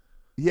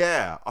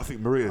Maria? I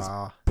think Maria's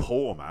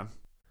poor, man.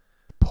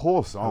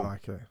 Poor song. I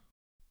like it.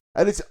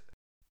 And it's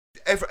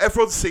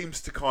everyone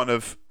seems to kind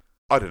of,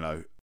 I don't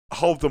know,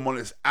 hold them on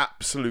its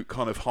absolute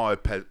kind of high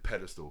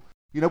pedestal.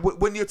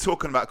 When you're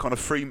talking about kind of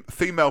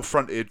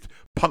female-fronted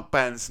punk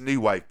bands,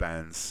 new wave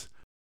bands,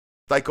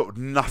 they got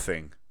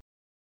nothing.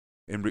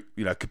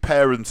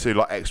 Comparing to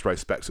like X-Ray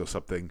Specs or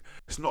something,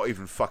 it's not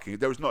even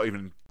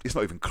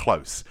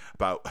close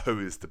about who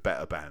is the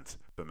better band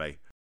for me.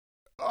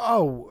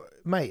 Oh,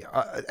 mate,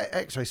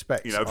 X-Ray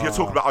Specs. If you're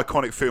talking about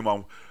iconic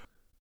female,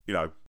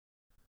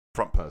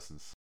 front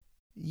persons.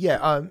 Yeah,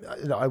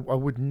 I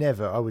would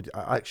never.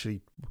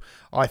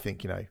 I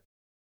think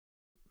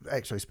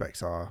X-Ray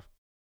Specs are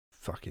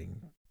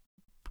fucking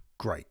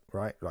great,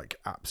 right? Like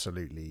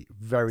absolutely,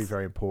 very,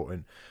 very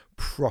important.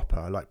 Proper,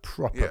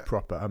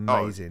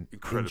 amazing,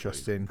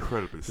 interesting,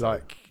 incredibly so.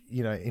 Like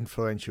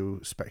influential,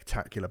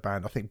 spectacular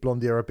band. I think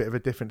Blondie are a bit of a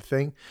different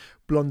thing.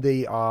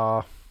 Blondie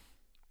are,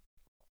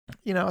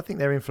 I think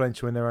they're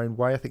influential in their own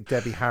way. I think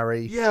Debbie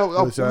Harry. Yeah,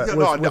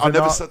 I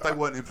never said they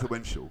weren't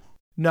influential.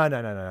 No,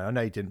 I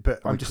know you didn't.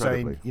 But I'm just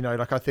saying,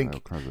 I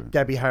think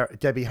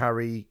Debbie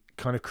Harry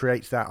kind of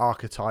creates that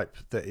archetype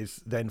that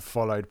is then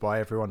followed by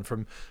everyone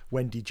from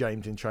Wendy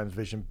James in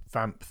Transvision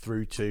Vamp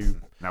through to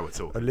now we're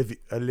talking.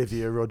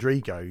 Olivia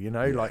Rodrigo.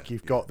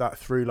 You've got that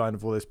through line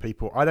of all those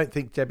people. I don't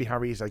think Debbie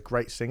Harry is a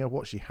great singer.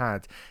 What she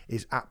had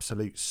is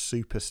absolute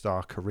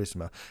superstar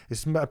charisma.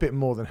 It's a bit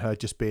more than her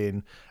just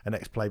being an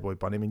ex-Playboy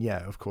bunny. I mean,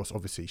 yeah, of course,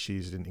 obviously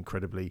she's an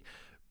incredibly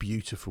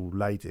beautiful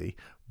lady,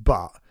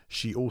 but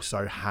she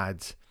also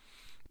had,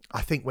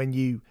 I think, when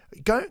you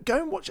go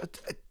and watch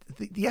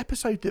the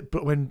episode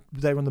that when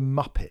they were on the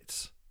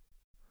Muppets,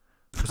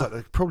 it was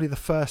like probably the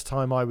first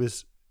time I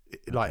was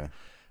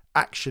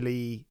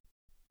actually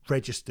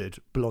registered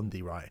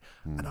Blondie, right?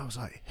 And I was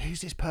like,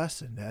 who's this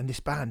person and this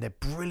band? They're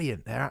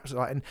brilliant. They're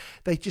absolutely, and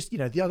they just,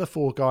 the other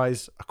four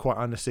guys are quite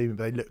unassuming,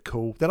 but they look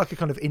cool. They're like a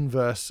kind of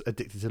inverse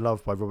Addicted to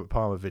Love by Robert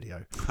Palmer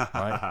video,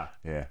 right?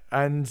 Yeah.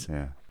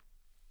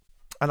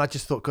 And I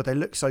just thought, God, they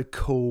look so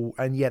cool.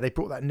 And yeah, they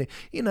brought that new,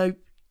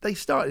 they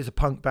started as a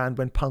punk band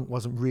when punk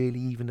wasn't really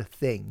even a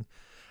thing.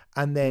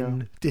 And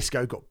then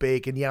disco got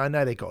big. And I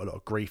know they got a lot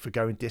of grief for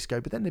going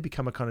disco, but then they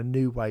become a kind of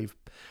new wave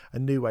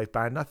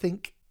band. And I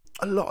think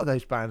a lot of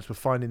those bands were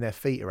finding their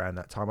feet around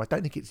that time. I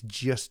don't think it's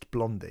just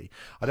Blondie.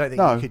 I don't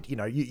think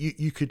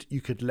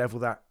you could level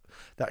that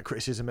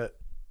criticism at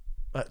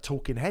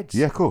Talking Heads.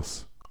 Yeah, of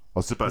course. I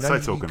was about to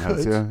say Talking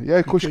Heads, yeah,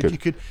 of course you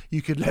could.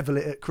 You could level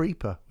it at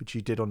Creeper, which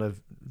you did on a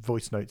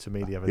voice note to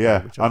me the other day.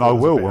 Yeah, and I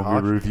will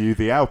when we review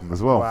the album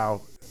as well.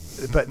 Wow,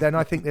 but then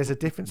I think there's a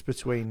difference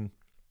between.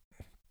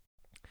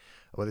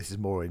 Well, this is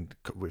more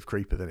with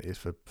Creeper than it is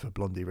for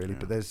Blondie, really. Yeah.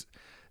 But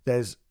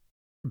there's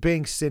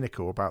being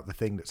cynical about the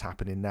thing that's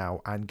happening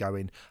now and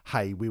going,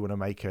 hey, we want to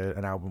make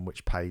an album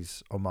which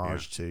pays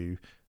homage to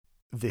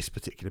this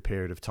particular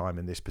period of time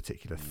and this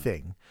particular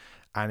thing,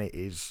 and it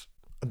is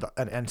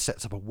and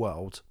sets up a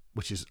world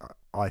which is,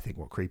 I think,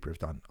 what Creeper have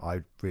done.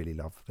 I really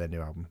love their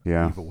new album.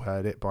 Yeah. You've all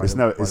heard it. It's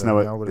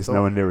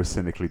nowhere near as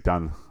cynically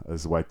done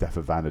as the way Death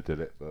Havana did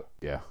it, but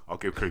yeah, I'll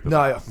give Creeper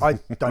that. I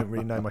don't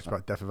really know much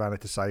about Death Havana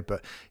to say,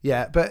 but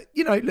yeah, but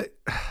look,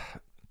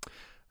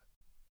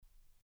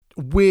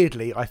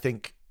 weirdly, I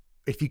think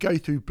if you go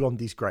through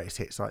Blondie's greatest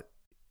hits, like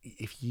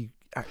if you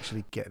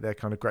actually get their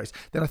kind of greatest,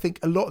 then I think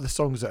a lot of the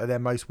songs that are their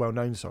most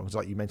well-known songs,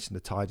 like you mentioned,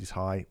 The Tide Is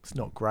High, it's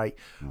not great.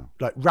 No.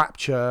 Like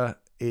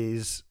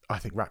I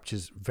think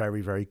Rapture's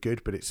very, very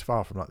good, but it's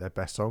far from like their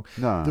best song.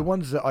 No. The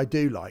ones that I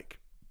do like,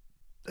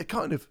 they're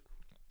kind of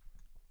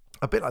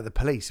a bit like the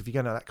Police. If you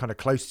go to that kind of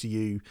Close to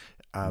You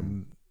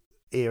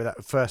era,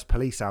 that first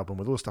Police album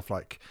with all stuff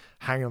like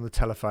Hanging on the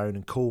Telephone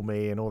and Call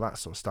Me and all that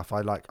sort of stuff,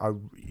 I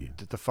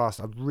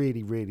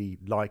really, really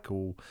like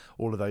all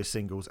of those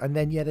singles. And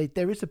then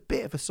there is a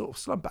bit of a sort of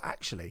slump, but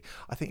actually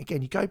I think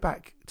again you go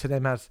back to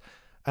them as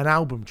an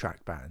album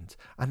track band,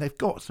 and they've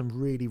got some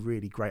really,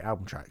 really great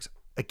album tracks.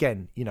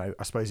 Again,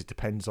 I suppose it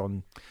depends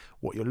on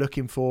what you're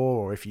looking for,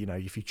 or if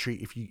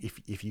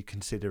you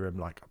consider them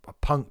like a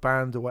punk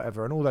band or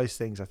whatever, and all those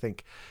things. I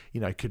think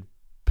could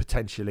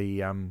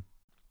potentially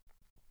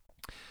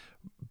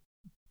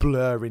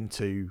blur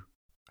into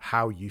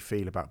how you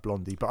feel about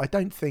Blondie. But I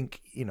don't think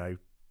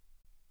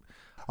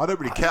I don't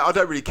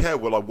really care.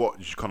 Well, I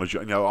watch kind of.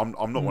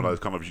 I'm not one of those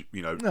kind of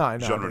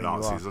genre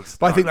Nazis.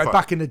 But I think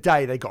back in the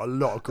day they got a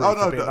lot of grief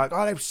for being like,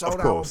 they've sold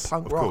out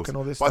punk rock and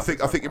all this. But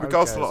stuff. I think in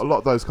regards to a lot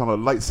of those kind of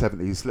late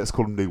 '70s, let's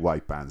call them new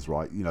wave bands,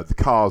 right? The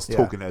Cars,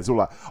 Talking Heads, all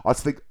that. I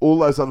just think all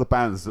those other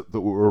bands that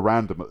were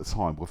around them at the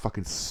time were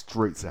fucking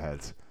streets ahead.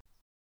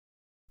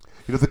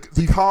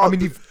 The Cars. I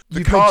mean,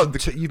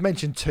 you've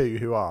mentioned two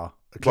who are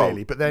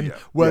clearly, but then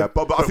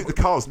but I think the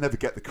Cars never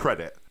get the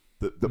credit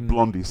that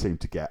Blondie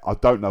seemed to get. I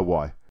don't know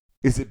why.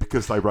 Is it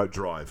because they wrote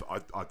Drive?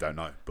 I don't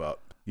know, but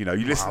you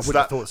listen to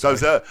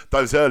that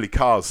those early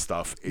Cars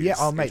stuff.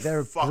 Mate,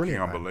 they're fucking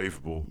brilliant,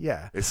 unbelievable.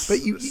 Yeah, but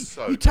you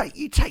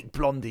take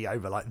Blondie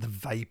over like the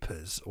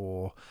Vapors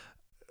or.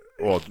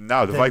 Well,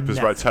 no, the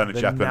Vapors wrote Turner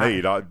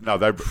Japanese.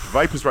 The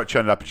Vapors wrote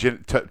Turner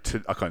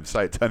Japanese. I can't even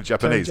say it. Turner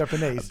Japanese.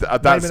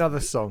 Name another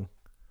song.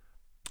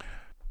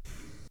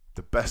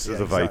 The best of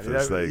the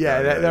Vapors.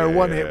 They're a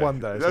one-hit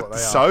wonder. Is what they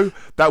so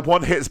that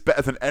one hit's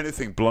better than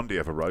anything Blondie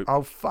ever wrote.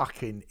 Oh,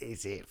 fucking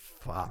is it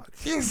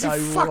fucked? Yes, it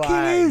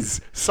fucking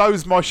is.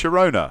 So's My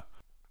Sharona.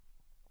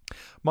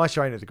 My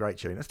Sharona's a great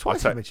tune. That's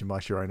twice I mentioned My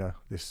Sharona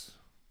this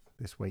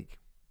week.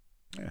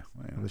 Yeah,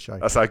 on the show.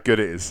 That's how good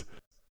it is.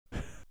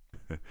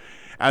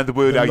 And the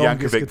Weird Al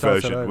Yankovic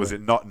version, was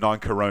it not 9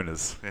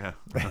 Coronas?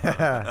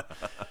 Yeah.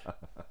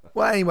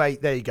 Well, anyway,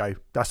 there you go.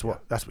 That's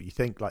what you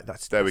think. Like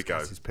there we go.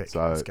 His pick.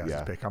 So his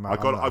pick.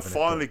 I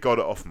finally got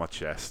it off my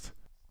chest.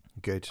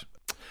 Good.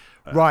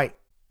 Right,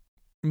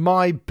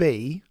 my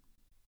B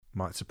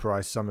might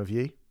surprise some of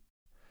you.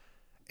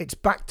 It's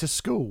Back to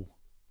School,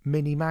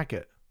 Mini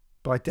Maggot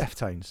by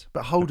Deftones.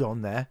 But hold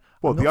on there.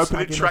 Well, the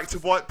opening track to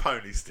White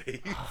Pony,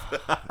 Steve.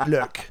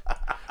 Look,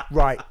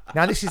 right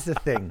now this is the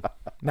thing.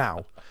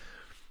 Now,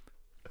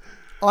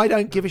 I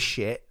don't give a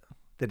shit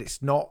that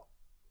it's not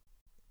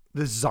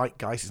the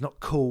zeitgeist. It's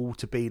not cool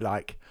to be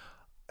like,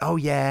 oh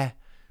yeah,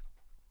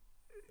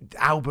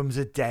 albums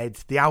are dead.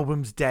 The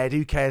album's dead.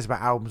 Who cares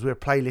about albums? We're a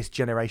playlist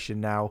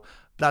generation now.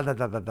 Blah, blah,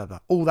 blah, blah, blah, blah.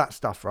 All that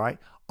stuff, right?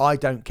 I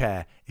don't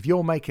care. If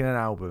you're making an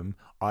album,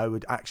 I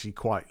would actually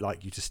quite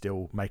like you to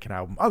still make an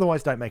album.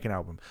 Otherwise, don't make an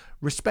album.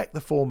 Respect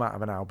the format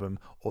of an album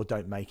or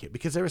don't make it.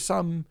 Because there are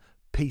some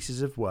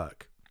pieces of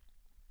work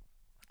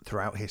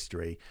throughout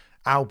history,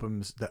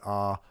 albums that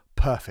are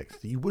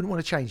perfect, that you wouldn't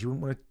want to change. You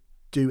wouldn't want to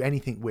do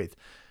anything with.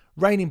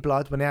 Rain in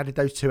Blood, when they added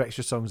those 2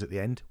 extra songs at the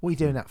end, what are you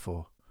doing that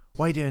for?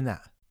 Why are you doing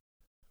that?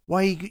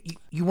 Why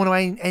you want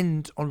to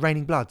end on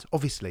Raining Blood?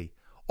 Obviously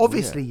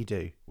you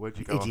do. Where'd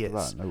you go Idiots.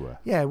 after that? Nowhere.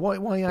 Yeah, why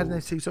are you adding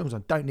those 2 songs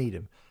on? Don't need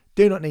them.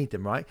 Do not need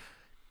them, right?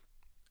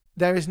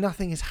 There is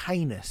nothing as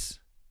heinous,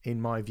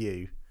 in my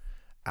view,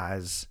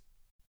 as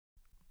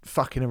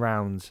fucking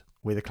around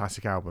with a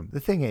classic album. The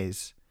thing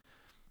is,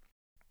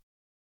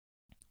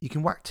 you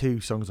can whack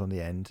 2 songs on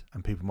the end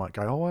and people might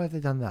go, oh, why have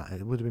they done that?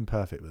 It would have been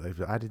perfect, but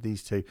they've added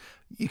these 2.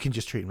 You can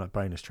just treat them like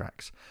bonus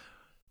tracks.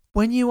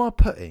 When you are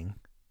putting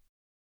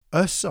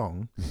a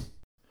song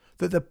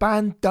that the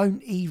band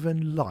don't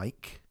even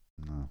like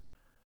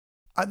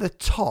at the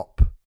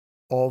top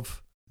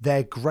of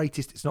their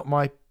greatest, it's not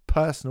my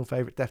personal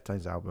favourite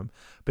Deftones album,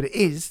 but it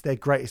is their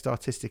greatest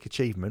artistic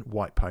achievement,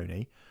 White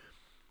Pony.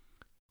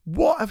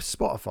 What have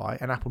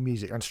Spotify and Apple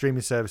Music and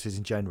streaming services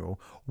in general,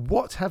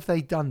 what have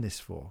they done this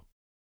for?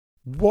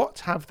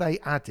 What have they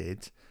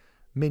added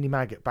Mini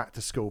Maggot Back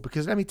to School?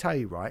 Because let me tell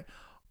you, right,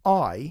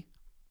 I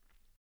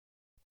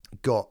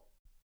got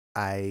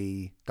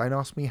don't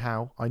ask me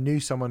how, I knew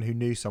someone who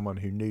knew someone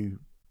who knew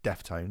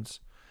Deftones,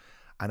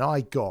 and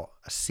I got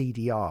a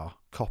CDR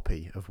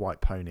copy of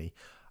White Pony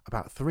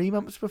about 3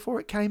 months before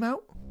it came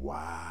out.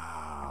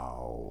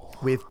 Wow.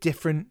 With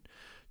different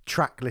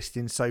track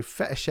listings. So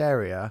Fetish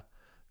Area,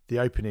 the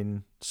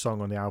opening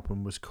song on the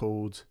album, was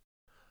called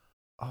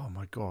oh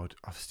my God,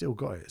 I've still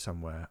got it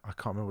somewhere. I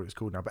can't remember what it's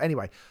called now. But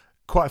anyway,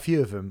 quite a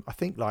few of them. I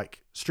think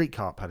like Street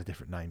Carp had a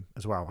different name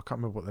as well. I can't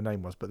remember what the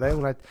name was, but they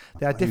all had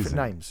different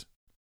names.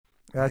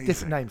 They had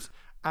different names.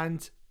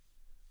 And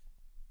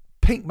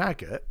Pink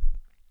Maggot,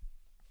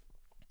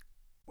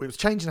 it was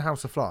Changing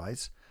House of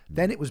Flies.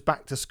 Then it was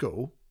Back to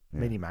School,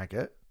 Mini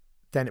Maggot.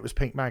 Then it was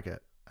Pink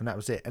Maggot, and that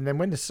was it. And then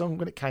when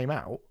it came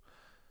out,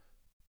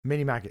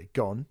 Mini Maggot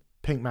gone.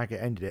 Pink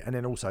Maggot ended it, and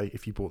then also,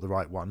 if you bought the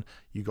right one,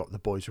 you got the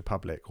Boys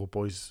Republic or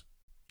Boys,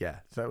 is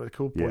that what they're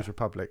called? Boys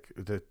Republic,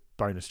 the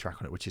bonus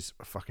track on it, which is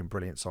a fucking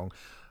brilliant song.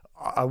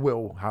 I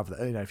will have that.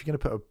 You know, if you're going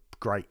to put a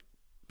great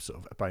sort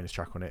of a bonus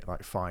track on it,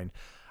 like fine.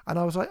 And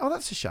I was like, oh,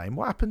 that's a shame.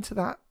 What happened to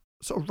that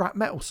sort of rap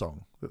metal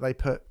song that they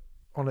put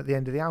on at the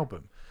end of the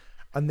album?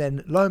 And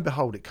then lo and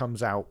behold, it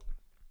comes out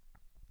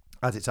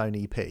as its own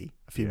EP a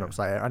few months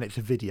later, and it's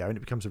a video, and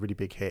it becomes a really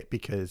big hit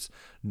because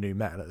new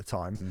metal at the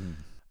time.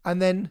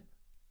 And then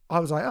I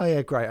was like, oh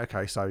yeah, great.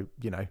 Okay. So,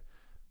 you know,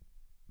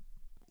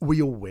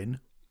 we all win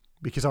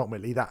because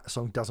ultimately that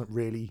song doesn't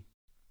really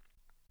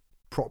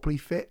properly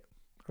fit,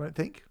 I don't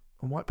think,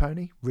 on White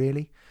Pony,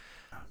 really.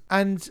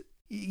 And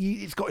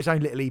it's got its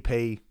own little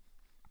EP.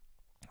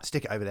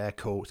 Stick it over there.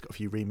 Cool. It's got a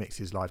few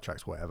remixes, live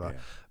tracks, whatever.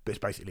 Yeah. But it's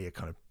basically a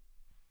kind of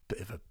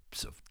bit of a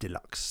sort of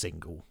deluxe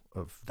single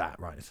of that,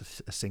 right?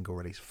 It's a single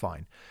release.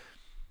 Fine.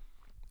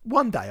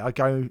 One day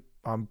I'm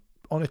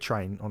on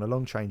a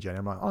long train journey.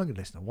 I'm like, I'm going to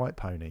listen to White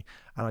Pony.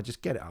 And I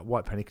just get it out,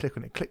 White Pony, click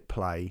on it, click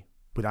play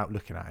without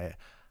looking at it.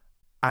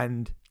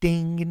 And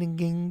ding, ding,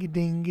 ding,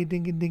 ding, ding,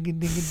 ding, ding, ding,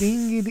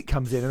 ding, it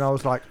comes in. And I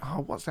was like,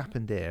 oh, what's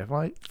happened here?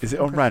 Is it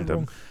on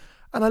random?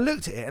 And I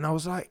looked at it and I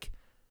was like,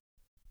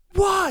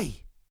 why?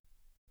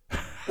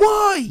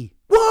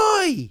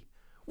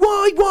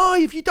 Why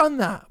have you done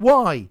that?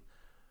 Why?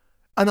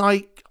 And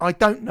I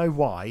don't know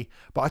why,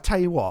 but I tell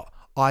you what,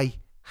 I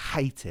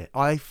hate it.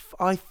 I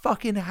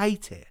fucking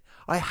hate it.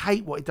 I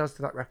hate what it does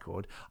to that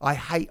record. I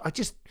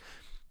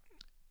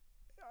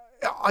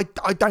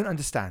don't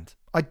understand.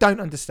 I don't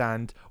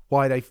understand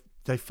why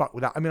they fuck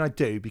with that. I mean, I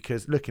do,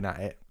 because looking at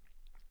it,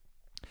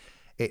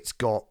 it's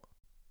got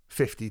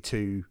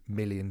 52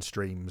 million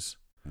streams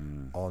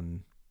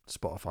on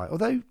Spotify.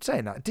 Although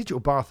saying that, Digital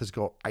Bath has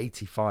got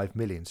 85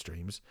 million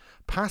streams.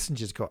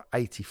 Passenger's got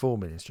 84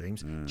 million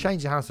streams.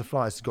 Change the House of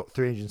Flies has got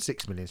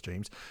 306 million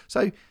streams.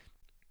 So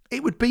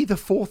it would be the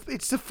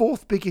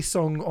fourth biggest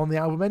song on the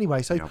album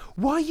anyway. So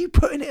why are you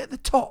putting it at the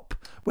top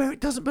where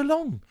it doesn't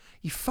belong?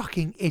 You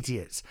fucking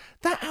idiots.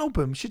 That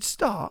album should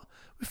start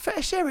with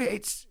Fetish Area.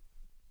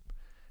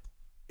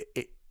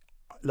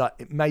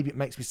 Maybe it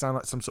makes me sound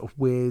like some sort of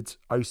weird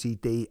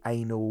OCD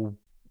anal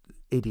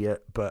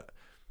idiot, but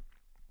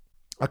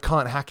I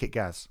can't hack it,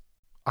 Gaz.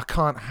 I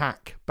can't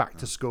hack Back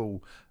to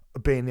School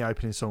being the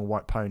opening song of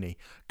White Pony.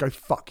 Go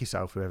fuck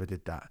yourself, whoever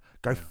did that.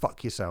 Go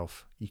fuck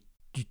yourself. You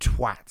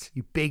twat.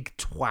 You big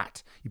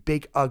twat. You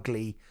big,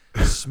 ugly,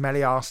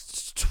 smelly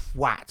ass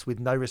twat with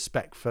no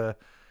respect for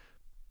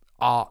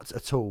art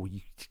at all. You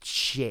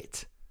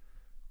shit.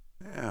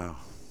 Yeah.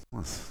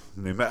 Well, it's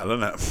new metal,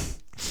 isn't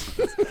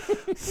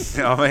it?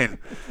 You know what I mean?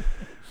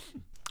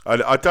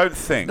 I don't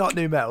think... Not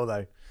new metal,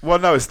 though. Well,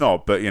 no, it's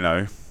not, but, you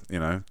know,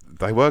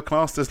 they were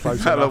classed as new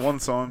metal at one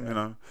time, you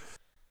know.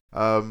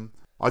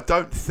 I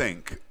don't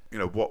think,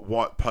 what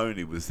White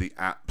Pony was the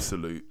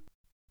absolute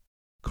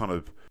kind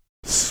of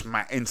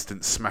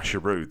instant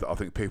smasheroo that I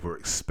think people were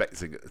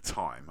expecting at the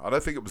time. I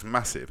don't think it was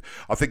massive.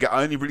 I think it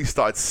only really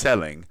started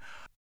selling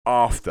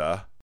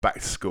after Back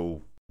to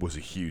School was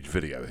a huge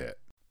video hit.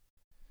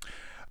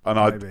 And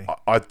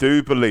I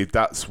do believe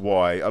that's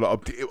why.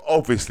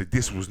 Obviously,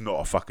 this was not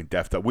a fucking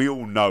Deftones. We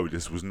all know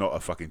this was not a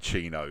fucking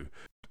Chino,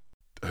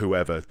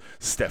 whoever,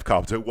 Steph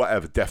Carpenter,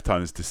 whatever,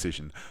 Deftones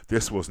decision.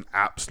 This was an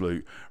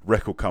absolute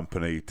record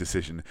company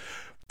decision.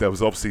 There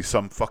was obviously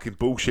some fucking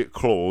bullshit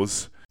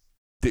clause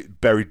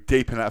buried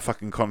deep in that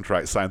fucking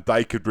contract saying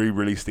they could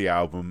re-release the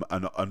album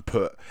and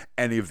put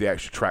any of the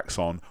extra tracks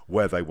on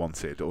where they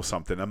wanted or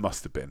something. There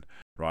must have been,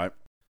 right?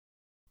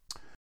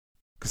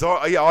 Because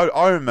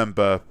I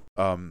remember,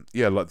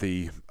 like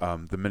the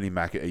Mini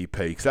Maggot EP,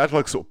 because it had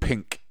like sort of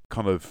pink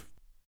kind of,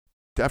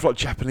 they have like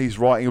Japanese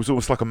writing. It was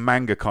almost like a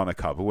manga kind of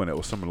cover, wasn't it,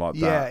 or something like that?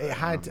 Yeah, it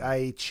had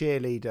a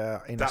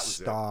cheerleader in a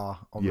star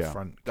on the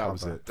front. That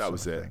was it. That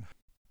was it.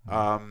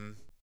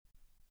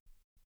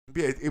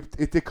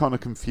 It did kind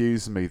of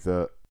confuse me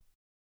that.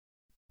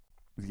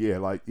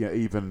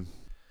 Even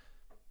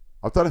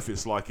I don't know if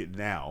it's like it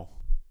now.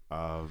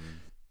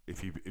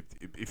 If you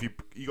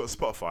got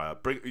Spotify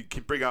up,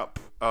 bring up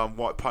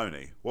White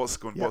Pony. What's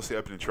the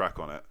opening track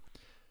on it?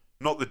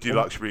 Not the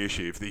deluxe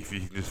reissue. If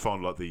you can just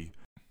find like the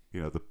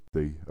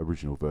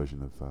original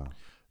version of.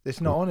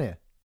 It's not on here.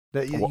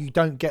 You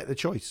don't get the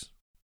choice.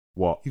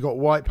 What? You got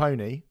White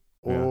Pony,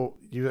 or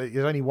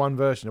there's only one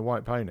version of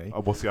White Pony.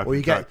 What's the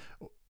opening track?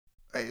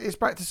 It's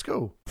Back to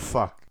School.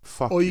 Fuck.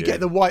 Or you get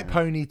the White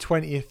Pony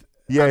 20th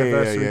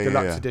anniversary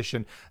deluxe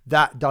edition.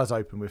 That does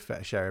open with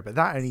Fetish Area, but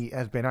that only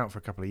has been out for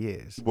a couple of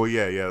years. Well,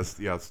 I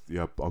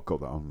got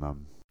that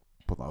on.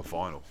 Put that on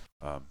vinyl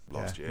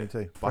last year. Me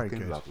too. Fucking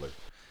very good. lovely.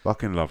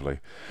 Fucking lovely.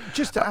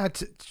 Just to add,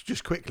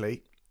 just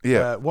quickly,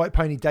 Yeah. White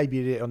Pony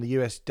debuted at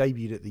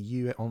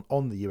the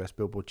on the US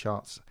Billboard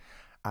charts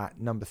at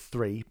number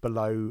 3,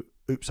 below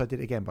Oops, I Did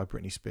It Again by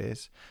Britney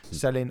Spears,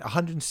 selling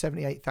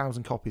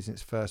 178,000 copies in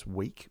its first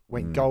week.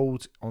 Went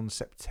gold on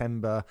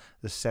September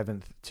the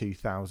 7th,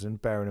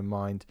 2000, bearing in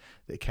mind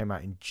that it came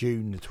out in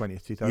June the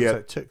 20th, 2000. Yeah. So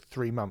it took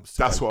 3 months to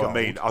That's go what gold.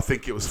 I mean. I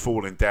think it was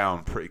falling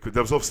down pretty quick.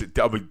 There was obviously,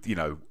 I mean, you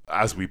know,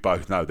 as we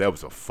both know, there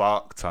was a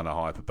fuck ton of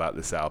hype about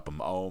this album.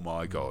 Oh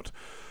my God.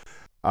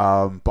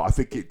 But I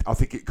think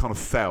it kind of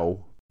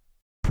fell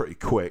pretty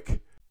quick,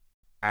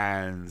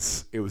 and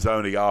it was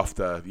only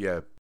after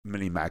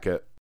Mini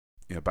Maggot,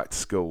 you know, Back to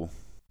School,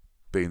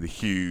 being the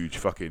huge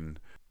fucking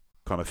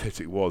kind of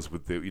hit it was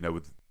with the, you know,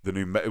 with the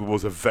new it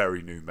was a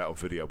very new metal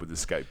video with the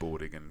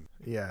skateboarding and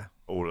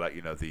all that,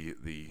 you know,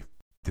 the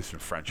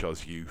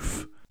disenfranchised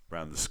youth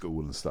around the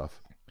school and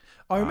stuff.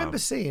 I remember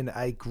seeing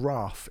a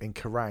graph in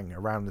Kerrang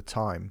around the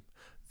time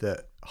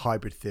that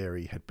Hybrid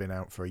Theory had been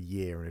out for a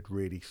year and had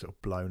really sort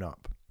of blown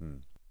up.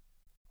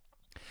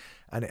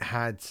 And it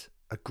had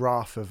a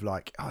graph of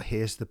like, oh,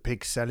 here's the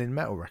big selling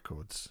metal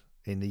records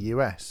in the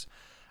US.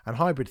 And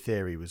Hybrid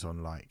Theory was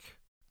on like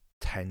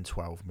 10,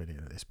 12 million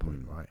at this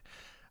point, right?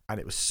 And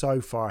it was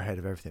so far ahead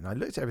of everything. I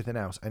looked at everything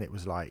else and it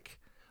was like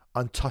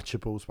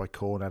Untouchables by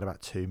Korn had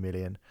about 2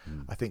 million.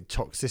 I think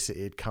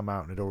Toxicity had come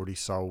out and had already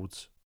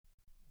sold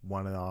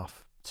 1.5,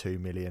 2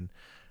 million.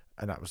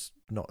 And that was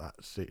not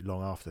that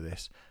long after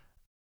this.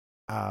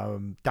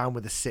 Down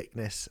with the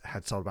Sickness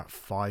had sold about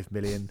 5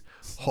 million.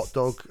 Hot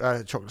Dog,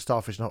 Chocolate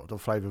Starfish and Hot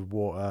Dog Flavoured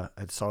Water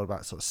had sold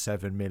about sort of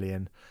 7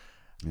 million.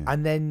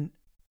 And then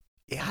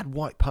it had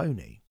White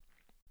Pony,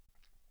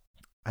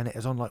 and it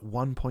was on like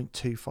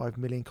 1.25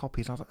 million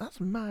copies. I was like, that's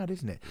mad,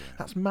 isn't it? Yeah.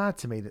 That's mad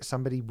to me that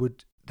somebody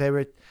would. There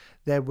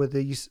were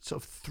these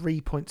sort of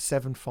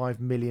 3.75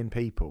 million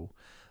people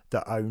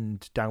that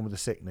owned Down with the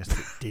Sickness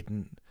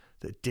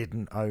that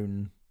didn't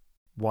own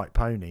White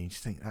Pony. You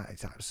just think that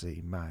is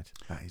absolutely mad.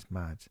 That is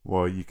mad.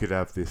 Well, you could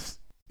have this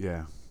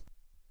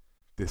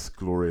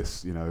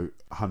glorious, you know,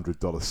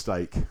 $100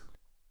 steak,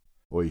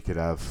 or you could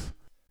have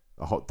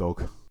a hot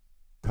dog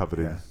covered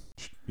in,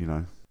 you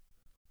know,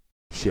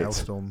 shit.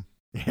 Hailstorm.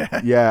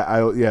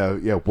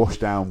 Washed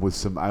down with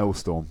some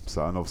Hailstorm.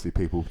 So, and obviously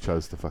people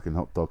chose the fucking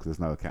hot dog. There's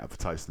no account for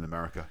taste in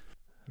America.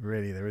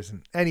 Really, there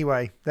isn't.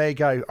 Anyway, there you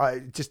go.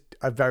 Just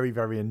a very,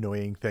 very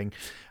annoying thing.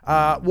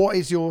 What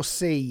is your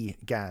C,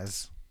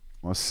 Gaz?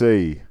 My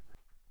C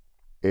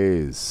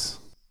is...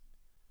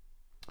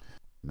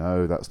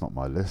 No, that's not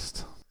my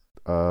list.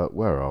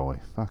 Where are we?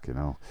 Fucking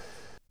hell.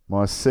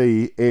 My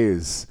C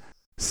is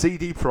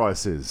CD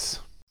prices.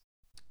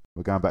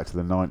 We're going back to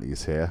the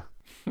 90s here.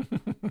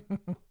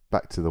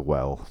 Back to the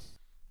well.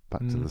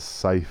 Back to the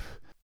safe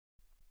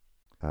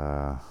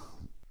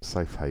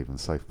haven,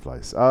 safe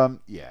place.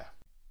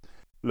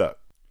 Look,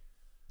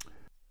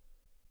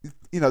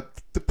 you know,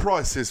 the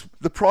prices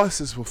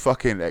were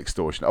fucking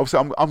extortionate.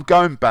 Obviously, I'm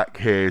going back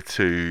here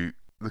to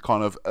the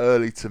kind of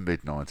early to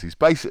mid 90s,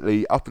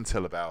 basically up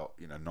until about,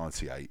 you know,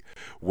 98,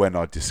 when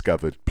I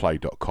discovered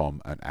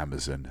Play.com and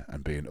Amazon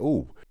and being,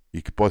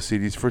 you could buy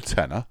CDs for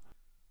 $10.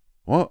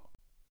 What?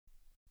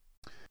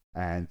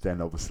 And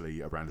then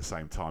obviously around the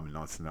same time in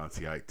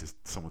 1998,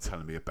 just someone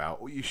telling me about,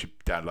 you should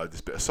download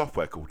this bit of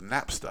software called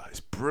Napster. It's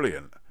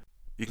brilliant.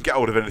 You can get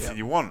hold of anything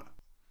you want.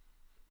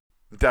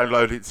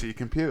 Download it to your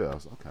computer. I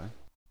was like, okay.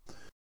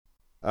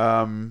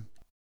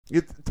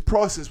 The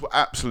prices were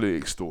absolutely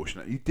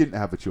extortionate. You didn't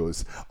have a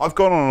choice. I've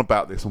gone on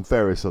about this on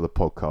various other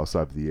podcasts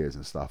over the years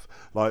and stuff.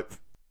 Like,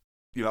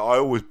 you know, I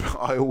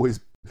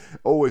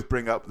always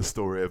bring up the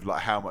story of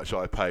like how much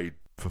I paid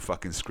for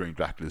fucking Scream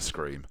Dracula's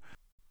Scream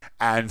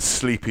and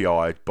Sleepy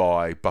Eyed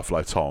by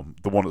Buffalo Tom,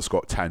 the one that's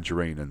got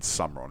Tangerine and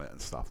Summer on it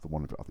and stuff. The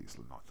one I think it's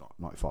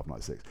 95,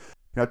 96.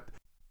 You know,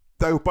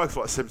 they were both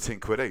like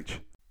 17 quid each.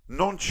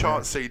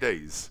 Non-chart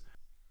CDs.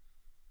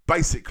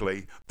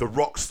 Basically, the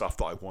rock stuff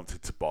that I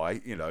wanted to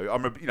buy. You know, I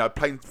remember, you know,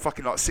 paying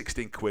fucking like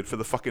 16 quid for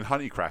the fucking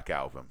Honeycrack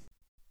album.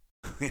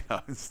 You know,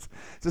 it's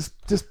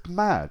just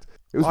mad.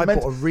 It was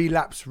bought a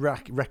Relapse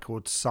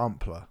record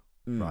sampler,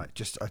 right?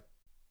 Just a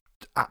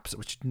apps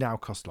which now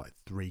cost like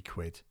 3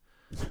 quid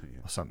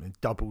or something.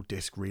 Double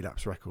disc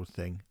Relapse record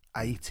thing,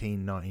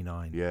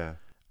 $18.99. Yeah,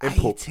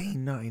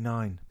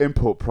 $18.99.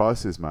 Import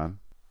prices, man.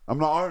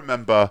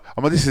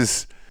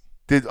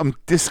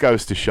 This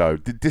goes to show.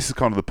 This is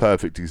kind of the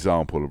perfect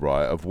example,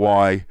 right, of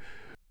why.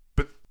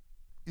 But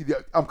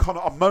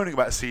I'm moaning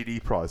about CD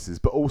prices,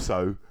 but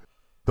also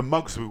the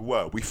mugs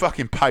we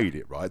fucking paid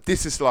it, right?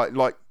 This is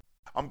like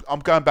I'm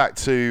going back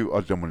to,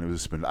 I don't know when it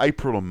was,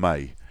 April or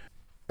May,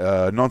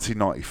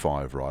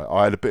 1995, right?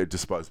 I had a bit of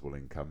disposable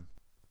income,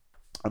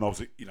 and I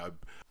was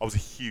a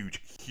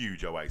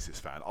huge Oasis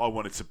fan. I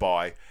wanted to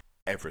buy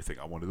everything.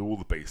 I wanted all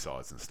the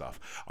B-sides and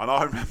stuff, and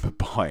I remember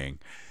buying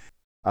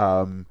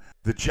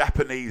the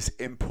Japanese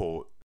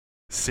import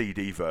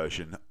CD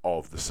version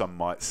of the Some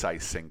Might Say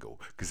single,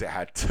 because it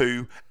had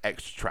 2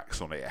 extra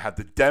tracks on it. It had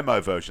the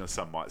demo version of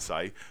Some Might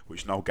Say,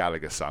 which Noel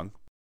Gallagher sung,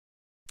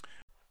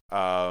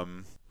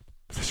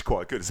 It's actually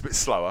quite good. It's a bit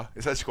slower.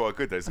 It's actually quite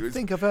good. I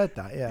think I've heard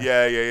that, yeah.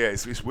 Yeah.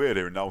 It's weird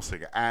hearing Noel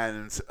sing it.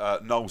 And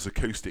Noel's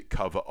acoustic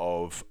cover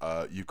of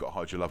You've Got to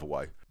Hide Your Love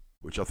Away,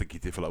 which I think he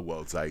did for like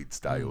World's AIDS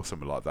Day or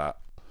something like that.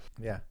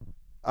 Yeah.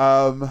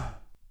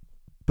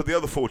 But the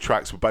other 4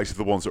 tracks were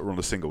basically the ones that were on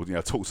the single.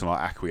 Talk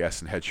Tonight,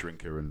 Acquiesce and Head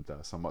Shrinker and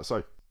something like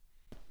so.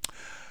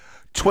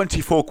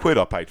 24 quid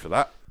I paid for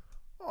that.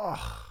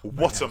 Oh,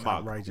 what man, a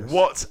mug. Outrageous.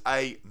 What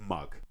a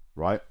mug,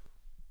 right?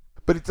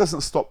 But it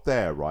doesn't stop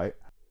there, right?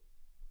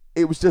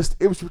 It was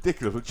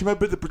ridiculous. Do you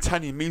remember the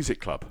Britannia Music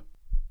Club?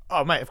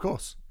 Oh, mate, of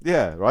course.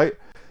 Yeah, right?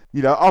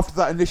 After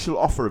that initial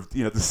offer of,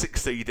 the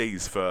 6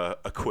 CDs for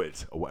a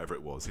quid or whatever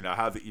it was,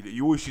 how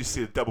you always used to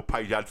see the double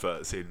page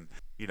adverts in,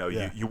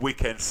 your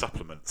weekend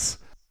supplements.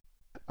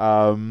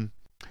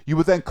 You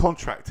were then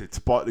contracted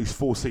to buy at least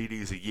 4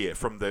 CDs a year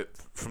from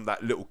that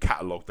little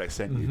catalogue they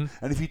sent you.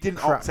 And if you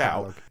didn't opt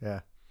out,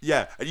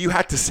 and you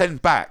had to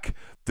send back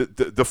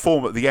the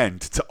form at the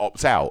end to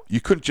opt out.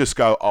 You couldn't just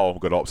go, oh, I'm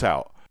going to opt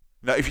out.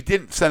 Now, if you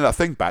didn't send that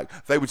thing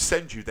back, they would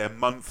send you their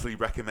monthly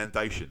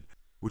recommendation,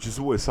 which is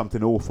always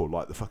something awful,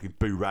 like the fucking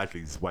Boo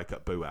Radley's Wake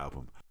Up Boo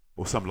album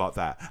or something like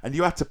that. And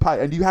you had to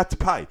pay.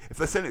 If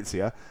they sent it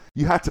to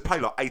you had to pay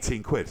like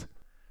 18 quid.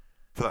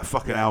 For that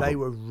fucking album. They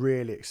were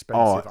really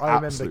expensive. I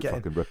remember getting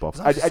fucking rip-off.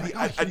 I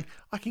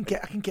can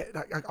get.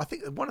 I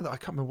think one of the, I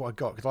can't remember what I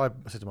got because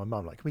I said to my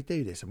mum, like, can we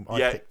do this? And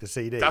I picked the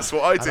CD. That's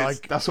what I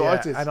did. I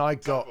did. And I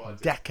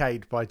got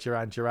Decade by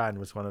Duran Duran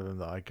was one of them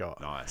that I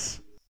got. Nice.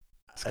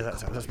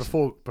 That's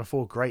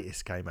before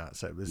Greatest came out,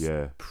 so it was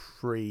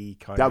pre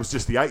kind. That was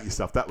just the 80s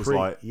stuff. That was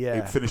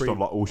it finished on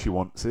like All She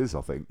Wants Is,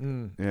 I think.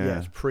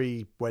 It's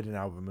pre-wedding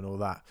album and all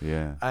that.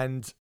 Yeah.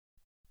 And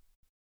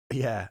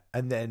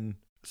then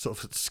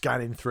sort of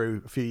scanning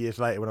through a few years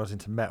later when I was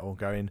into metal,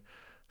 going,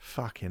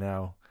 fucking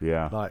hell.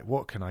 Yeah. Like,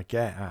 what can I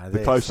get out of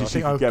this? The closest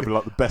you could get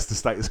like the best of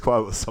Status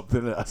Quo or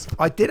something.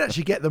 I did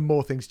actually get the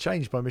More Things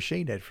Changed by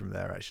Machine Head from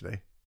there,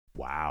 actually.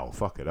 Wow,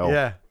 fucking hell.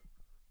 Yeah.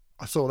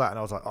 I saw that and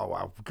I was like, oh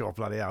wow, God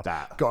bloody hell.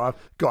 Got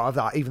to have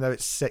that, even though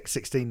it's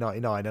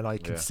 $16.99 and I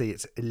can see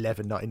it's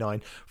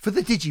 $11.99 for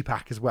the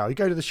digipack as well. You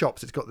go to the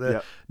shops, it's got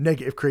the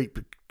Negative Creep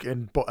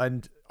and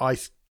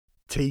Ice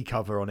Tea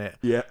cover on it.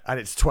 Yeah. And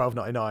it's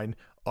 $12.99.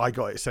 I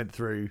got it sent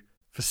through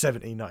for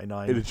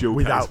 $17.99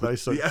 without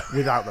those songs.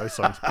 Without those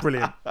songs.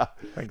 Brilliant.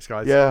 Thanks,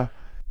 guys. Yeah.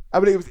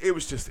 I mean, it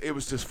was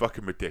just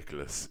fucking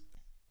ridiculous.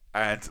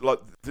 And like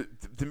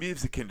the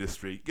music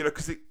industry,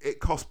 because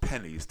it costs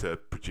pennies to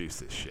produce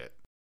this shit.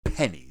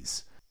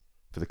 Pennies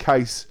for the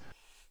case,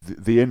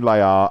 the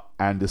inlay art,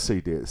 and the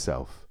CD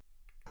itself.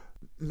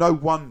 No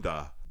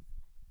wonder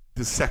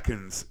the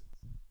seconds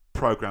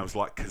programs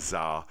like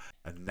Kazaa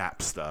and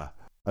Napster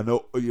and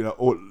all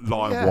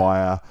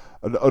LimeWire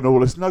and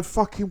all this. No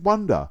fucking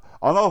wonder.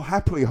 And I'll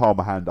happily hold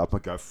my hand up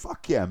and go,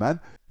 fuck yeah,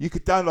 man. You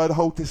could download a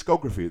whole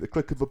discography at the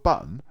click of a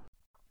button.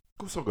 Of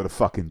course I'm going to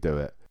fucking do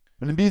it.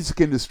 In the music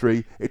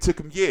industry, it took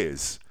them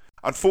years.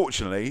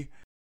 Unfortunately,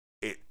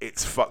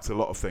 it's fucked a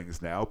lot of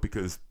things now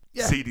because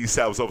CD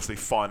sales obviously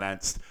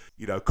financed,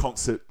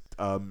 concert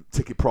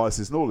ticket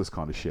prices and all this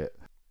kind of shit.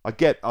 I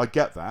get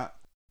that.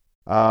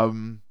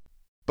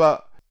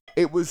 But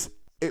it was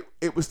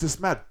just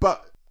mad.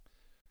 But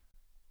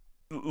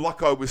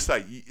like I always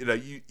say,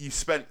 you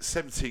spent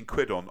 17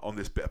 quid on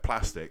this bit of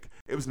plastic.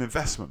 It was an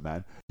investment,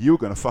 man. You were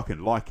going to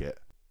fucking like it.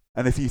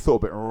 And if you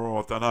thought a bit,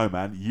 I don't know,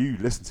 man, you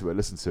listen to it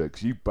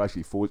because you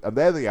basically forward, and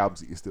they're the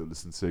albums that you still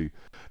listen to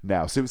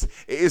now. So it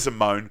is a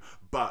moan,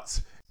 but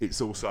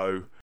it's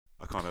also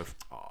a kind of,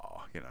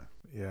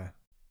 yeah.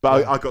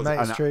 But I got,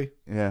 mate, it's true.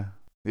 Yeah,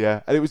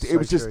 and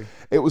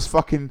it was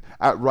fucking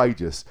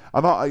outrageous.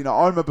 And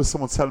I remember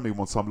someone telling me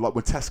one time, like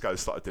when Tesco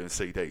started doing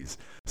CDs,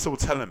 someone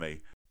telling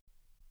me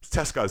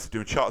Tesco's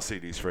doing chart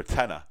CDs for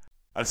 $10.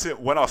 And so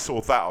when I saw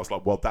that, I was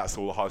like, well, that's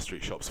all the high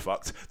street shops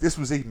fucked. This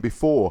was even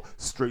before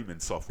streaming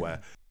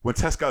software. When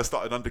Tesco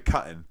started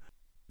undercutting,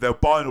 they were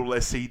buying all their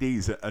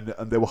CDs and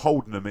they were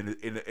holding them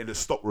in a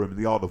stock room in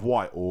the Isle of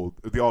Wight or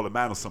the Isle of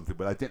Man or something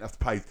where they didn't have to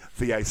pay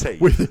VAT.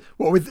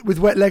 With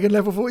Wet Leg and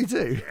Level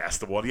 42? Yeah, that's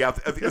the one. I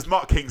think it was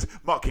Mark King's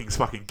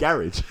fucking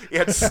garage. He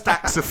had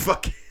stacks of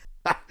Simon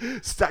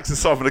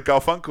and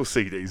Garfunkel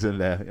CDs in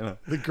there.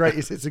 The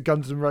greatest hits of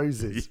Guns N'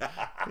 Roses.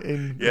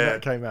 When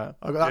that came out.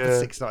 I got that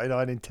for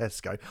 $6.99 in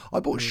Tesco. I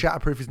bought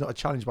Shatterproof Is Not a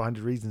Challenge by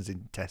 100 Reasons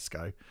in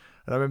Tesco. And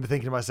I remember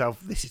thinking to myself,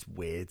 this is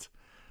weird.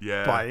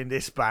 Yeah. Buying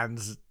this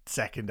band's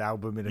second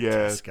album in a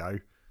Tesco.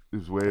 It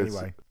was weird.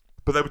 Anyway.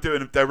 But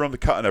they were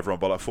undercutting everyone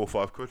by like 4 or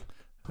 5 quid.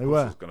 They were.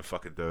 I was going to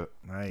fucking do it.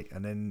 Mate,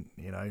 and then,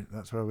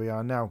 that's where we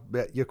are now.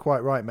 But you're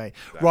quite right, mate.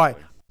 Exactly. Right.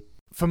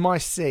 For my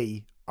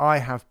C, I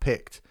have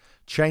picked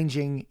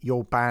changing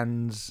your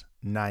band's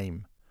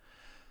name.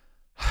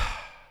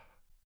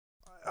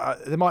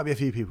 There might be a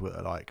few people that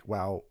are like,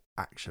 well,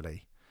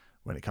 actually,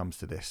 when it comes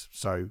to this,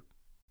 so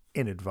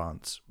in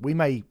advance, we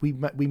may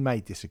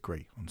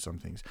disagree on some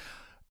things.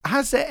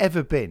 Has there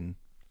ever been,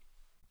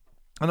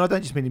 and I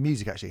don't just mean in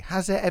music actually,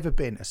 has there ever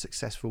been a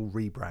successful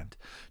rebrand?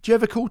 Do you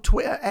ever call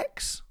Twitter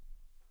X?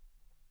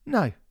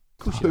 No, of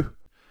course you don't.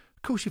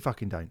 Of course you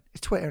fucking don't.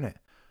 It's Twitter, innit?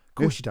 Of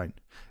course you don't.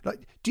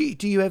 Like, do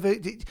you ever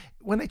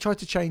when they tried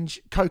to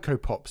change Cocoa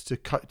Pops to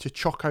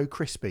Choco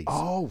Krispies?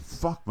 Oh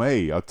fuck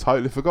me! I've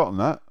totally forgotten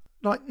that.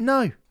 Like,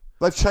 no.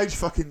 They've changed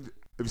fucking.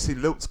 Have you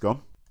seen Lilt's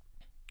gone?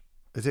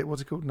 Is it?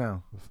 What's it called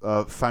now?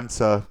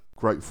 Fanta,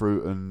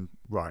 grapefruit, and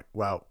right.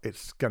 Well,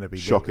 it's going to be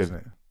shocking, Lilt, isn't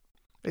it?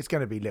 It's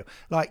going to be Lilt.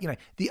 Like,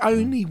 the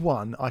only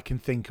one I can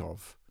think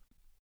of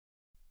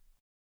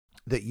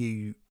that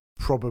you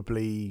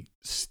probably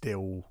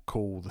still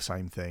call the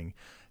same thing.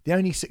 The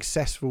only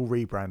successful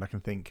rebrand I can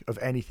think of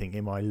anything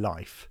in my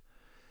life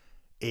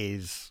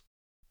is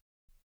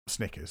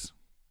Snickers.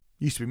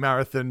 Used to be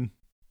Marathon.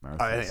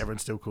 I think everyone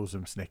still calls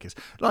them Snickers.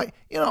 Like,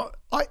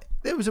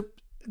 there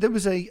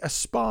was a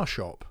Spar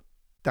shop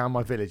down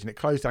my village, and it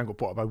closed down, got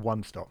bought up by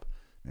One Stop.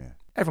 Yeah.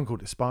 Everyone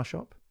called it Spar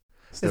shop.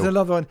 Still. There's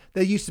another one.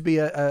 There used to be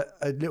a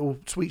little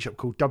sweet shop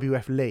called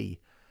WF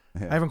Lee.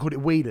 Yeah. Everyone called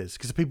it Wheelers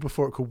because the people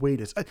before it called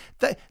Wheelers.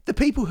 The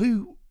people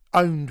who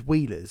owned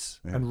Wheelers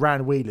and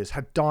ran Wheelers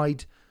had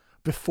died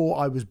before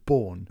I was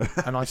born,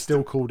 and I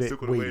still called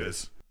it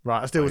Wheelers.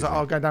 Right, I still was like,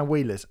 I'll go down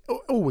Wheelers.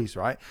 Always,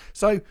 right?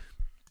 So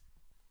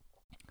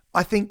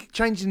I think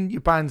changing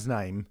your band's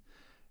name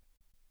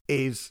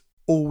is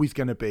always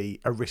going to be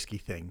a risky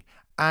thing.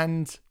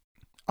 And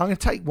I'm going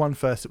to take one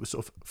first that was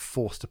sort of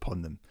forced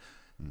upon them.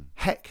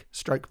 Heck,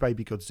 stroke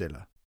Baby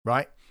Godzilla,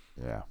 right?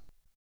 Yeah.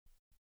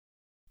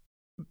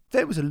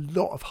 There was a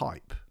lot of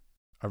hype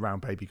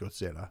around Baby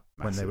Godzilla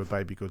when they were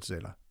Baby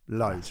Godzilla.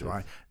 Loads,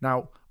 right?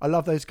 Now, I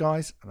love those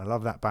guys and I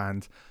love that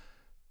band.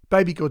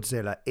 Baby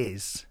Godzilla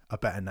is a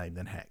better name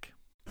than Heck.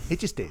 It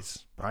just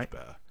is, right?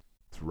 Better.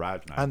 It's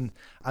rad name.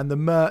 And the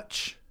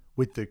merch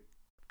with the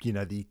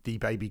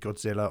Baby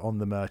Godzilla on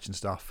the merch and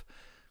stuff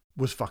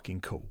was fucking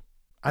cool.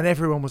 And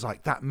everyone was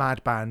like, that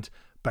mad band,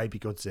 Baby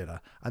Godzilla.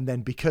 And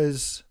then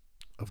because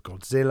of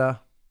Godzilla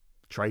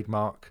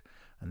trademark,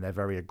 and they're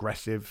very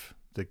aggressive,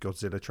 the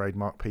Godzilla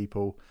trademark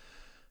people,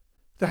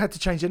 they had to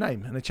change their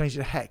name, and they changed it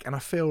to Heck. And I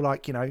feel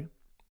like,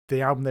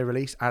 the album they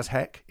released as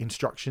Heck,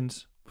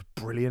 Instructions, was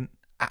brilliant,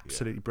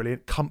 absolutely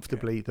brilliant,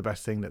 comfortably the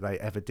best thing that they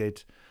ever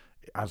did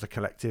as a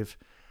collective.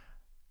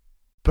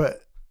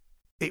 But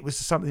it was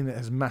something that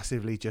has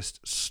massively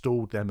just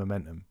stalled their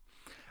momentum.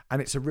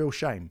 And it's a real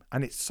shame.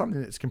 And it's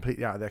something that's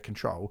completely out of their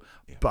control.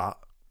 Yeah. But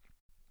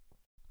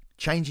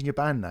changing your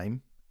band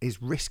name is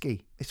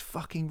risky. It's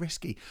fucking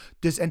risky.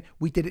 And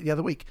we did it the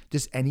other week.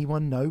 Does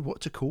anyone know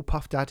what to call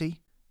Puff Daddy?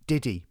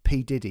 Diddy,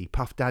 P. Diddy,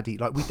 Puff Daddy.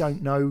 Like, we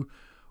don't know.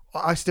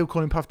 I still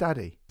call him Puff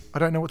Daddy. I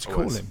don't know what to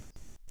call him.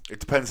 It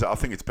depends. I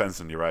think it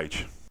depends on your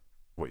age.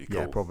 What you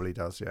call. Yeah, it probably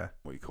does, yeah.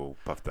 What you call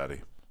Puff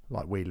Daddy.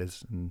 Like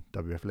Wheelers and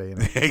WF Lee.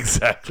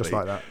 Exactly. Just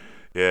like that.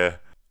 Yeah.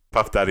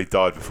 Puff Daddy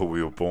died before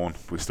we were born.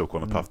 We still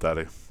call him Puff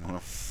Daddy.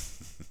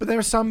 But there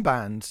are some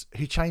bands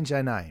who change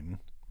their name,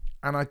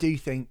 and I do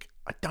think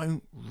I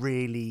don't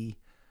really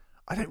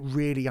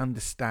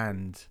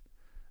understand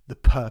the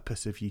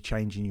purpose of you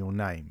changing your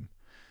name.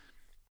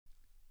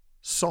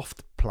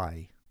 Soft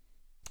Play,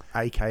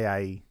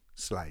 aka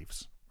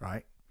Slaves,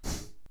 right?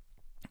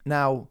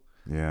 Now,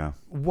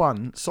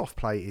 Soft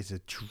Play is a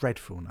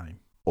dreadful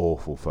name.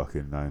 Awful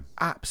fucking name.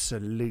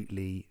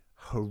 Absolutely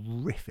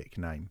horrific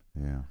name.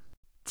 Yeah.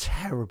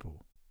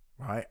 Terrible,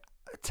 right?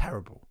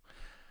 Terrible.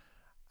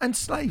 And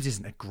Slaves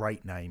isn't a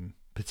great name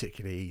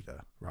particularly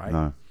either, right?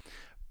 No.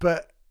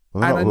 But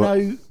I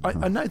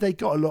know they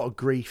got a lot of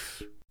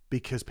grief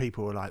because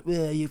people were like,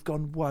 "Well, you've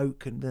gone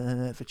woke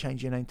and for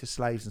changing your name to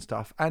Slaves and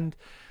stuff." And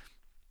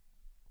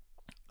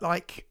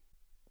like,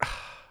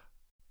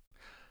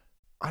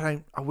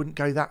 I wouldn't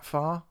go that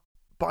far,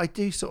 but I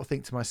do sort of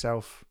think to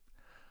myself,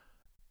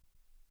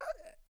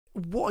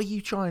 what are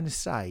you trying to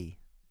say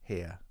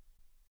here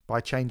by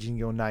changing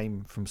your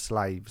name from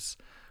Slaves,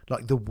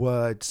 like the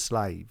word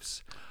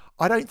slaves?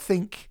 I don't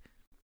think,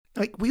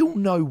 like, we all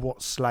know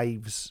what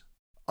slaves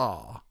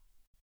are.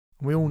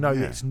 We all know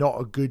that it's not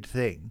a good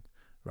thing,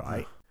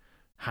 right?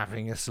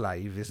 Having a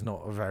slave is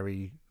not a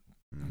very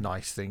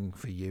nice thing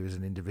for you as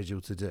an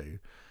individual to do.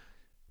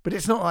 But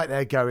it's not like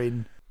they're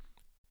going,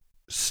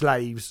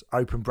 slaves,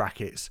 open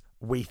brackets,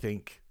 we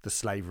think the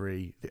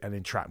slavery and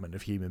entrapment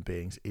of human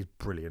beings is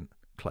brilliant,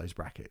 close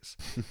brackets.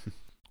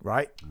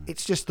 Right?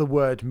 It's just the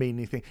word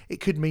meaning thing. It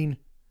could mean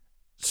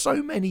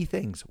so many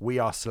things. We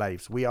are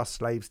slaves. We are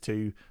slaves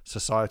to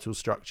societal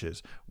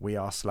structures. We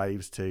are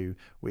slaves to,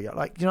 you know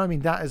what I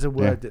mean? That is a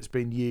word that's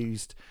been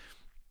used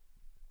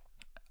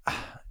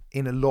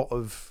in a lot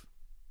of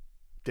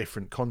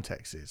different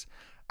contexts.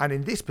 And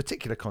in this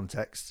particular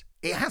context,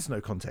 it has no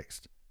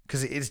context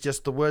because it is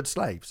just the word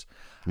slaves.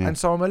 Yeah. And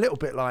so I'm a little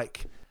bit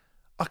like,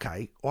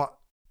 okay, well,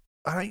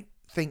 I don't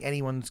think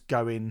anyone's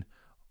going,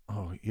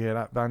 oh yeah,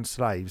 that band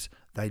Slaves,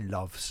 they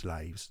love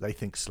slaves. They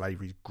think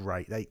slavery's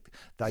great. They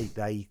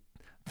they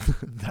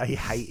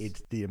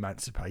hated the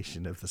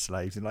emancipation of the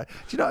slaves. And like, do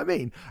you know what I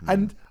mean? Yeah.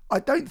 And I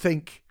don't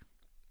think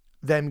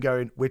them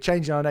going, we're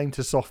changing our name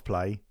to Soft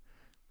Play.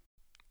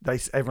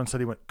 Everyone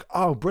suddenly went,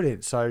 oh,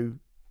 brilliant. So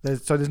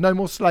there's no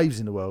more slaves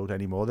in the world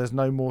anymore. There's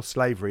no more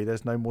slavery.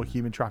 There's no more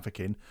human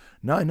trafficking.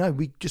 No,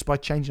 we just by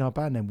changing our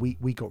band name,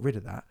 we got rid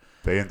of that.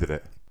 They ended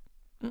it.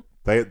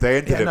 They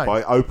ended it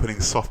by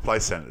opening soft play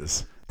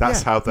centres.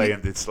 That's how they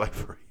ended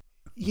slavery.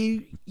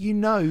 You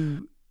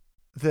know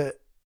that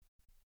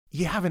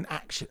you haven't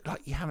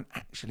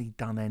actually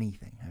done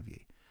anything, have you?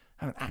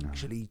 Haven't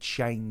actually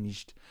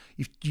changed.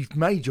 You've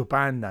made your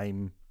band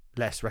name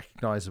less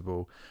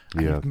recognisable,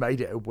 and you've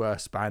made it a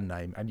worse band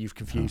name, and you've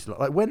confused a lot.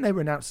 Like when they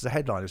were announced as the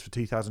headliners for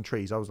 2000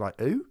 Trees, I was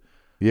like, "Ooh."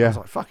 Yeah. I was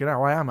like, fucking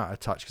hell, I am out of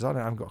touch because I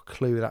haven't got a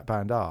clue who that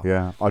band are.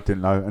 Yeah, I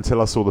didn't know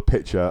until I saw the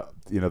picture,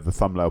 the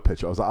thumbnail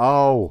picture. I was like,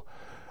 oh,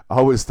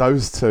 it's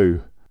those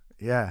two.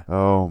 Yeah.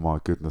 Oh, my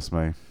goodness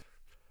me.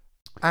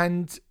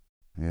 And,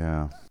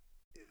 yeah,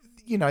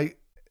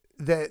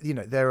 there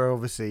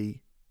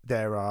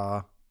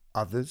are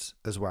others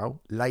as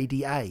well.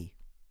 Lady A,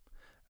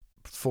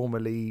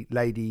 formerly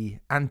Lady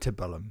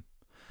Antebellum.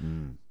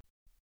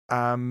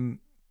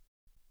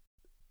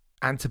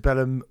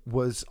 Antebellum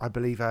was, I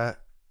believe, a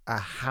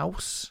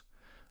house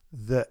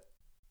that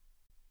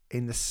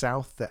in the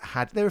South that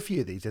had, there are a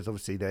few of these. There's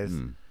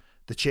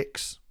the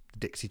Chicks, the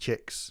Dixie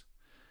Chicks,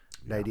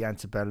 Lady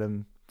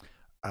Antebellum.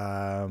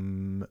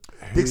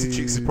 Dixie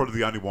Chicks is probably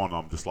the only one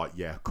I'm just like,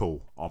 yeah,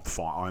 cool. I'm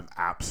fine. I'm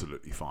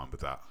absolutely fine with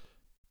that.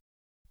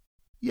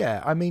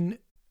 Yeah, I mean,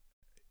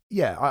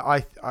 yeah,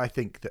 I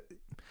think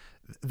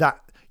that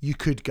you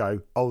could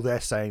go, oh, they're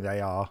saying they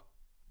are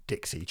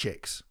Dixie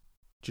Chicks.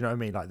 Do you know what I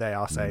mean? Like they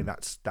are saying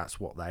that's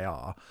what they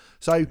are.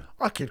 So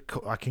I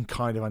can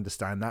kind of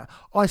understand that.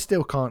 I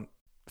still can't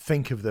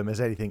think of them as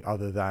anything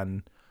other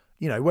than,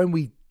 when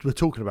we were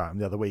talking about them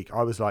the other week,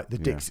 I was like the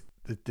Chicks.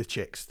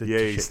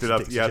 You still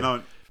have. Yeah,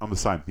 no, I'm the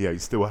same. Yeah, you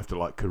still have to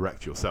like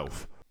correct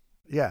yourself.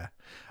 Yeah,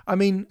 I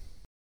mean,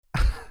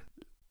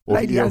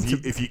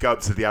 if you go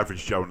up to the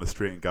average Joe on the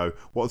street and go,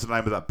 "What was the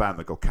name of that band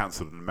that got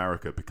cancelled in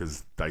America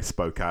because they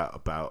spoke out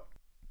about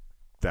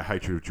their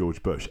hatred of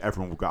George Bush?"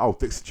 Everyone will go, "Oh,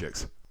 Dixie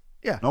Chicks."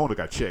 Yeah, no one will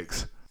go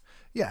Chicks.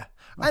 Yeah,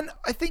 and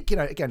I think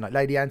again, like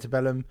Lady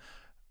Antebellum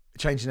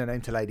changing her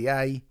name to Lady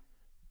A.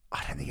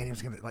 I don't think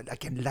anyone's going to like.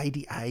 Again,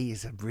 Lady A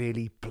is a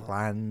really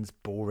bland,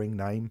 boring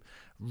name.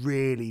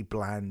 Really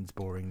bland,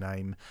 boring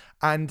name.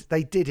 And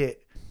they did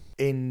it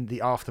in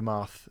the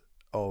aftermath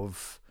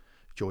of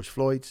George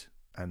Floyd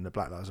and the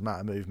Black Lives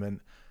Matter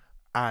movement.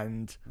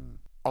 And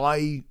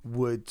I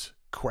would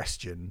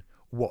question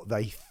what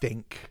they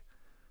think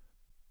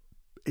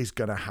is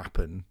going to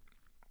happen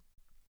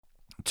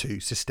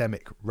to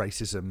systemic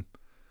racism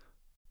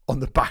on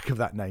the back of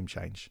that name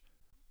change.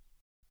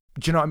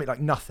 Do you know what I mean?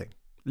 Like nothing.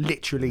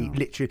 Literally,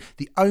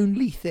 the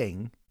only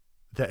thing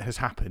that has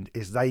happened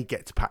is they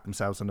get to pat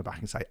themselves on the back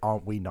and say,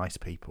 aren't we nice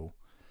people?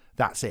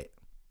 That's it.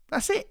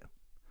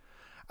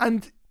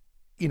 And,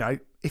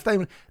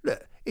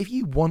 if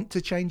you want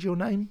to change your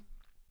name,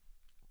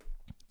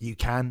 you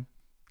can.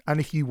 And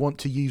if you want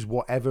to use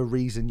whatever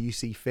reason you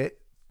see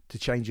fit to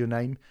change your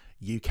name,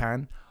 you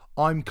can.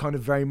 I'm kind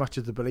of very much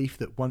of the belief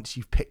that once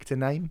you've picked a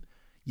name,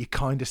 you're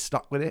kind of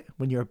stuck with it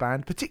when you're a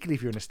band, particularly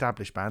if you're an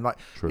established band. Like,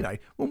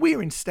 when we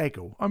were in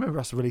Stegel, I remember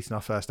us releasing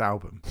our first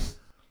album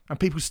and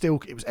people still,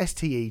 it was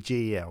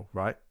Stegel,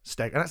 right?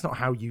 Stegel. And that's not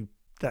how you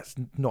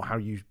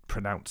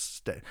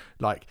pronounce Stegel.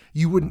 Like,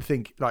 you wouldn't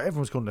think, like,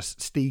 everyone's calling us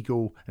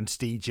Stegel and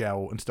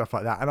Stegel and stuff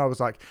like that. And I was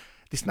like,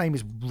 this name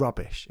is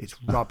rubbish. It's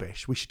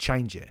rubbish. We should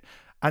change it.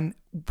 And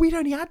we'd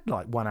only had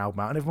like one album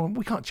out and everyone,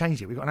 we can't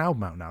change it. We've got an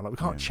album out now. Like, we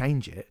can't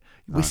change it.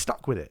 We're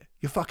stuck with it.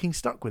 You're fucking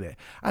stuck with it.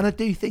 And I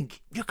do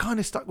think you're kind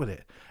of stuck with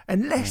it.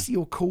 Unless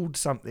you're called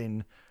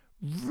something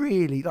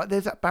really, like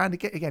there's that band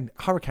again,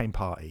 Hurricane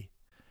Party,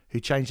 who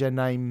changed their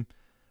name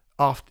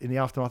in the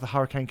aftermath of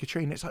Hurricane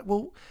Katrina. It's like,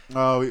 well...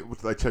 Oh,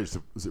 they changed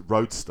it. Was it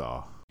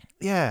Roadstar?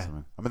 Yeah.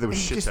 I mean, there was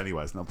shit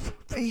anyways. No,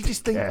 you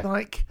just think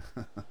like...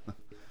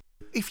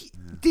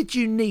 Did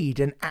you need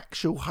an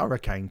actual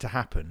hurricane to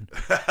happen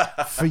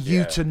for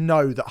you to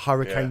know that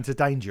hurricanes are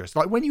dangerous?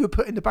 Like when you were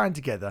putting the band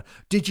together,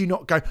 did you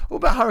not go, what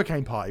about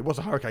Hurricane Party? What's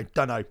a hurricane?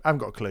 Don't know. Haven't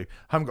got a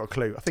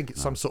clue. I think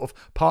it's some sort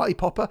of party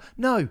popper.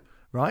 No.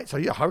 Right? So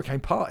yeah, Hurricane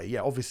Party.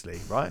 Yeah, obviously.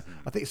 Right?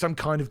 I think it's some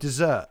kind of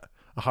dessert.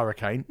 A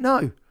hurricane.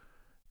 No.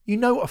 You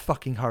know what a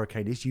fucking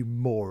hurricane is, you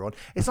moron.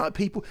 It's like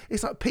people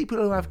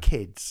who have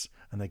kids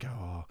and they go,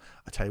 oh,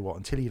 I tell you what,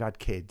 until you've had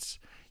kids,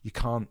 you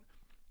can't.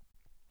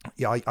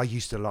 Yeah, I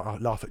used to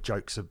laugh at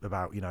jokes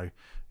about,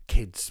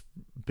 kids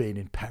being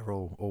in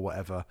peril or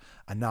whatever.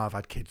 And now I've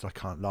had kids, I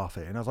can't laugh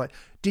at it. And I was like,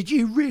 did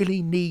you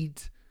really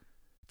need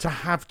to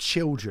have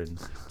children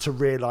to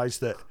realise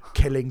that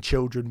killing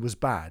children was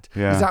bad?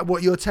 Yeah. Is that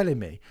what you're telling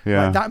me?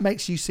 Yeah. Like, that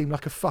makes you seem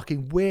like a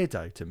fucking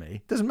weirdo to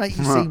me. Doesn't make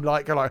you seem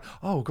like,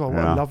 oh God,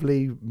 what a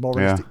lovely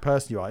moralistic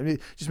person you are. I mean,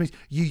 it just means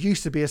you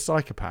used to be a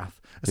psychopath.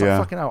 It's like,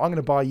 fucking hell, I'm going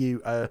to buy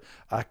you a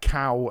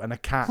cow and a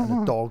cat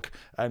and a dog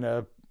and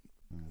a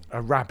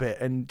rabbit,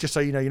 and just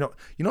so you know, you're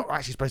not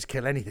actually supposed to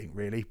kill anything,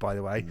 really, by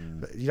the way.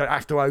 But you don't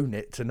have to own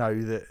it to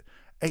know that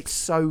it's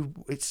so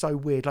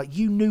weird. Like,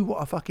 you knew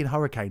what a fucking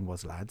hurricane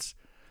was, lads.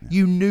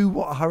 You knew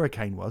what a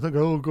hurricane was. Like,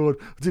 oh God,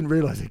 I didn't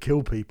realise they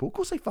kill people. Of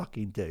course they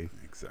fucking do.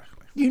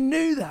 Exactly. You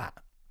knew that.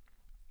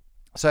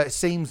 So it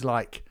seems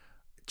like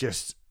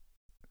just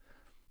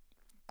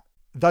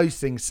those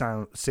things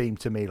seem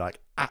to me like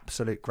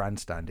absolute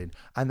grandstanding,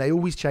 and they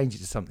always change it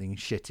to something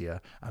shittier,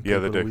 and Yeah,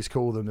 they people do. always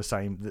call them the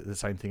same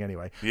thing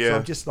anyway. Yeah. So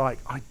I'm just like,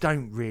 I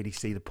don't really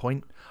see the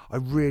point. I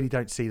really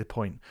don't see the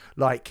point.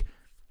 Like,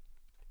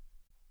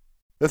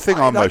 The thing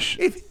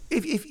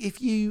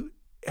if you,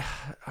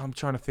 I'm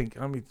trying to think.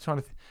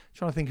 Trying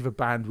to think of a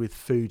band with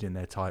food in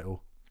their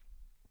title.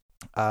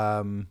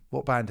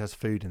 What band has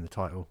food in the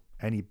title?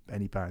 Any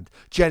band?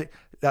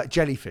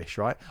 Jellyfish,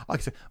 right? I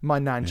could say my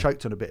nan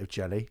choked on a bit of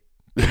jelly.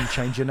 Can you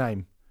change your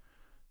name?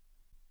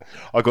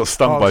 I got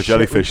stung by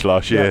jellyfish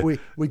last year.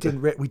 We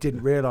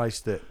didn't realise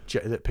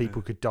that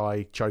people could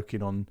die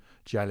choking on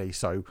jelly,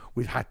 so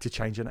we've had to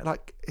change it.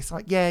 Like, it's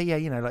like,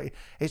 like,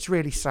 it's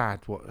really sad.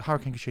 What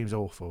Hurricane Katrina's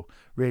awful,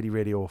 really,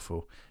 really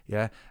awful.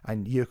 Yeah,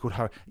 and you're called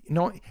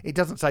it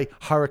doesn't say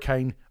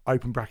Hurricane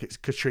open brackets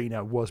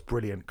Katrina was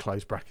brilliant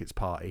close brackets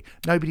party.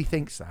 Nobody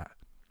thinks that,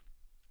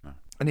 no.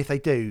 And if they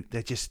do,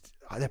 they're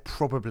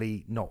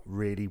probably not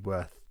really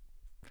worth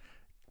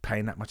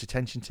paying that much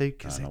attention to,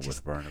 because they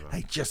just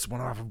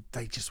want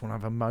to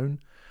have a moan.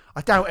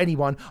 I doubt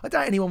anyone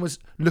was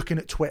looking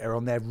at Twitter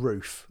on their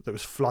roof that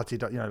was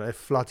flooded, their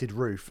flooded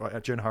roof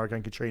during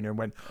Hurricane Katrina, and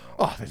went,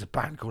 "Oh, there's a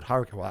band called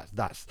Hurricane." Well,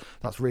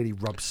 that's really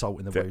rubbed salt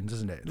in the wounds,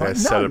 isn't it? They're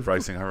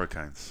celebrating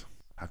hurricanes.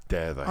 How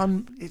dare they?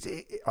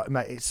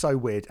 Mate, it's so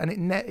weird, and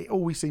it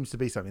always seems to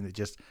be something that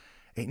just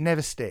it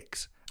never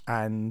sticks,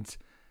 and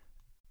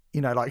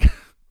like.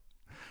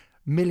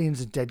 Millions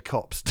of dead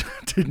cops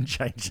didn't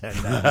change their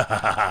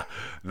name.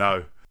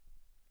 No.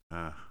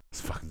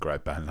 It's a fucking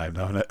great band name,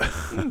 though,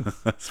 isn't it?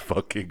 That's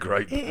fucking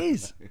great. It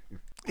is.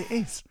 It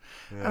is.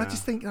 Yeah. And I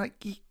just think,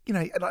 like,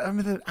 I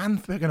remember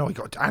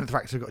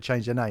Anthrax have got to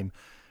change their name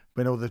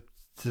when all the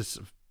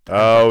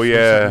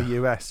the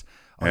US.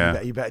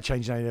 You better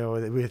change your name, or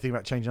we were thinking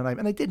about changing your name,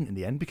 and they didn't in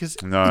the end, because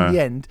in the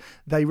end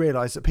they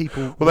realised that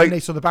people, when they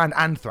saw the band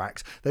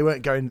Anthrax, they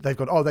weren't going. They've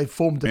gone, they've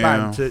formed a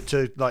band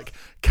to like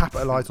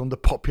capitalise on the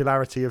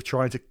popularity of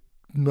trying to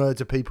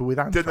murder people with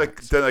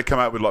anthrax. Didn't they come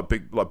out with like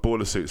big like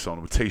boiler suits on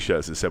with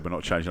t-shirts that said we're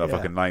not changing our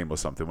fucking name or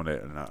something, wasn't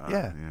it?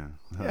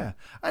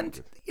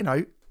 And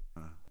and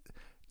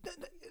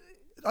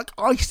like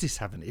ISIS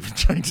haven't even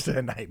changed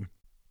their name.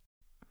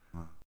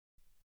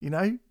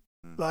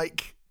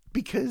 Like,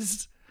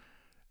 because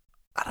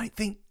I don't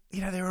think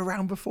they were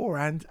around before,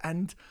 and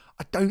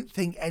I don't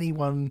think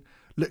anyone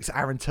looks at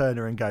Aaron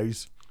Turner and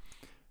goes,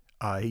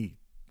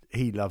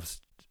 he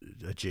loves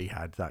a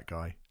jihad, that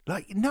guy.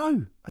 Like,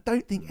 no, I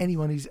don't think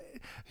anyone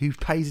who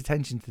pays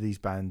attention to these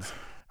bands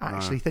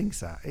actually thinks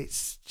that.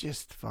 It's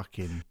just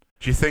fucking.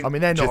 Do you think? I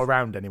mean, they're not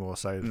around anymore,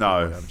 so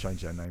no, they haven't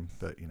changed their name.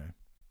 But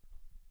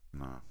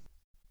no.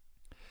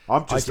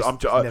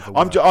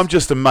 I'm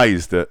just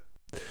amazed that.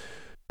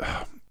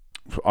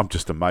 I'm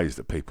just amazed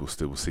that people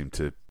still seem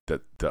to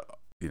that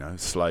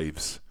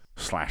slaves /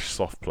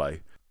 soft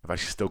play have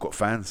actually still got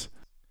fans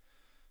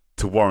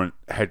to warrant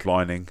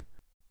headlining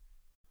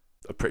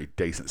a pretty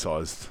decent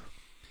sized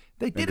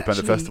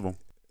independent festival.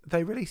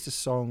 They released a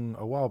song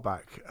a while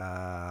back,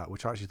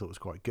 which I actually thought was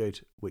quite good,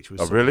 which was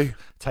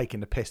taking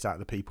the piss out of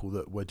the people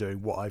that were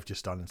doing what I've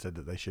just done and said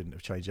that they shouldn't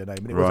have changed their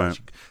name. And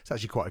it's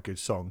actually quite a good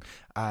song.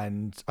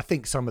 And I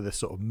think some of the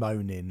sort of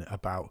moaning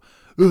about,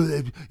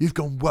 you've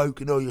gone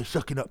woke and you're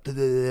sucking up to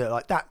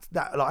like that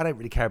like, I don't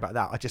really care about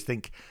that. I just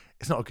think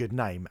it's not a good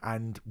name.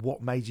 And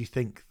what made you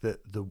think that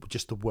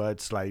just the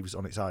word slaves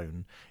on its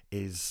own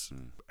is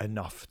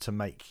enough to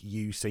make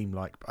you seem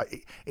like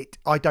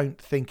I don't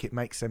think it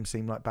makes them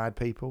seem like bad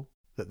people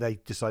that they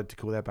decide to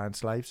call their band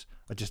slaves.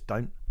 I just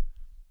don't.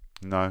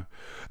 No,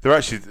 they're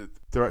actually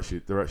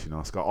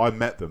nice guys. I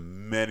met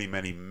them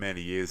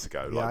many years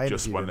ago. Like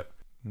just when,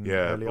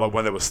 like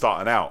when they were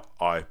starting out,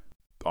 I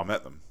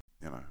met them.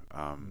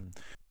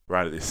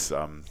 Around at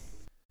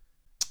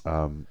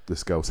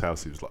this girl's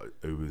house who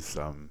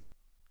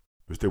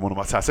was doing one of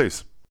my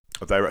tattoos.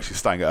 They were actually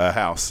staying at her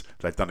house.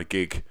 They'd done a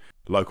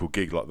local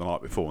gig like the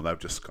night before, and they were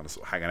just kind of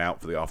sort of hanging out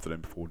for the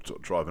afternoon before sort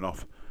of driving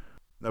off.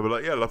 They were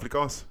like, lovely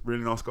guys,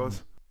 really nice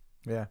guys.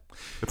 Yeah.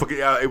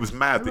 It was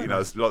mad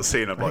that, like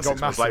seeing them like 6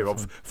 months later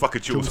off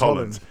fucking Jules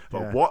Holland.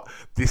 Like, what?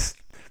 This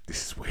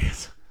is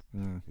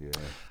weird. Yeah.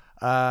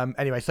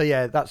 Anyway,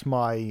 so that's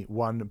my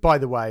one. By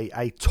the way,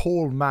 a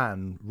tall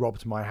man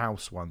robbed my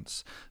house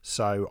once,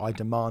 so I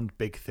demand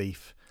Big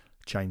Thief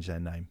change their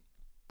name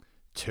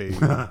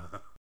to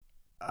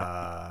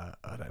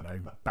I don't know,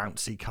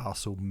 Bouncy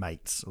Castle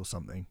Mates or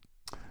something.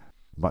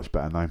 Much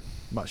better name.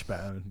 Much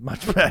better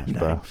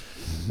name.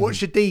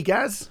 What's your D,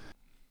 Gaz?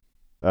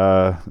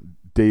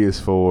 D is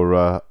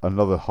for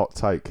another hot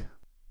take.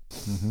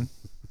 Mm-hmm.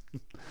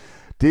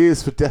 D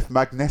is for Death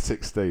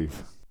Magnetic,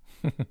 Steve.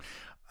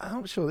 I'm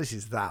not sure this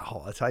is that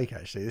hot a take,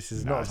 actually. This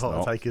is not as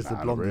hot a take as the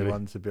Blondie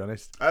one, to be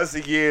honest. As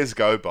the years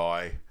go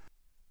by,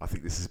 I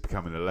think this is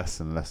becoming a less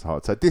and less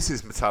hot take. This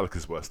is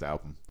Metallica's worst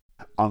album,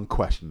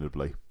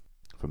 unquestionably,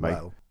 for me.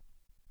 Well,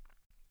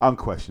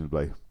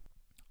 unquestionably?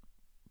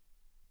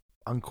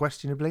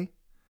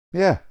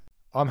 Yeah.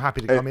 I'm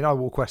happy to... I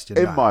will question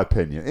that. In my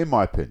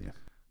opinion.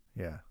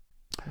 Yeah.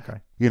 Okay.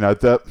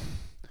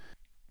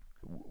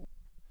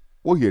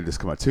 What year did this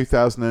come out?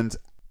 2008?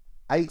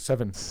 8?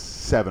 7.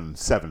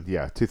 7,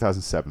 yeah,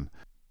 2007.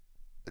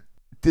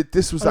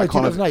 This was that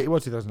kind 2008. of... It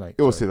was 2008.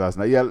 It was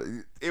 2008,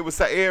 yeah. It was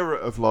that era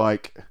of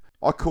like...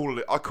 I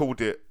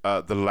called it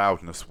the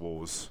loudness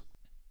wars.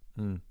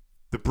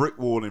 The brick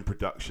wall in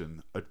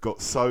production had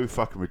got so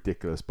fucking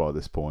ridiculous by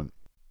this point.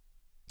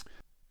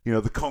 You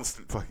know, the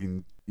constant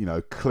fucking, you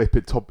know, clip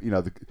at top, you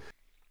know, the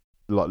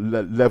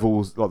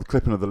levels, like the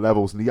clipping of the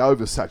levels and the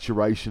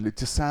oversaturation. It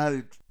just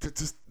sounded,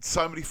 just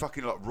so many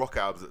fucking like rock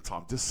albums at the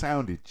time just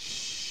sounded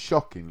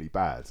shockingly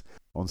bad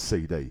on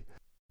CD.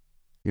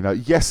 You know,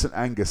 Yes and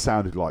Anger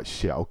sounded like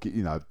shit.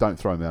 You know, don't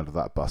throw me under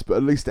that bus. But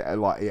at least it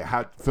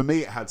had, for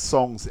me, it had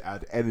songs, it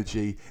had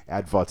energy, it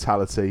had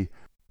vitality,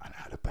 and it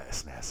had a better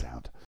snare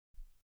sound.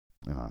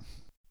 You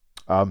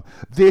know,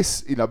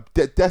 this, you know,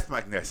 Death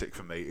Magnetic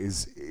for me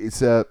it's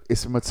a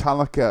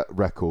Metallica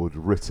record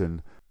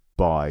written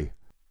by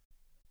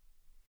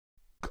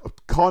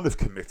kind of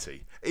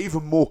committee,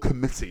 even more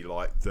committee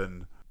like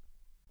than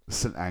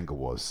St. Anger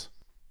was.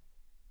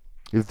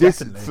 If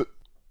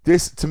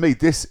this to me,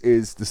 this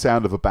is the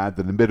sound of a band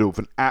in the middle of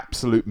an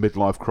absolute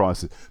midlife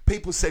crisis.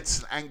 People said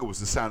St. Anger was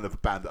the sound of a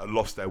band that had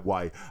lost their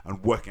way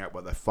and working out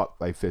what the fuck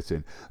they fit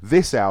in.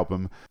 This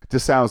album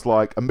just sounds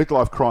like a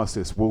midlife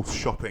crisis whilst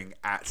shopping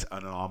at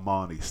an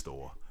Armani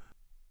store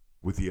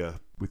with your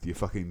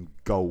fucking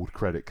gold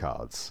credit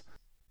cards.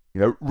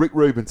 You know, Rick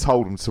Rubin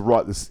told him to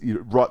write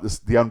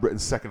the unwritten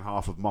second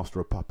half of Master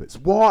of Puppets.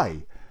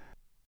 Why?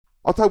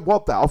 I don't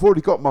want that. I've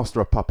already got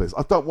Master of Puppets.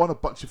 I don't want a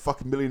bunch of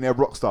fucking millionaire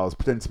rock stars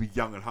pretending to be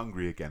young and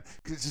hungry again.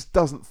 Because it just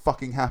doesn't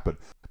fucking happen.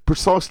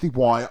 Precisely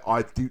why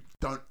I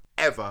don't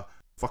ever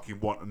fucking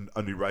want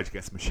a new Rage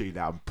Against the Machine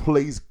album.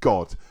 Please,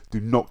 God,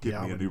 do not give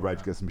me a new Rage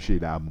Against the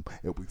Machine album.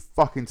 It'll be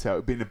fucking terrible.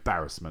 It'll be an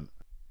embarrassment.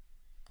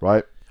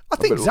 Right? I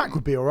think Zach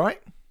would be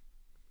alright.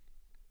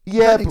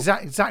 Yeah, but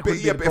Zach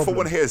would be but if I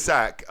want to hear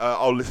Zach,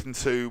 I'll listen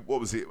to, what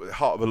was it,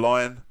 Heart of a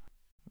Lion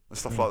and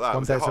stuff like that.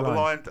 One Day as a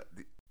Lion.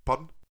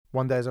 Pardon?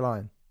 One Day as a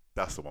Lion.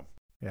 That's the one.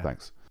 Yeah.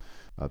 Thanks.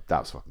 That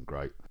was fucking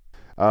great.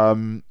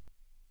 You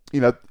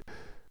know,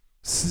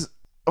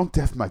 on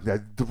Death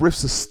Magnetic, the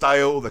riffs are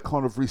stale. They're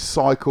kind of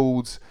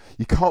recycled.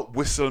 You can't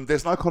whistle them.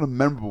 There's no kind of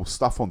memorable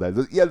stuff on there.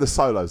 The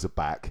solos are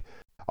back.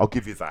 I'll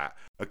give you that.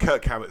 And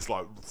Kirk Hammett's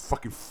like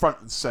fucking front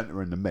and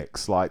center in the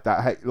mix, like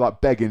that, like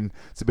begging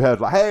to be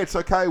heard. Like, hey, it's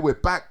okay, we're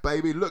back,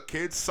 baby. Look,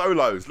 kids,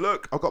 solos.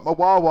 Look, I've got my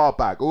wah wah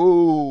back.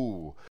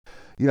 Ooh.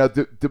 You know,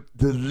 the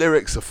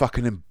lyrics are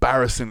fucking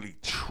embarrassingly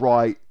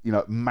trite, you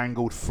know,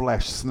 mangled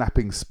flesh,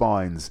 snapping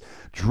spines,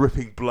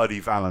 dripping bloody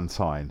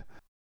Valentine.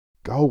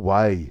 Go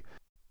away.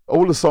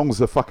 All the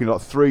songs are fucking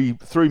like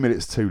three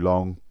minutes too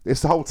long.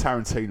 It's the whole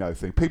Tarantino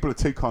thing. People are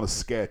too kind of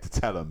scared to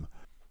tell them.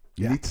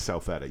 You need to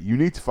self-edit. You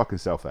need to fucking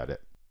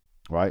self-edit.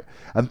 Right?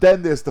 And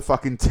then there's the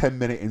fucking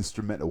 10-minute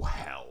instrumental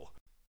hell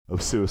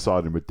of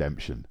Suicide and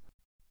Redemption.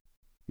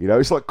 You know,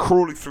 it's like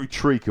crawling through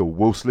treacle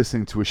whilst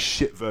listening to a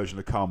shit version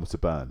of Karma to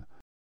Burn.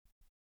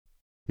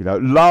 You know,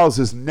 Lars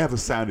has never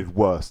sounded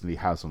worse than he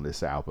has on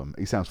this album.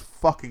 He sounds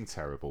fucking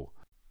terrible.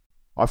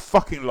 I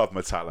fucking love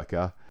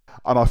Metallica,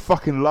 and I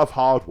fucking love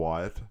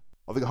Hardwired.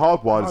 I think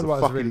Hardwired is a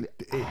fucking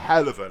really,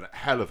 hell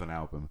of an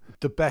album.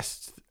 The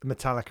best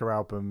Metallica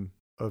album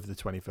of the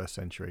 21st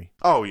century.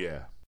 Oh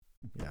yeah,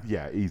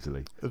 yeah,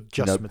 easily.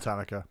 Just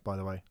Metallica, by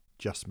the way,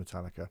 just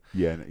Metallica.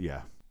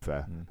 Yeah,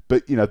 fair.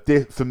 But you know,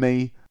 for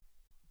me,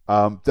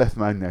 Death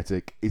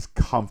Magnetic is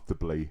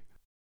comfortably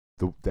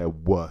their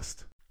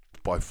worst.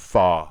 By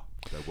far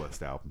their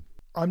worst album.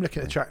 I'm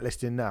looking at the track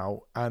listing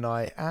now, and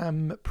I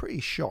am pretty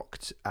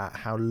shocked at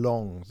how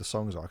long the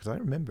songs are, because I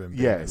don't remember them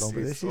being that long.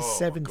 But this is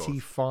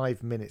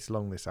 75 minutes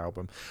long, this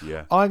album.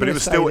 Yeah, but it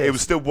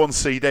was still one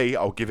CD.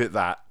 I'll give it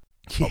that.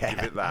 I'll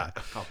give it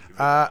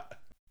that.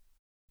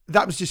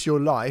 That Was Just Your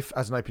Life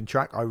as an open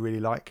track. I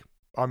really like.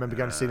 I remember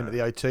going to see them at the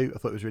O2. I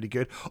thought it was really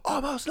good.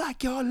 Almost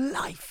Like Your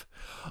Life.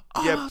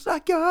 Almost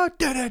like your...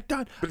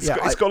 But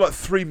it's got like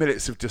 3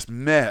 minutes of just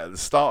meh at the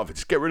start of it.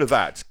 Just get rid of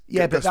that.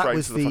 But that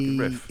was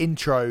the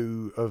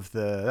intro of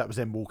the... That was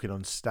them walking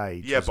on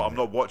stage. Yeah, but I'm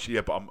not watching...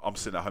 Yeah, but I'm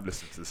sitting at home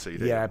listening to the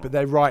CD. Yeah, but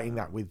they're writing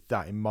that with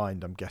that in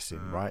mind, I'm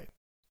guessing, right?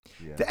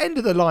 Yeah. The end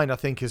of the line, I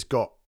think, has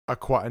got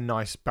quite a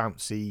nice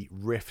bouncy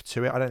riff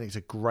to it. I don't think it's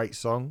a great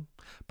song,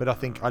 but I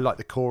think I like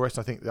the chorus.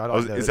 I think I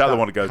like is that the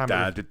one that goes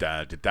down,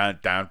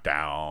 down,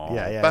 down?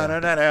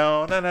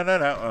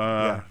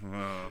 Yeah.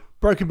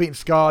 Broken Beat and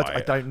Scarred.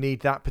 I don't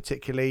need that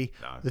particularly.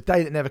 No. The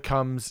Day That Never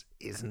Comes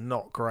is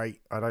not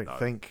great. I don't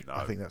think. No.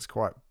 I think that's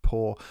quite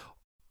poor.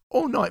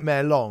 All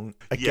Nightmare Long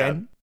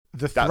again.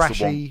 The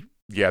thrashy.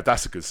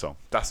 That's a good song.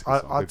 That's a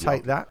good song. I'll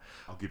take that.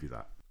 I'll give you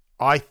that.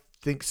 I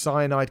think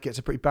Cyanide gets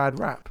a pretty bad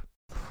rap.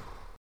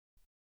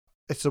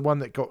 It's the one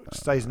that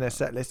stays in their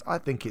set list. I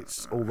think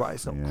it's all right.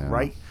 It's not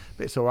great,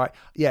 but it's all right.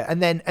 Yeah,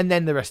 and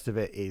then the rest of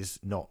it is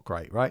not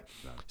great, right?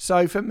 No.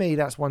 So for me,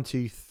 that's 1,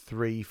 2,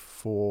 3,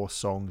 4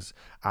 songs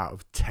out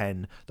of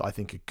 10 that I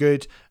think are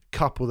good.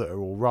 Couple that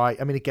are all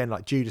right. I mean, again,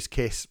 like Judas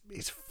Kiss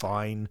is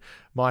fine.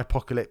 My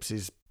Apocalypse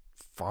is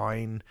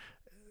fine.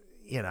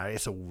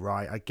 it's all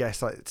right, I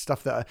guess. Like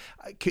stuff that,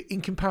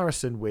 in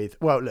comparison with,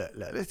 well, look,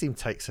 let's even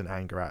take St.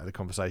 Anger out of the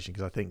conversation,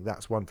 because I think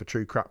that's one for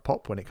true crap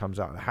pop when it comes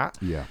out of the hat.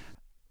 Yeah.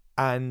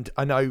 And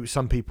I know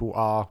some people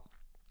are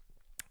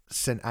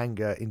St.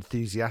 Anger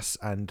enthusiasts,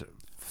 and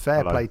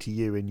fair play to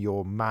you in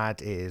your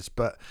mad ears,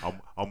 but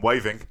I'm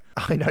waving.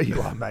 I know you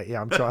are, mate.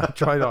 Yeah, I'm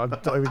trying not. I'm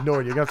not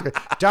ignoring you. You're going to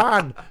have to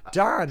go,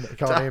 Dan. You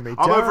can't hear me. Dan.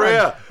 I'm over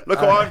here.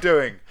 Look what I'm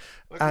doing.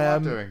 Look what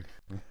I'm doing.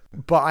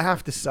 But I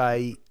have to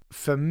say,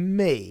 for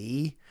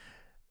me,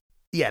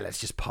 yeah, let's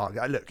just park.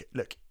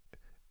 Look.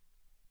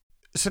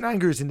 St.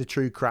 Anger is in the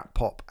true crap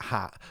pop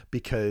hat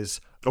because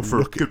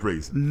for a good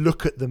reason.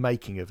 Look at the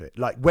making of it.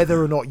 Like,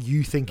 whether or not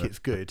you think it's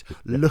good,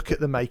 look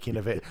at the making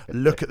of it.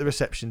 Look at the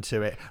reception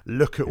to it.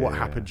 Look at what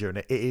happened during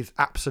it. It is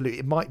absolute.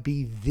 It might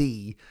be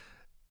the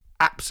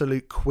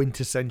absolute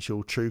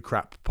quintessential true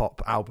crap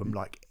pop album.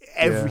 Like,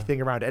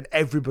 everything around it, and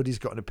everybody's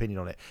got an opinion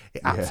on it.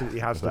 It absolutely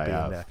has to be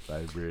in there.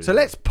 Really so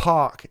let's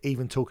park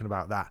even talking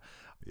about that.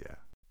 Yeah,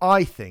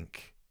 I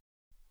think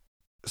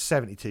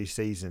 72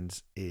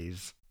 Seasons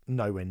is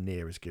nowhere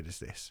near as good as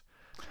this.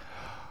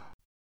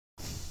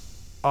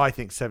 I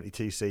think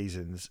 72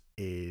 Seasons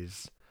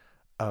is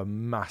a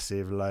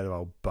massive load of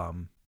old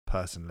bum,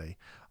 personally.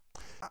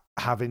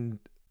 Having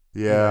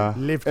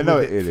lived with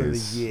it for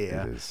the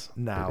year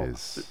now.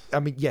 I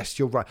mean, yes,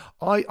 you're right.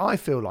 I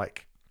feel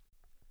like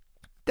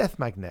Death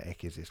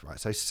Magnetic is this, right?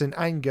 So St.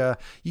 Anger,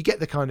 you get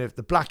the kind of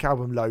the Black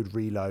Album load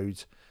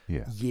reload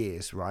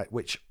years, right?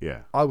 Which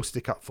I will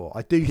stick up for.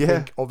 I do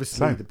think,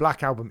 obviously, the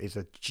Black Album is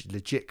a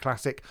legit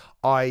classic.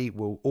 I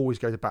will always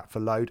go to bat for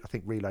Load. I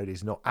think Reload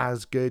is not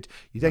as good.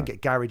 You then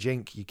get Garage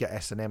Inc., you get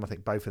S&M. I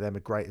think both of them are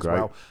great as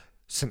well.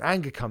 St.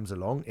 Anger comes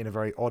along in a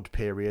very odd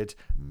period.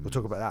 We'll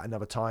talk about that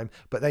another time.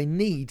 But they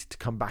need to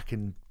come back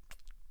and,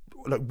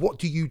 like, what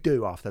do you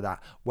do after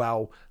that?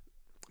 Well,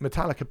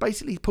 Metallica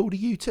basically pulled a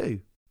U2.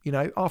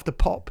 After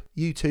Pop,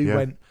 U2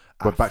 went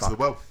back to the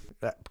well.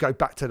 Go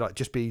back to, like,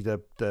 just be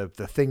the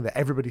thing that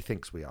everybody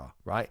thinks we are,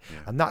 right?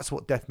 And that's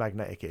what Death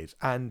Magnetic is.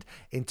 And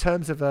in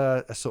terms of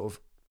a sort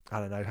of, I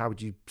don't know, how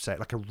would you say it,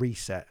 like a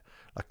reset,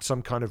 like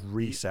some kind of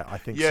reset, I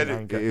think St.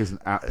 Anger, it is an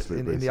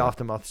absolute in the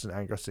aftermath of St.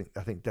 Anger,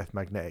 I think Death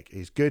Magnetic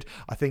is good.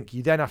 I think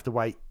you then have to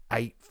wait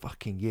 8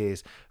 fucking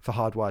years for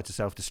Hardwired to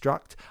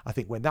Self-Destruct. I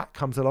think when that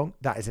comes along,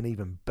 that is an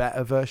even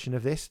better version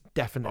of this,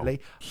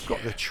 definitely. I've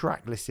got the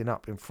track listing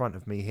up in front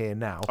of me here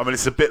now. I mean,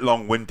 it's a bit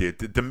long-winded.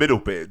 The middle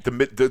bit,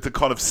 the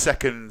kind of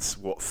second,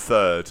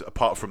 third,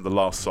 apart from the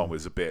last song,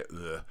 was a bit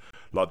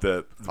like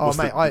the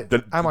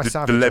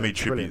Lemmy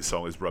tribute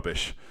song is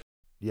rubbish.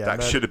 Yeah,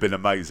 that should have been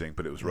amazing,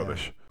 but it was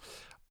rubbish.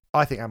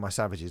 I think Am I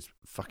Savage is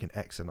fucking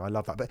excellent. I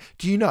love that. But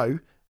do you know,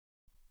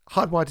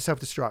 Hardwired to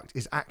Self-Destruct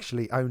is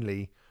actually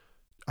only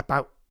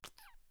about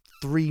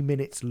 3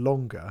 minutes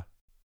longer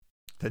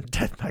than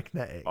Death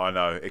Magnetic. I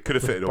know. It could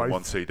have fitted on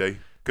one CD.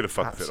 Could have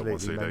fucking fit on one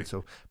CD.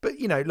 Mental. But,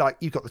 like,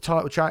 you've got the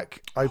title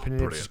track,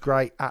 opening, which is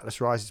great. Atlas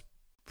Rise is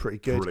pretty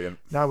good. Brilliant.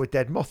 Now we're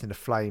Dead. Moth in the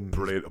Flame.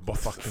 Brilliant.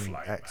 Moth fucking in the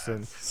Flame,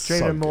 excellent. So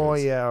Dream No More,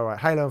 good. all right.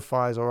 Halo on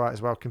Fire is all right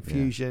as well.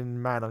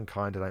 Confusion, Man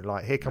Unkind, I don't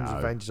like. Here Comes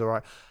Revenge is all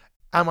right.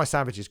 Am I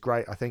Savage is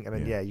great, I think. And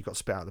then, you got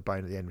Spit Out the Bone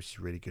at the end, which is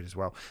really good as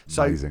well.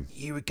 So amazing.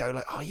 You would go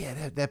like, oh,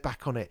 yeah, they're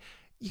back on it.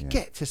 You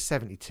get to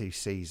 72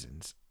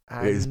 Seasons.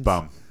 And, it is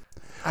bum.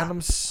 And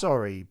I'm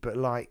sorry, but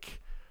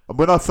like...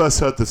 When I first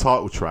heard the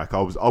title track,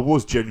 I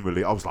was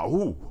genuinely, I was like,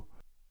 ooh.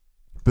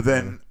 But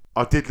then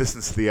I did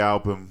listen to the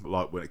album,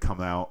 like, when it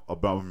came out. I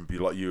remember,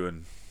 like, you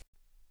and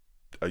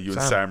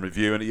Sam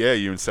reviewing it. Yeah,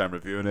 you and Sam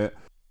reviewing it.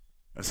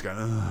 And it's going,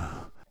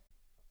 ugh.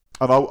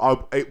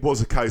 And it was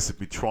a case of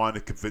me trying to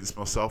convince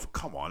myself,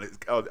 come on.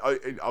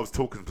 I was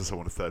talking to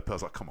someone in third person, I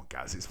was like, come on,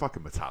 Gaz, it's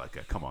fucking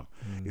Metallica, come on.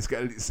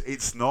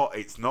 It's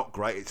not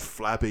great, it's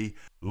flabby,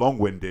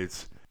 long-winded,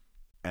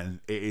 and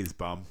it is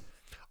bum.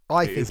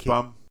 I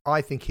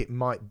think it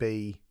might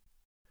be...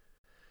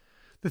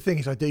 The thing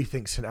is, I do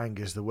think St.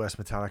 Anger is the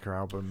worst Metallica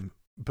album,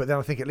 but then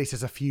I think at least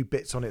there's a few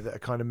bits on it that are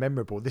kind of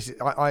memorable.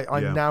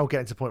 I'm now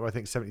getting to the point where I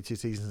think 72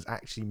 Seasons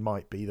actually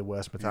might be the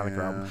worst Metallica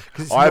album.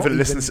 I haven't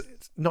listened to...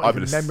 It's not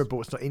even memorable,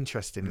 it's not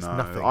interesting, it's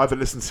nothing. I haven't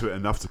listened to it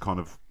enough to kind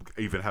of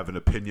even have an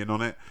opinion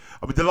on it.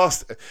 I mean, the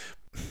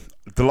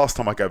last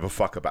time I gave a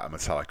fuck about a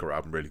Metallica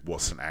album really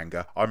was St.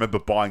 Anger. I remember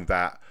buying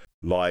that,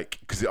 like,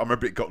 because I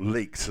remember it got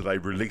leaked, so they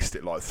released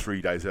it like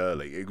 3 days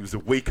early. It was the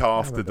week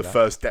after the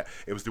first.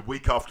 It was the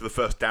week after the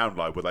first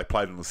download where they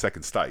played on the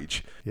second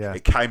stage. Yeah,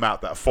 it came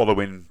out that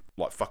following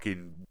like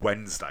fucking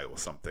Wednesday or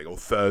something, or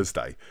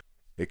Thursday.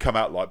 It came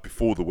out like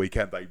before the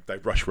weekend. They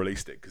rush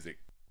released it because it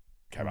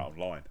came out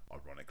online,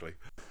 ironically.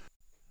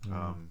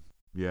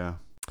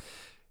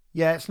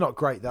 Yeah, it's not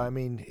great though. I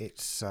mean,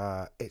 it's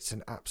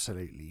an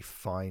absolutely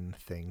fine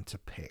thing to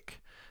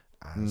pick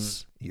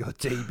as your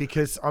D,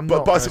 because I'm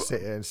not going to sit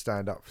here and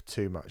stand up for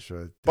too much.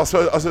 But I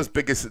suppose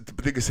the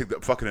biggest thing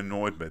that fucking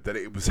annoyed me, that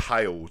it was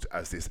hailed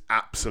as this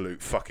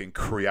absolute fucking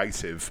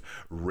creative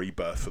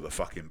rebirth for the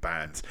fucking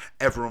band.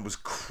 Everyone was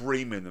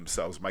creaming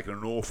themselves, making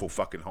an awful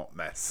fucking hot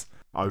mess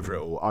over it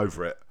all,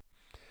 over it.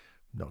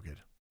 Not good.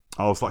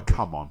 I was like,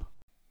 come on.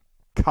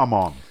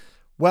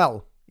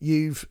 Well,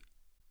 you've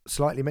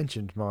slightly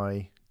mentioned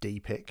my D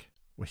pick,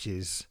 which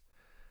is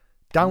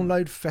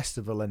Download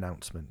Festival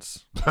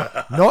announcements.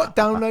 Not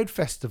Download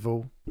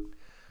Festival.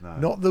 No.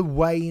 Not the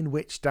way in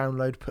which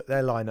Download put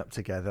their lineup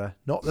together.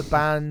 Not the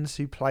bands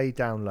who play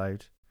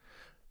Download.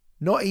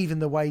 Not even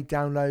the way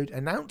Download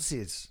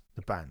announces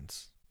the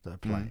bands that are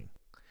playing.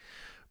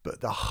 But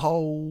the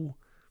whole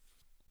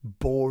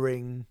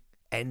boring,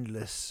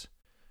 endless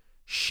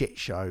shit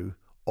show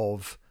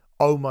of,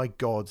 oh my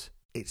God,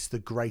 it's the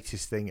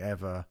greatest thing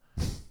ever.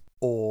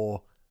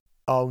 Or,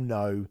 oh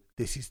no,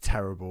 this is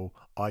terrible.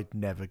 I'd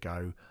never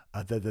go.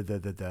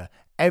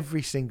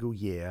 Every single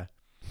year,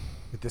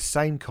 with the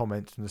same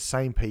comments from the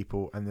same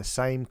people and the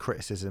same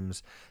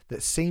criticisms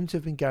that seem to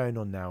have been going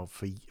on now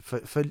for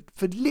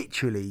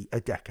literally a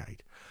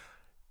decade.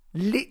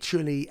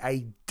 Literally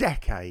a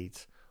decade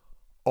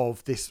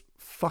of this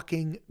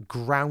fucking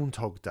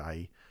Groundhog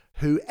Day.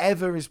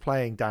 Whoever is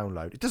playing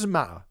Download, it doesn't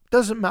matter. It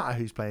doesn't matter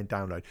who's playing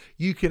Download.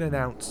 You can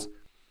announce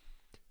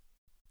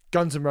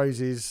Guns N'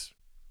 Roses,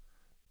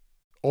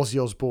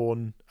 Ozzy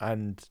Osbourne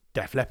and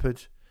Def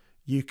Leppard.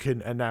 You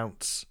can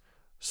announce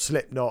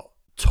Slipknot,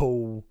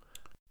 Tool,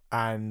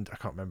 and I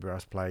can't remember who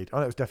else played.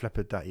 Oh, it was Def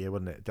Leppard that year,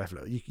 wasn't it? Def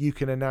Leppard. You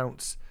can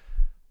announce,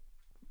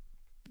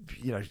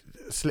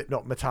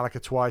 Slipknot, Metallica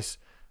twice,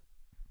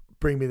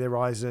 Bring Me the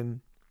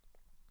Horizon,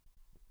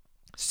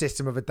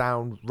 System of a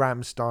Down,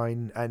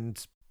 Rammstein,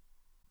 and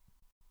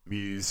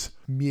Muse,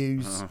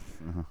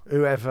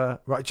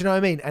 whoever. Right? Do you know what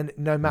I mean? And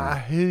no matter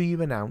who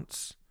you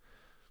announce,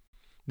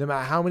 no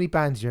matter how many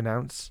bands you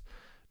announce,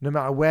 no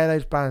matter where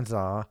those bands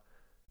are,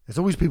 there's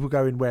always people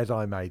going, "Where's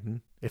Iron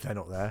Maiden?" if they're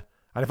not there.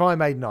 And if Iron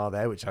Maiden are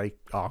there, which they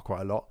are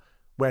quite a lot,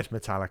 where's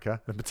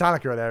Metallica? And if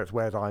Metallica are there, it's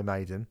where's Iron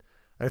Maiden?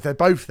 And if they're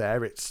both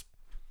there, it's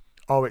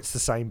the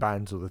same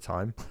bands all the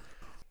time.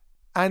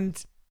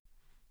 And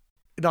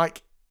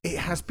it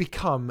has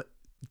become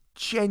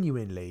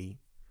genuinely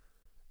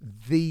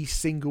the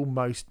single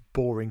most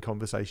boring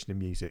conversation in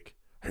music.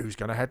 Who's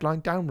going to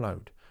headline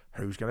Download?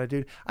 Who's going to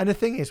do... And the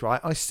thing is,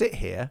 right, I sit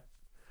here,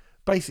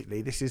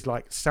 basically this is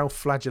like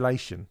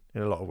self-flagellation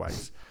in a lot of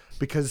ways,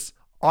 because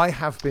I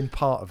have been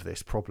part of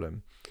this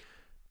problem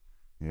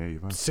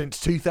since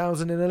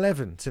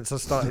 2011, since I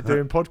started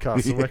doing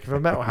podcasts and working for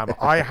Metal Hammer.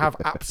 I have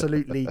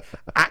absolutely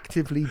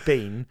actively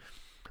been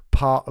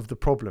part of the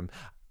problem.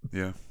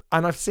 Yeah.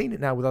 And I've seen it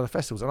now with other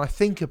festivals, and I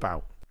think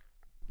about,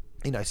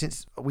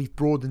 since we've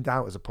broadened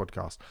out as a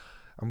podcast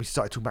and we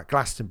started talking about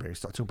Glastonbury, we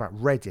started talking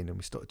about Reading, and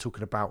we started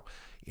talking about,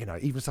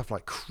 even stuff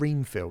like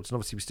Creamfields, and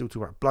obviously we still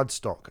talk about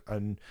Bloodstock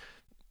and,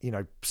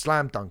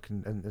 Slam Dunk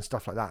and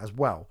stuff like that as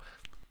well.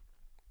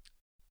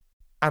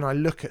 And I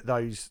look at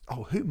those,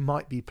 who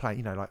might be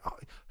playing,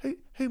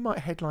 who might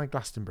headline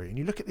Glastonbury? And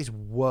you look at this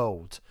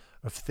world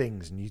of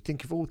things and you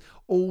think of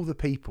all the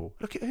people.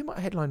 Look at who might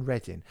headline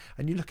Reading,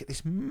 and you look at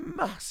this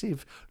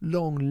massive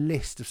long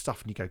list of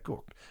stuff and you go,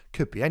 God,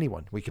 could be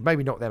anyone. We could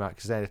maybe knock them out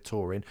because they're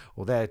touring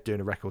or they're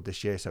doing a record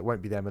this year, so it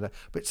won't be them.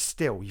 But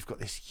still, you've got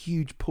this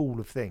huge pool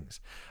of things.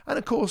 And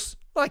of course,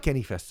 like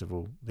any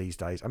festival these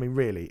days, I mean,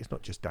 really, it's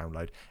not just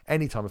Download.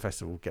 Anytime a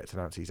festival gets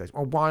announced these days,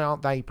 why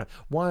aren't they playing?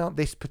 Why aren't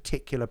this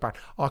particular band?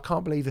 I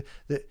can't believe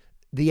that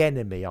The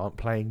Enemy aren't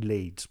playing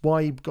Leeds.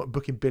 Why you got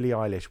booking Billie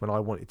Eilish when I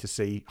wanted to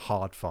see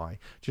Hard-Fi?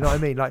 Do you know what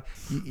I mean? Like,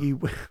 you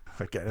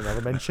getting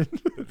another mention.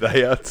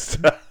 They are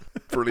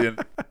brilliant.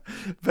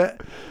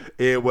 But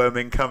earworm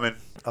incoming.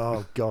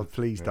 Oh God,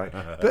 please don't.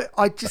 But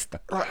I just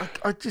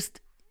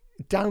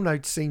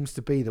Download seems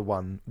to be the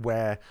one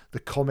where the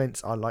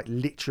comments are like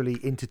literally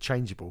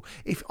interchangeable.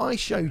 If I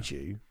showed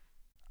you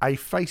a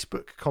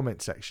Facebook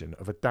comment section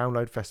of a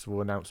Download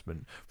Festival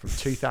announcement from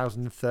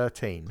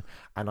 2013,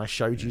 and I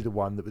showed you the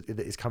one that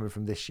is coming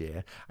from this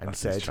year, and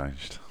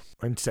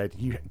said,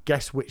 "You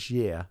guess which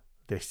year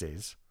this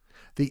is?"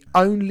 The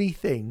only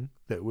thing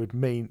that would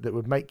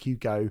make you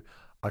go,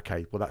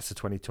 "Okay, well that's the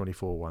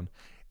 2024 one,"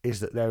 is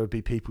that there would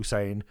be people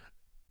saying,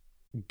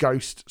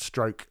 "Ghost,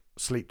 stroke,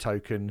 Sleep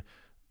Token,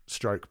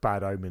 stroke,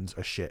 Bad Omens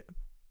are shit."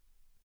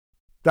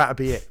 That'd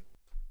be it.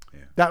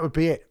 Yeah. That would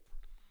be it.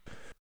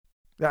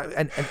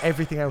 And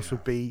everything else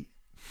would be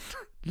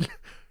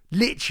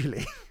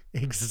literally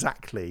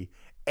exactly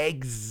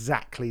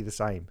the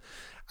same.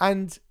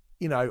 And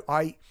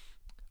I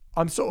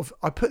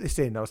put this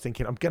in. I was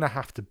thinking I'm going to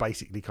have to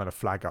basically kind of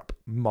flag up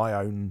my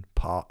own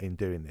part in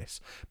doing this,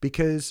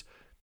 because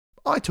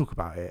I talk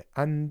about it,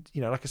 and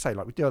like I say,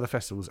 like we do other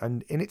festivals,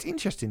 and it's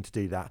interesting to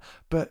do that,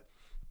 but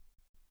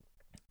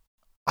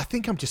I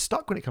think I'm just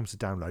stuck when it comes to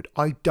Download.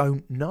 I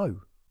don't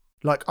know.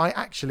 Like, I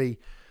actually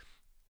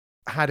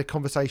had a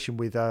conversation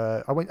with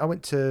I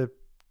went to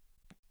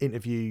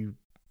interview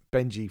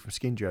Benji from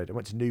Skindred. I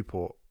went to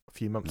Newport a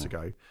few months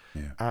ago,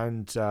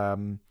 and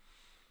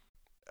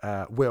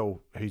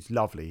Will, who's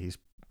lovely, his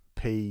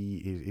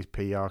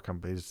PR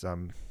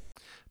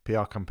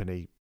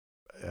company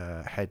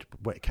head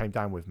came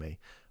down with me.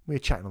 We were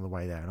chatting on the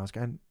way there, and I was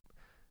going,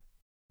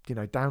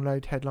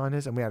 Download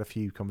headliners, and we had a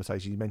few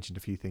conversations. You mentioned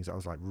a few things that I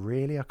was like,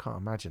 really? I can't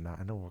imagine that.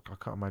 I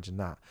can't imagine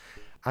that.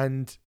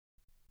 And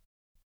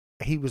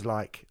he was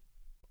like,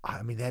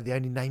 I mean, they're the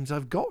only names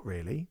I've got,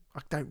 really.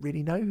 I don't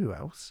really know who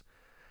else.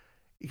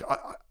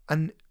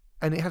 And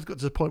it has got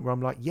to the point where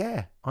I'm like,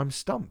 yeah, I'm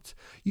stumped.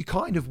 You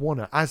kind of want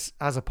to, as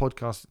a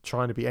podcast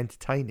trying to be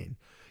entertaining,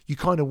 you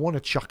kind of want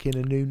to chuck in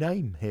a new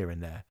name here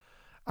and there.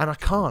 And I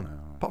can't,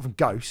 apart from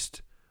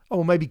Ghost. Oh,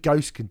 well, maybe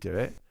Ghost can do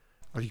it.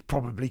 Or you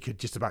probably could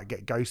just about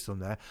get Ghost on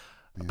there.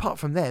 Yeah. Apart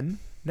from them,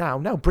 now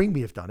Bring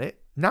Me have done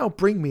it. Now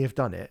Bring Me have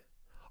done it.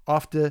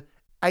 After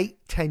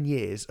 8-10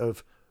 years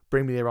of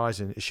Bring Me the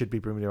Horizon, it should be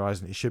Bring Me the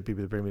Horizon, it should be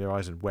Bring Me the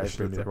Horizon, where's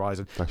Bring Me the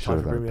Horizon, time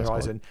for Bring Me the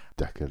Horizon.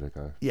 Decade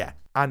ago. Yeah,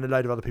 and a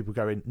load of other people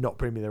going, not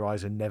Bring Me the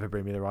Horizon, never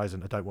Bring Me the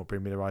Horizon, I don't want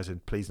Bring Me the Horizon,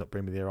 please not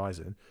Bring Me the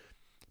Horizon.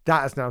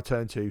 That has now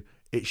turned to,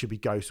 it should be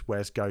Ghost,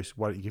 where's Ghost,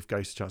 why don't you give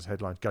Ghost a chance to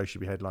headline, Ghost should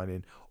be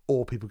headlining,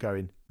 or people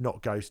going,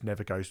 not Ghost,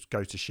 never Ghost,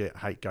 Ghost to shit,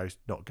 hate Ghost,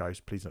 not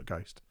Ghost, please not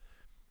Ghost.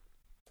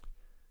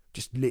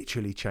 Just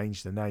literally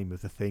change the name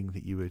of the thing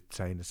that you were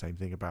saying the same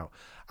thing about.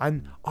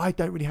 And I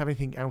don't really have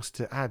anything else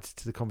to add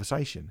to the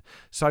conversation.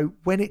 So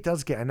when it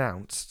does get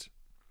announced,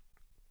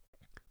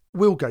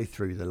 we'll go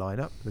through the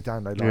lineup, the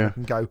download lineup,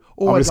 and go,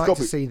 I'd like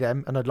to see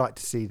them, and I'd like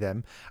to see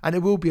them. And it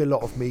will be a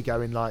lot of me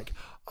going like,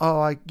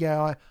 I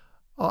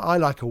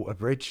like Alter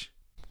Bridge.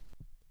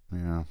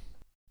 Yeah.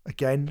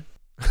 Again.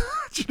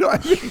 Do you know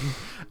what I mean?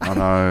 I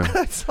know. And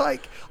it's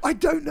like, I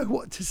don't know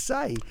what to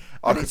say.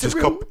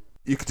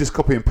 You could just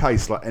copy and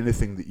paste like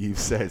anything that you've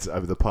said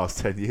over the past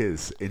 10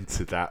 years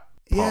into that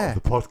part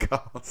of the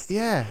podcast.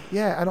 Yeah.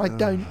 And I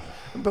don't,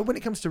 but when it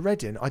comes to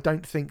Reading, I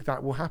don't think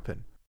that will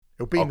happen.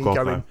 It'll be me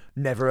going, no.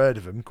 Never heard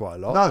of them quite a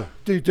lot.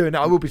 No. Doing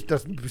that, I will be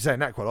saying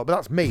that quite a lot, but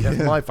that's me.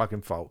 That's my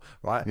fucking fault,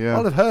 right? Yeah.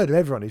 I'll have heard of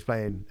everyone who's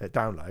playing at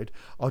Download.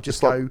 I'll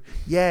just go,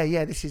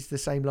 this is the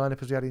same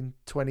lineup as we had in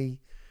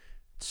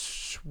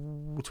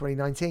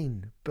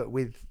 2019, but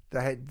with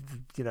the head,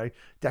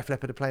 Def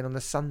Leppard are playing on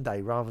the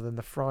Sunday rather than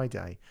the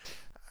Friday.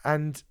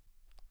 And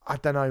I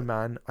don't know,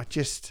 man.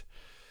 This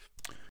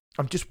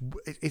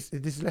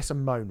is less a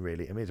moan,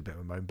 really. I mean, it's a bit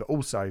of a moan, but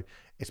also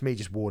it's me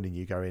just warning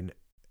you, going,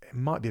 it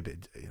might be a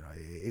bit,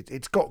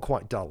 it's got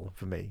quite dull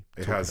for me.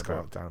 It has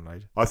got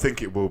Download. I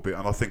think it will be,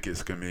 and I think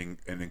it's going to be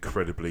an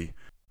incredibly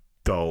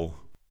dull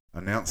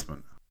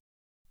announcement.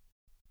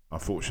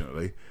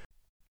 Unfortunately,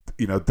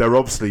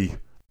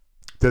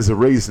 there's a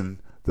reason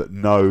that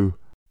no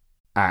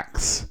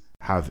acts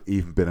have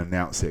even been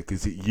announced here,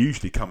 because it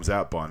usually comes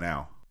out by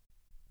now.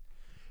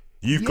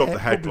 You've got the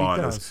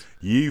headliners.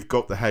 You've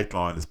got the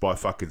headliners by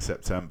fucking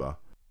September.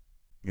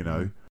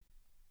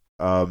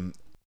 I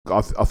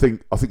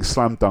think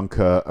Slam Dunk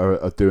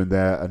are doing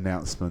their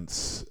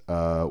announcements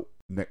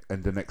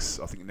next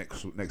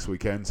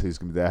weekend. Who's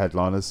going to be their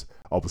headliners?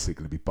 Obviously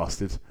going to be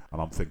Busted,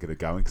 and I'm thinking of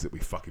going because it'd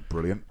be fucking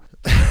brilliant.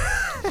 But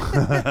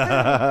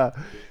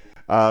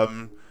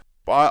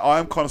I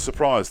am kind of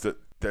surprised that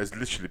there's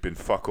literally been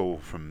fuck all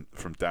from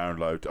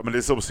Download. I mean,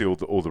 there's obviously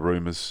all the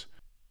rumours.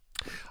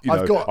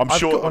 I've got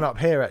one up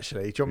here,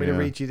 actually. Do you want me to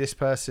read you this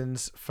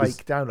person's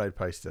fake Download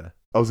poster?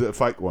 Oh, is it a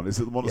fake one? Is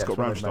it the one that's got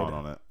Rammstein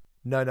on it?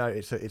 No,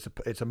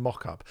 it's a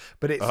mock-up.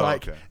 But it's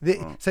okay.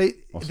 So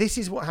this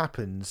is what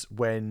happens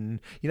when,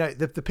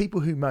 the people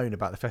who moan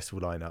about the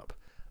festival lineup,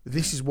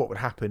 this is what would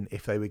happen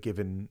if they were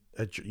given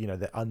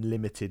the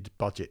unlimited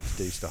budget to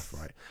do stuff,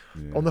 right?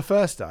 Yeah. On the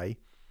first day,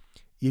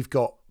 you've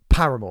got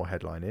Paramore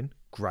headlining.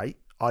 Great.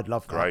 I'd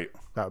love that. Great.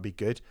 That would be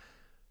good.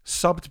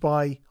 Subbed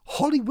by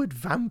Hollywood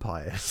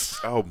Vampires.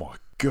 Oh my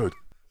good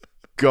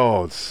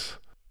God.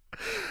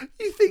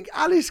 You think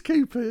Alice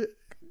Cooper,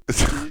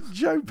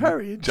 Joe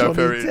Perry and Johnny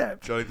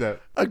Depp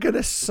are going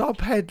to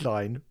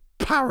sub-headline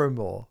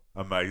Paramore?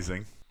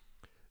 Amazing.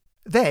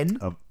 Then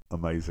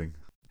amazing.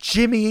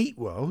 Jimmy Eat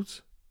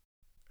World,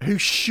 who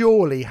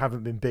surely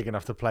haven't been big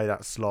enough to play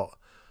that slot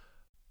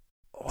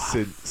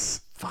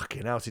since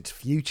fucking hell, since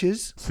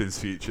Futures. Since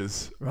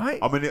Futures, right?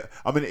 I mean,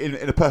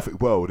 in a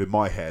perfect world, in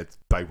my head,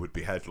 they would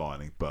be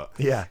headlining, but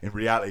in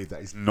reality,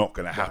 that is not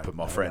going to happen,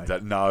 my friend.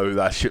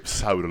 That ship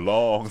sailed a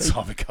long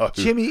time ago.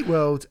 Jimmy Eat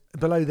World,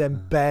 below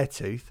them,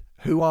 Beartooth,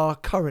 who are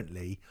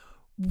currently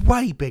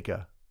way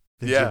bigger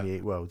than Jimmy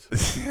Eat World.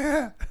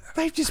 Yeah,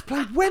 they've just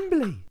played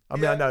Wembley. I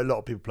mean, I know a lot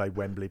of people played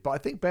Wembley, but I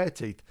think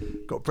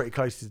Beartooth got pretty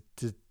close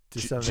to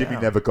Jimmy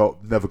never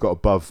got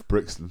above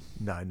Brixton.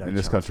 No, in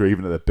this country,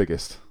 even at their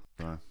biggest.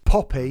 No.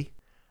 Poppy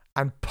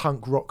and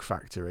Punk Rock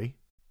Factory.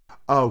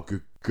 Oh,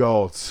 good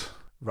God!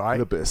 Right, a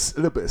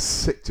little bit of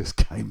sick just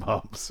came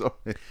up.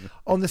 Sorry.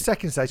 On the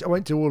second stage, I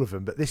won't do all of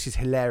them, but this is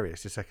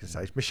hilarious. The second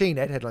stage, Machine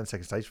Head headline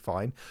second stage,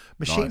 fine.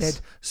 Machine Head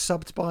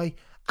subbed by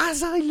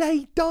As I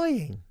Lay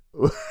Dying.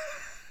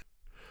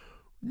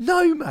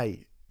 No,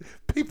 mate.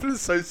 People are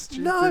so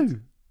stupid. No.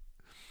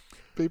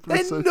 People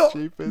are so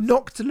stupid.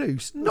 Knocked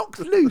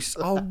Loose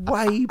are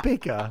way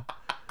bigger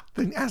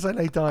than As I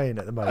Lay Dying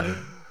at the moment.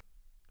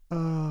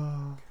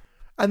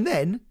 And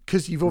then,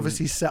 because you've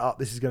obviously set up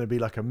this is going to be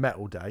like a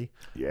metal day,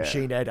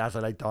 Machine Head, As I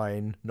Lay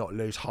Dying, Not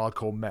Loose,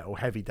 hardcore metal,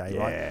 heavy day,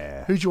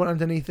 right? Who do you want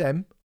underneath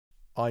them?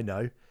 I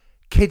know.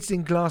 Kids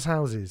in Glass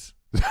Houses.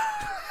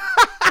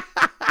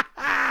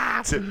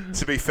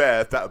 to be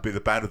fair, that would be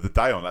the band of the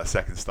day on that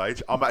second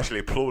stage. I'm actually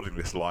applauding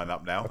this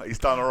lineup now. He's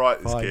done all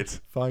right, this kid.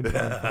 Fine.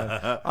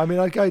 I mean,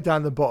 I go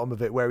down the bottom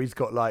of it where he's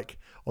got like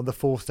on the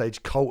fourth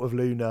stage, Cult of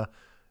Luna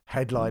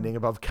headlining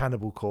above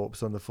Cannibal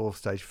Corpse on the fourth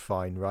stage.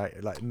 Fine,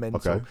 right? Like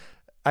mental. Okay.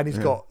 And he's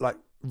got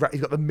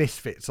the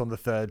Misfits on the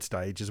third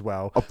stage as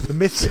well. The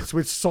Misfits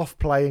with Soft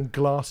Play and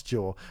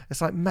Glassjaw.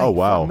 It's like, mate,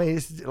 for me,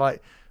 it's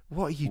like,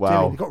 what are you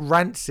doing? You've got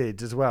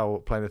Rancid as well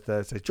playing the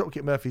third stage.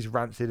 Dropkick Murphys,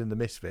 Rancid, and the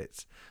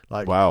Misfits.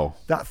 Like,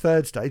 that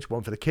third stage,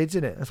 one for the kids,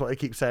 innit? That's what they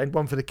keep saying.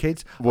 One for the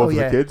kids. One for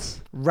the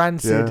kids.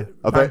 Rancid,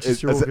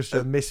 Manchester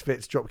Orchestra,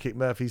 Misfits, Dropkick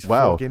Murphys,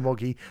 Flogging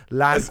Woggy,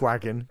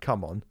 Lagwagon.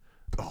 Come on.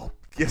 Oh,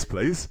 yes,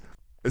 please.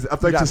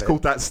 Have they just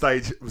called that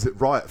stage, was it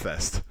Riot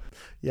Fest?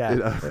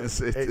 Yeah. It's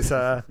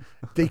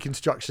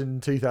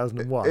Deconstruction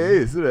 2001. It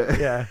is, isn't it?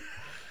 Yeah.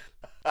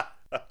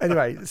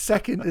 Anyway, the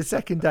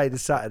second day, the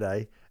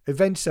Saturday,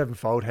 Avenged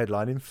Sevenfold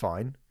headlining,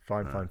 fine.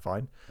 Yeah.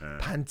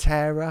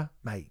 Pantera,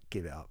 mate,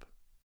 give it up.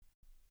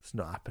 It's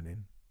not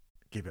happening.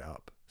 Give it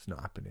up. It's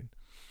not happening.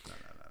 No.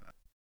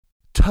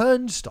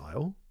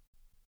 Turnstile.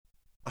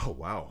 Oh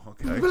wow.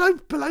 Okay.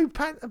 Below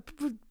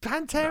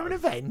Pantera and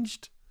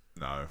Avenged.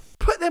 No.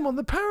 Put them on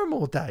the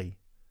Paramore Day.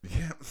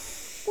 Yeah.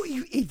 What,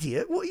 you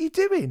idiot? What are you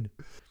doing?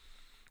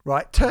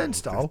 Right,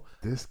 Turnstile.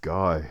 This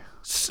guy.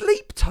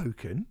 Sleep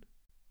Token.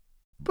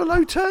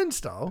 Below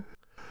Turnstile.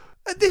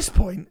 At this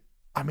point,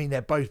 I mean,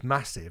 they're both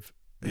massive.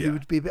 Yeah. Who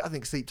would be a bit? I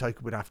think Sleep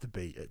Token would have to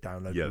be at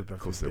download. Yeah, of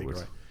course they would.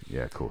 Right?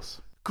 Yeah, of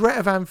course.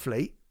 Greta Van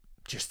Fleet,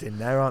 just in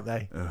there, aren't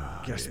they?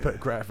 Just put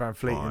Greta Van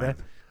Fleet in there.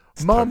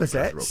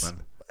 Marmozets.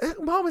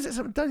 Marmozets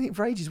haven't done anything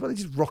for ages. Well, they're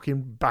just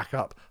rocking back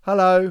up.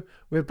 Hello,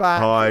 we're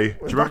back. Hi. Do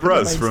you remember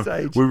us from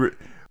stage.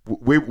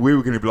 we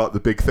were going to be like the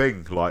big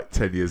thing like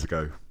 10 years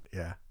ago.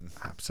 Yeah,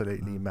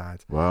 absolutely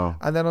mad. Wow.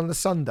 And then on the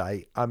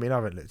Sunday, I mean, I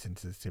haven't looked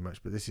into this too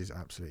much, but this is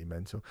absolutely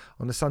mental.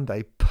 On the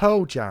Sunday,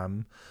 Pearl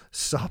Jam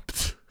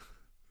subbed.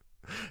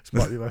 This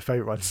might be my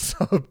favourite one.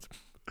 Subbed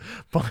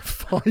by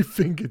Five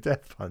Finger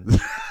Death Punch.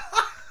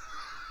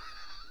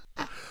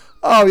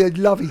 Oh, yeah,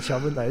 love each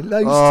other, wouldn't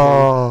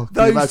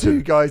they? Those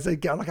two guys, they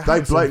get like a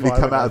They blatantly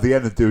come out at the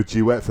end and do a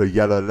duet for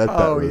Yellow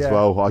Ledbetter as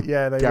well. I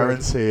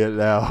guarantee it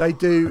now. They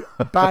do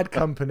Bad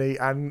Company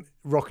and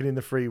Rockin' in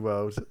the Free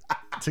World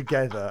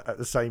together at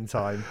the same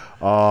time.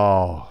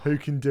 Oh. Who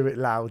can do it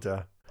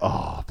louder?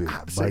 Oh,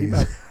 absolutely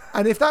amazing.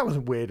 And if that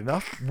wasn't weird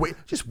enough,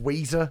 just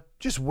Weezer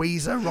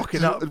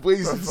rocking up.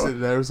 Weezer's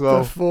in there as well.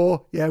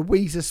 Before,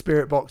 Weezer,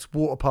 Spirit Box,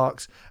 Water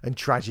Parks, and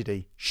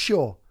Tragedy.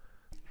 Sure.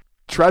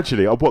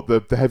 Tragedy? What,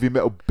 the heavy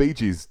metal Bee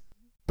Gees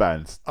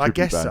bands? I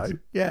guess bands? so.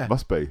 Yeah,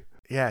 must be.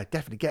 Yeah,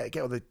 definitely get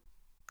all the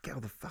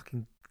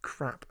fucking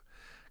crap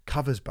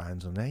covers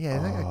bands on there. Yeah,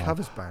 they're a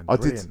covers band.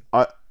 Brilliant.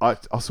 I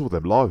saw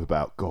them live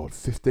about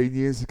 15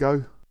 years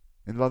ago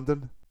in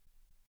London.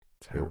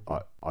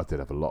 Terrible. I did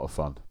have a lot of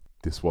fun.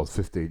 This was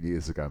 15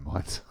 years ago,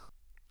 mate.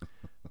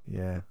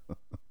 Yeah.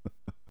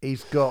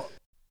 He's got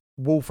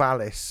Wolf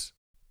Alice,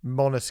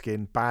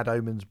 Monoskin, Bad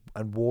Omens,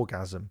 and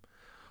Wargasm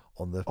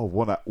on the. Oh,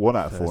 one out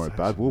of four ain't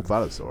bad. Wolf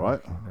Alice, all right.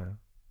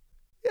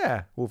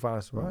 Yeah, Wolf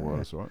Alice, all right. Wolf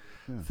Alice, all right.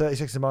 Yeah.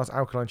 36 of Mars,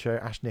 Alkaline Trio,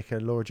 Ash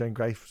Nicker, Laura Jane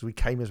Grace. We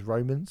came as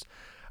Romans.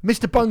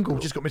 Mr. Bungle,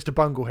 just got Mr.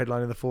 Bungle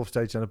headlining the fourth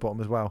stage down the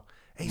bottom as well.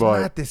 He's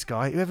mad, this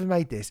guy. Whoever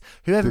made this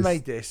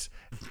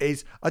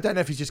is, I don't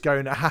know if he's just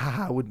going, ha ha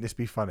ha, wouldn't this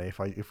be funny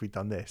if we'd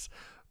done this?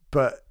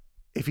 But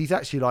if he's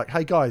actually like,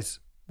 hey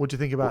guys, what do you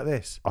think about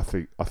this? I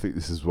think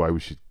this is the way we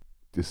should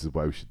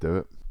do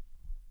it.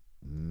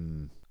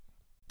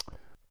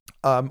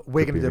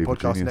 We're going to do a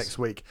podcast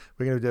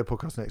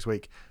next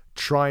week.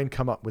 Try and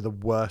come up with a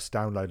worse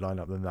download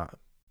lineup than that.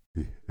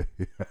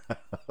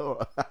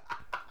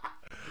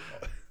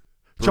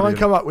 Try and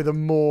come up with a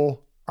more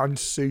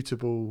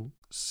unsuitable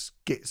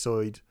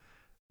schizoid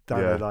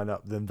download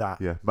lineup than that.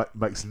 Yeah,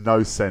 makes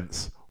no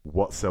sense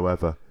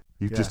whatsoever.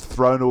 You've just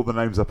thrown all the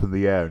names up in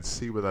the air and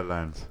see where they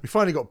land. We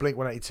finally got Blink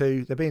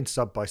 182. They're being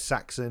subbed by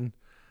Saxon.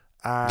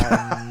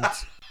 And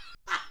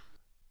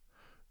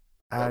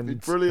that'd be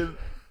brilliant.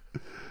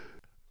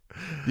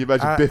 You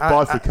imagine Biff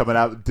Byford coming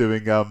out and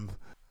doing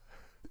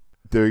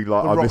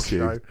like I Miss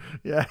You.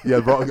 Yeah.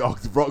 Yeah,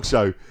 rock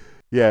show.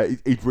 Yeah,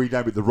 he'd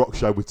rename it The Rock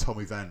Show with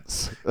Tommy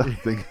Vance.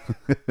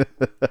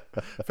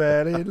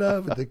 Fell in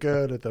love with the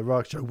girl at the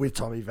Rock Show with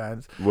Tommy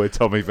Vance. With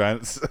Tommy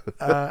Vance.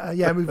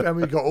 And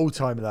we've got All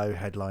Time Low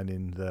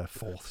headlining the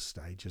fourth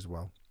stage as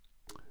well.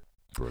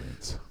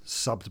 Brilliant.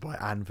 Subbed by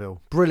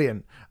Anvil.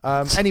 Brilliant.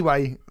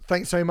 Anyway,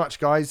 thanks so much,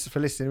 guys, for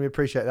listening. We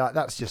appreciate that.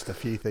 That's just a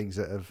few things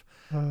that have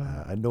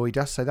annoyed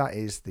us. So that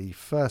is the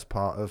first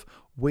part of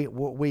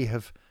what we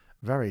have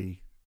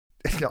very...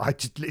 I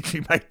just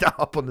literally made that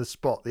up on the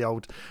spot, the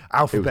old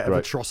alphabet of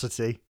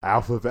atrocity.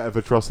 Alphabet of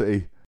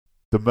atrocity.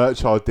 The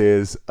merch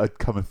ideas are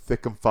coming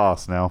thick and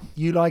fast now.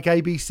 You like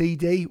A, B, C,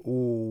 D?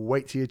 Or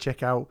wait till you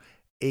check out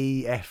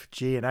E, F,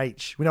 G, and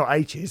H. We know what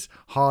H is.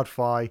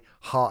 Hard-Fi,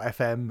 Heart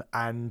FM,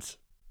 and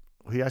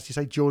who else did you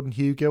say? Jordan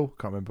Hugill?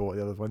 Can't remember what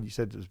the other one you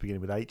said. It was beginning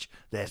with H.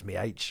 There's me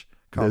H.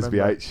 There's me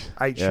H.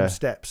 H from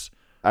Steps.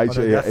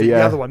 Actually, that's the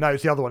other one. No,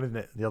 it's the other one, isn't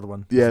it? The other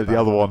one. Yeah, the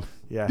other one.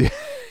 Yeah.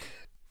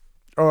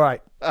 All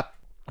right.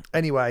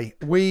 Anyway,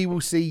 we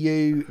will see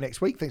you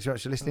next week. Thanks very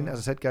much for listening. As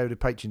I said, go to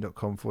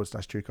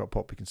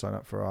patreon.com/TrueCultPop. You can sign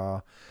up for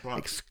our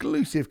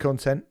exclusive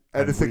content.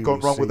 Anything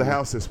gone wrong with the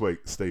house this week,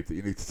 Steve, that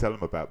you need to tell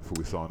them about before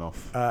we sign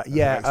off?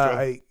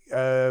 They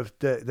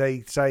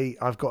say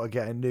I've got to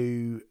get a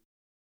new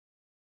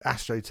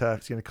AstroTurf.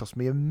 It's going to cost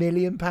me £1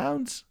 million.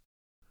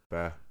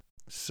 Fair.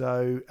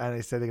 So, and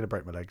they say they're going to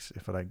break my legs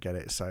if I don't get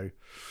it. So,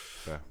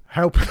 Fair.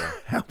 help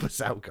us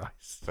out,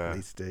 guys. Fair.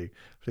 Please do.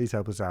 Please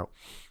help us out.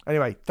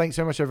 Anyway, thanks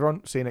so much,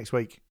 everyone. See you next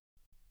week.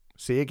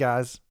 See you,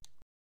 guys.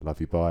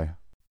 Love you. Bye.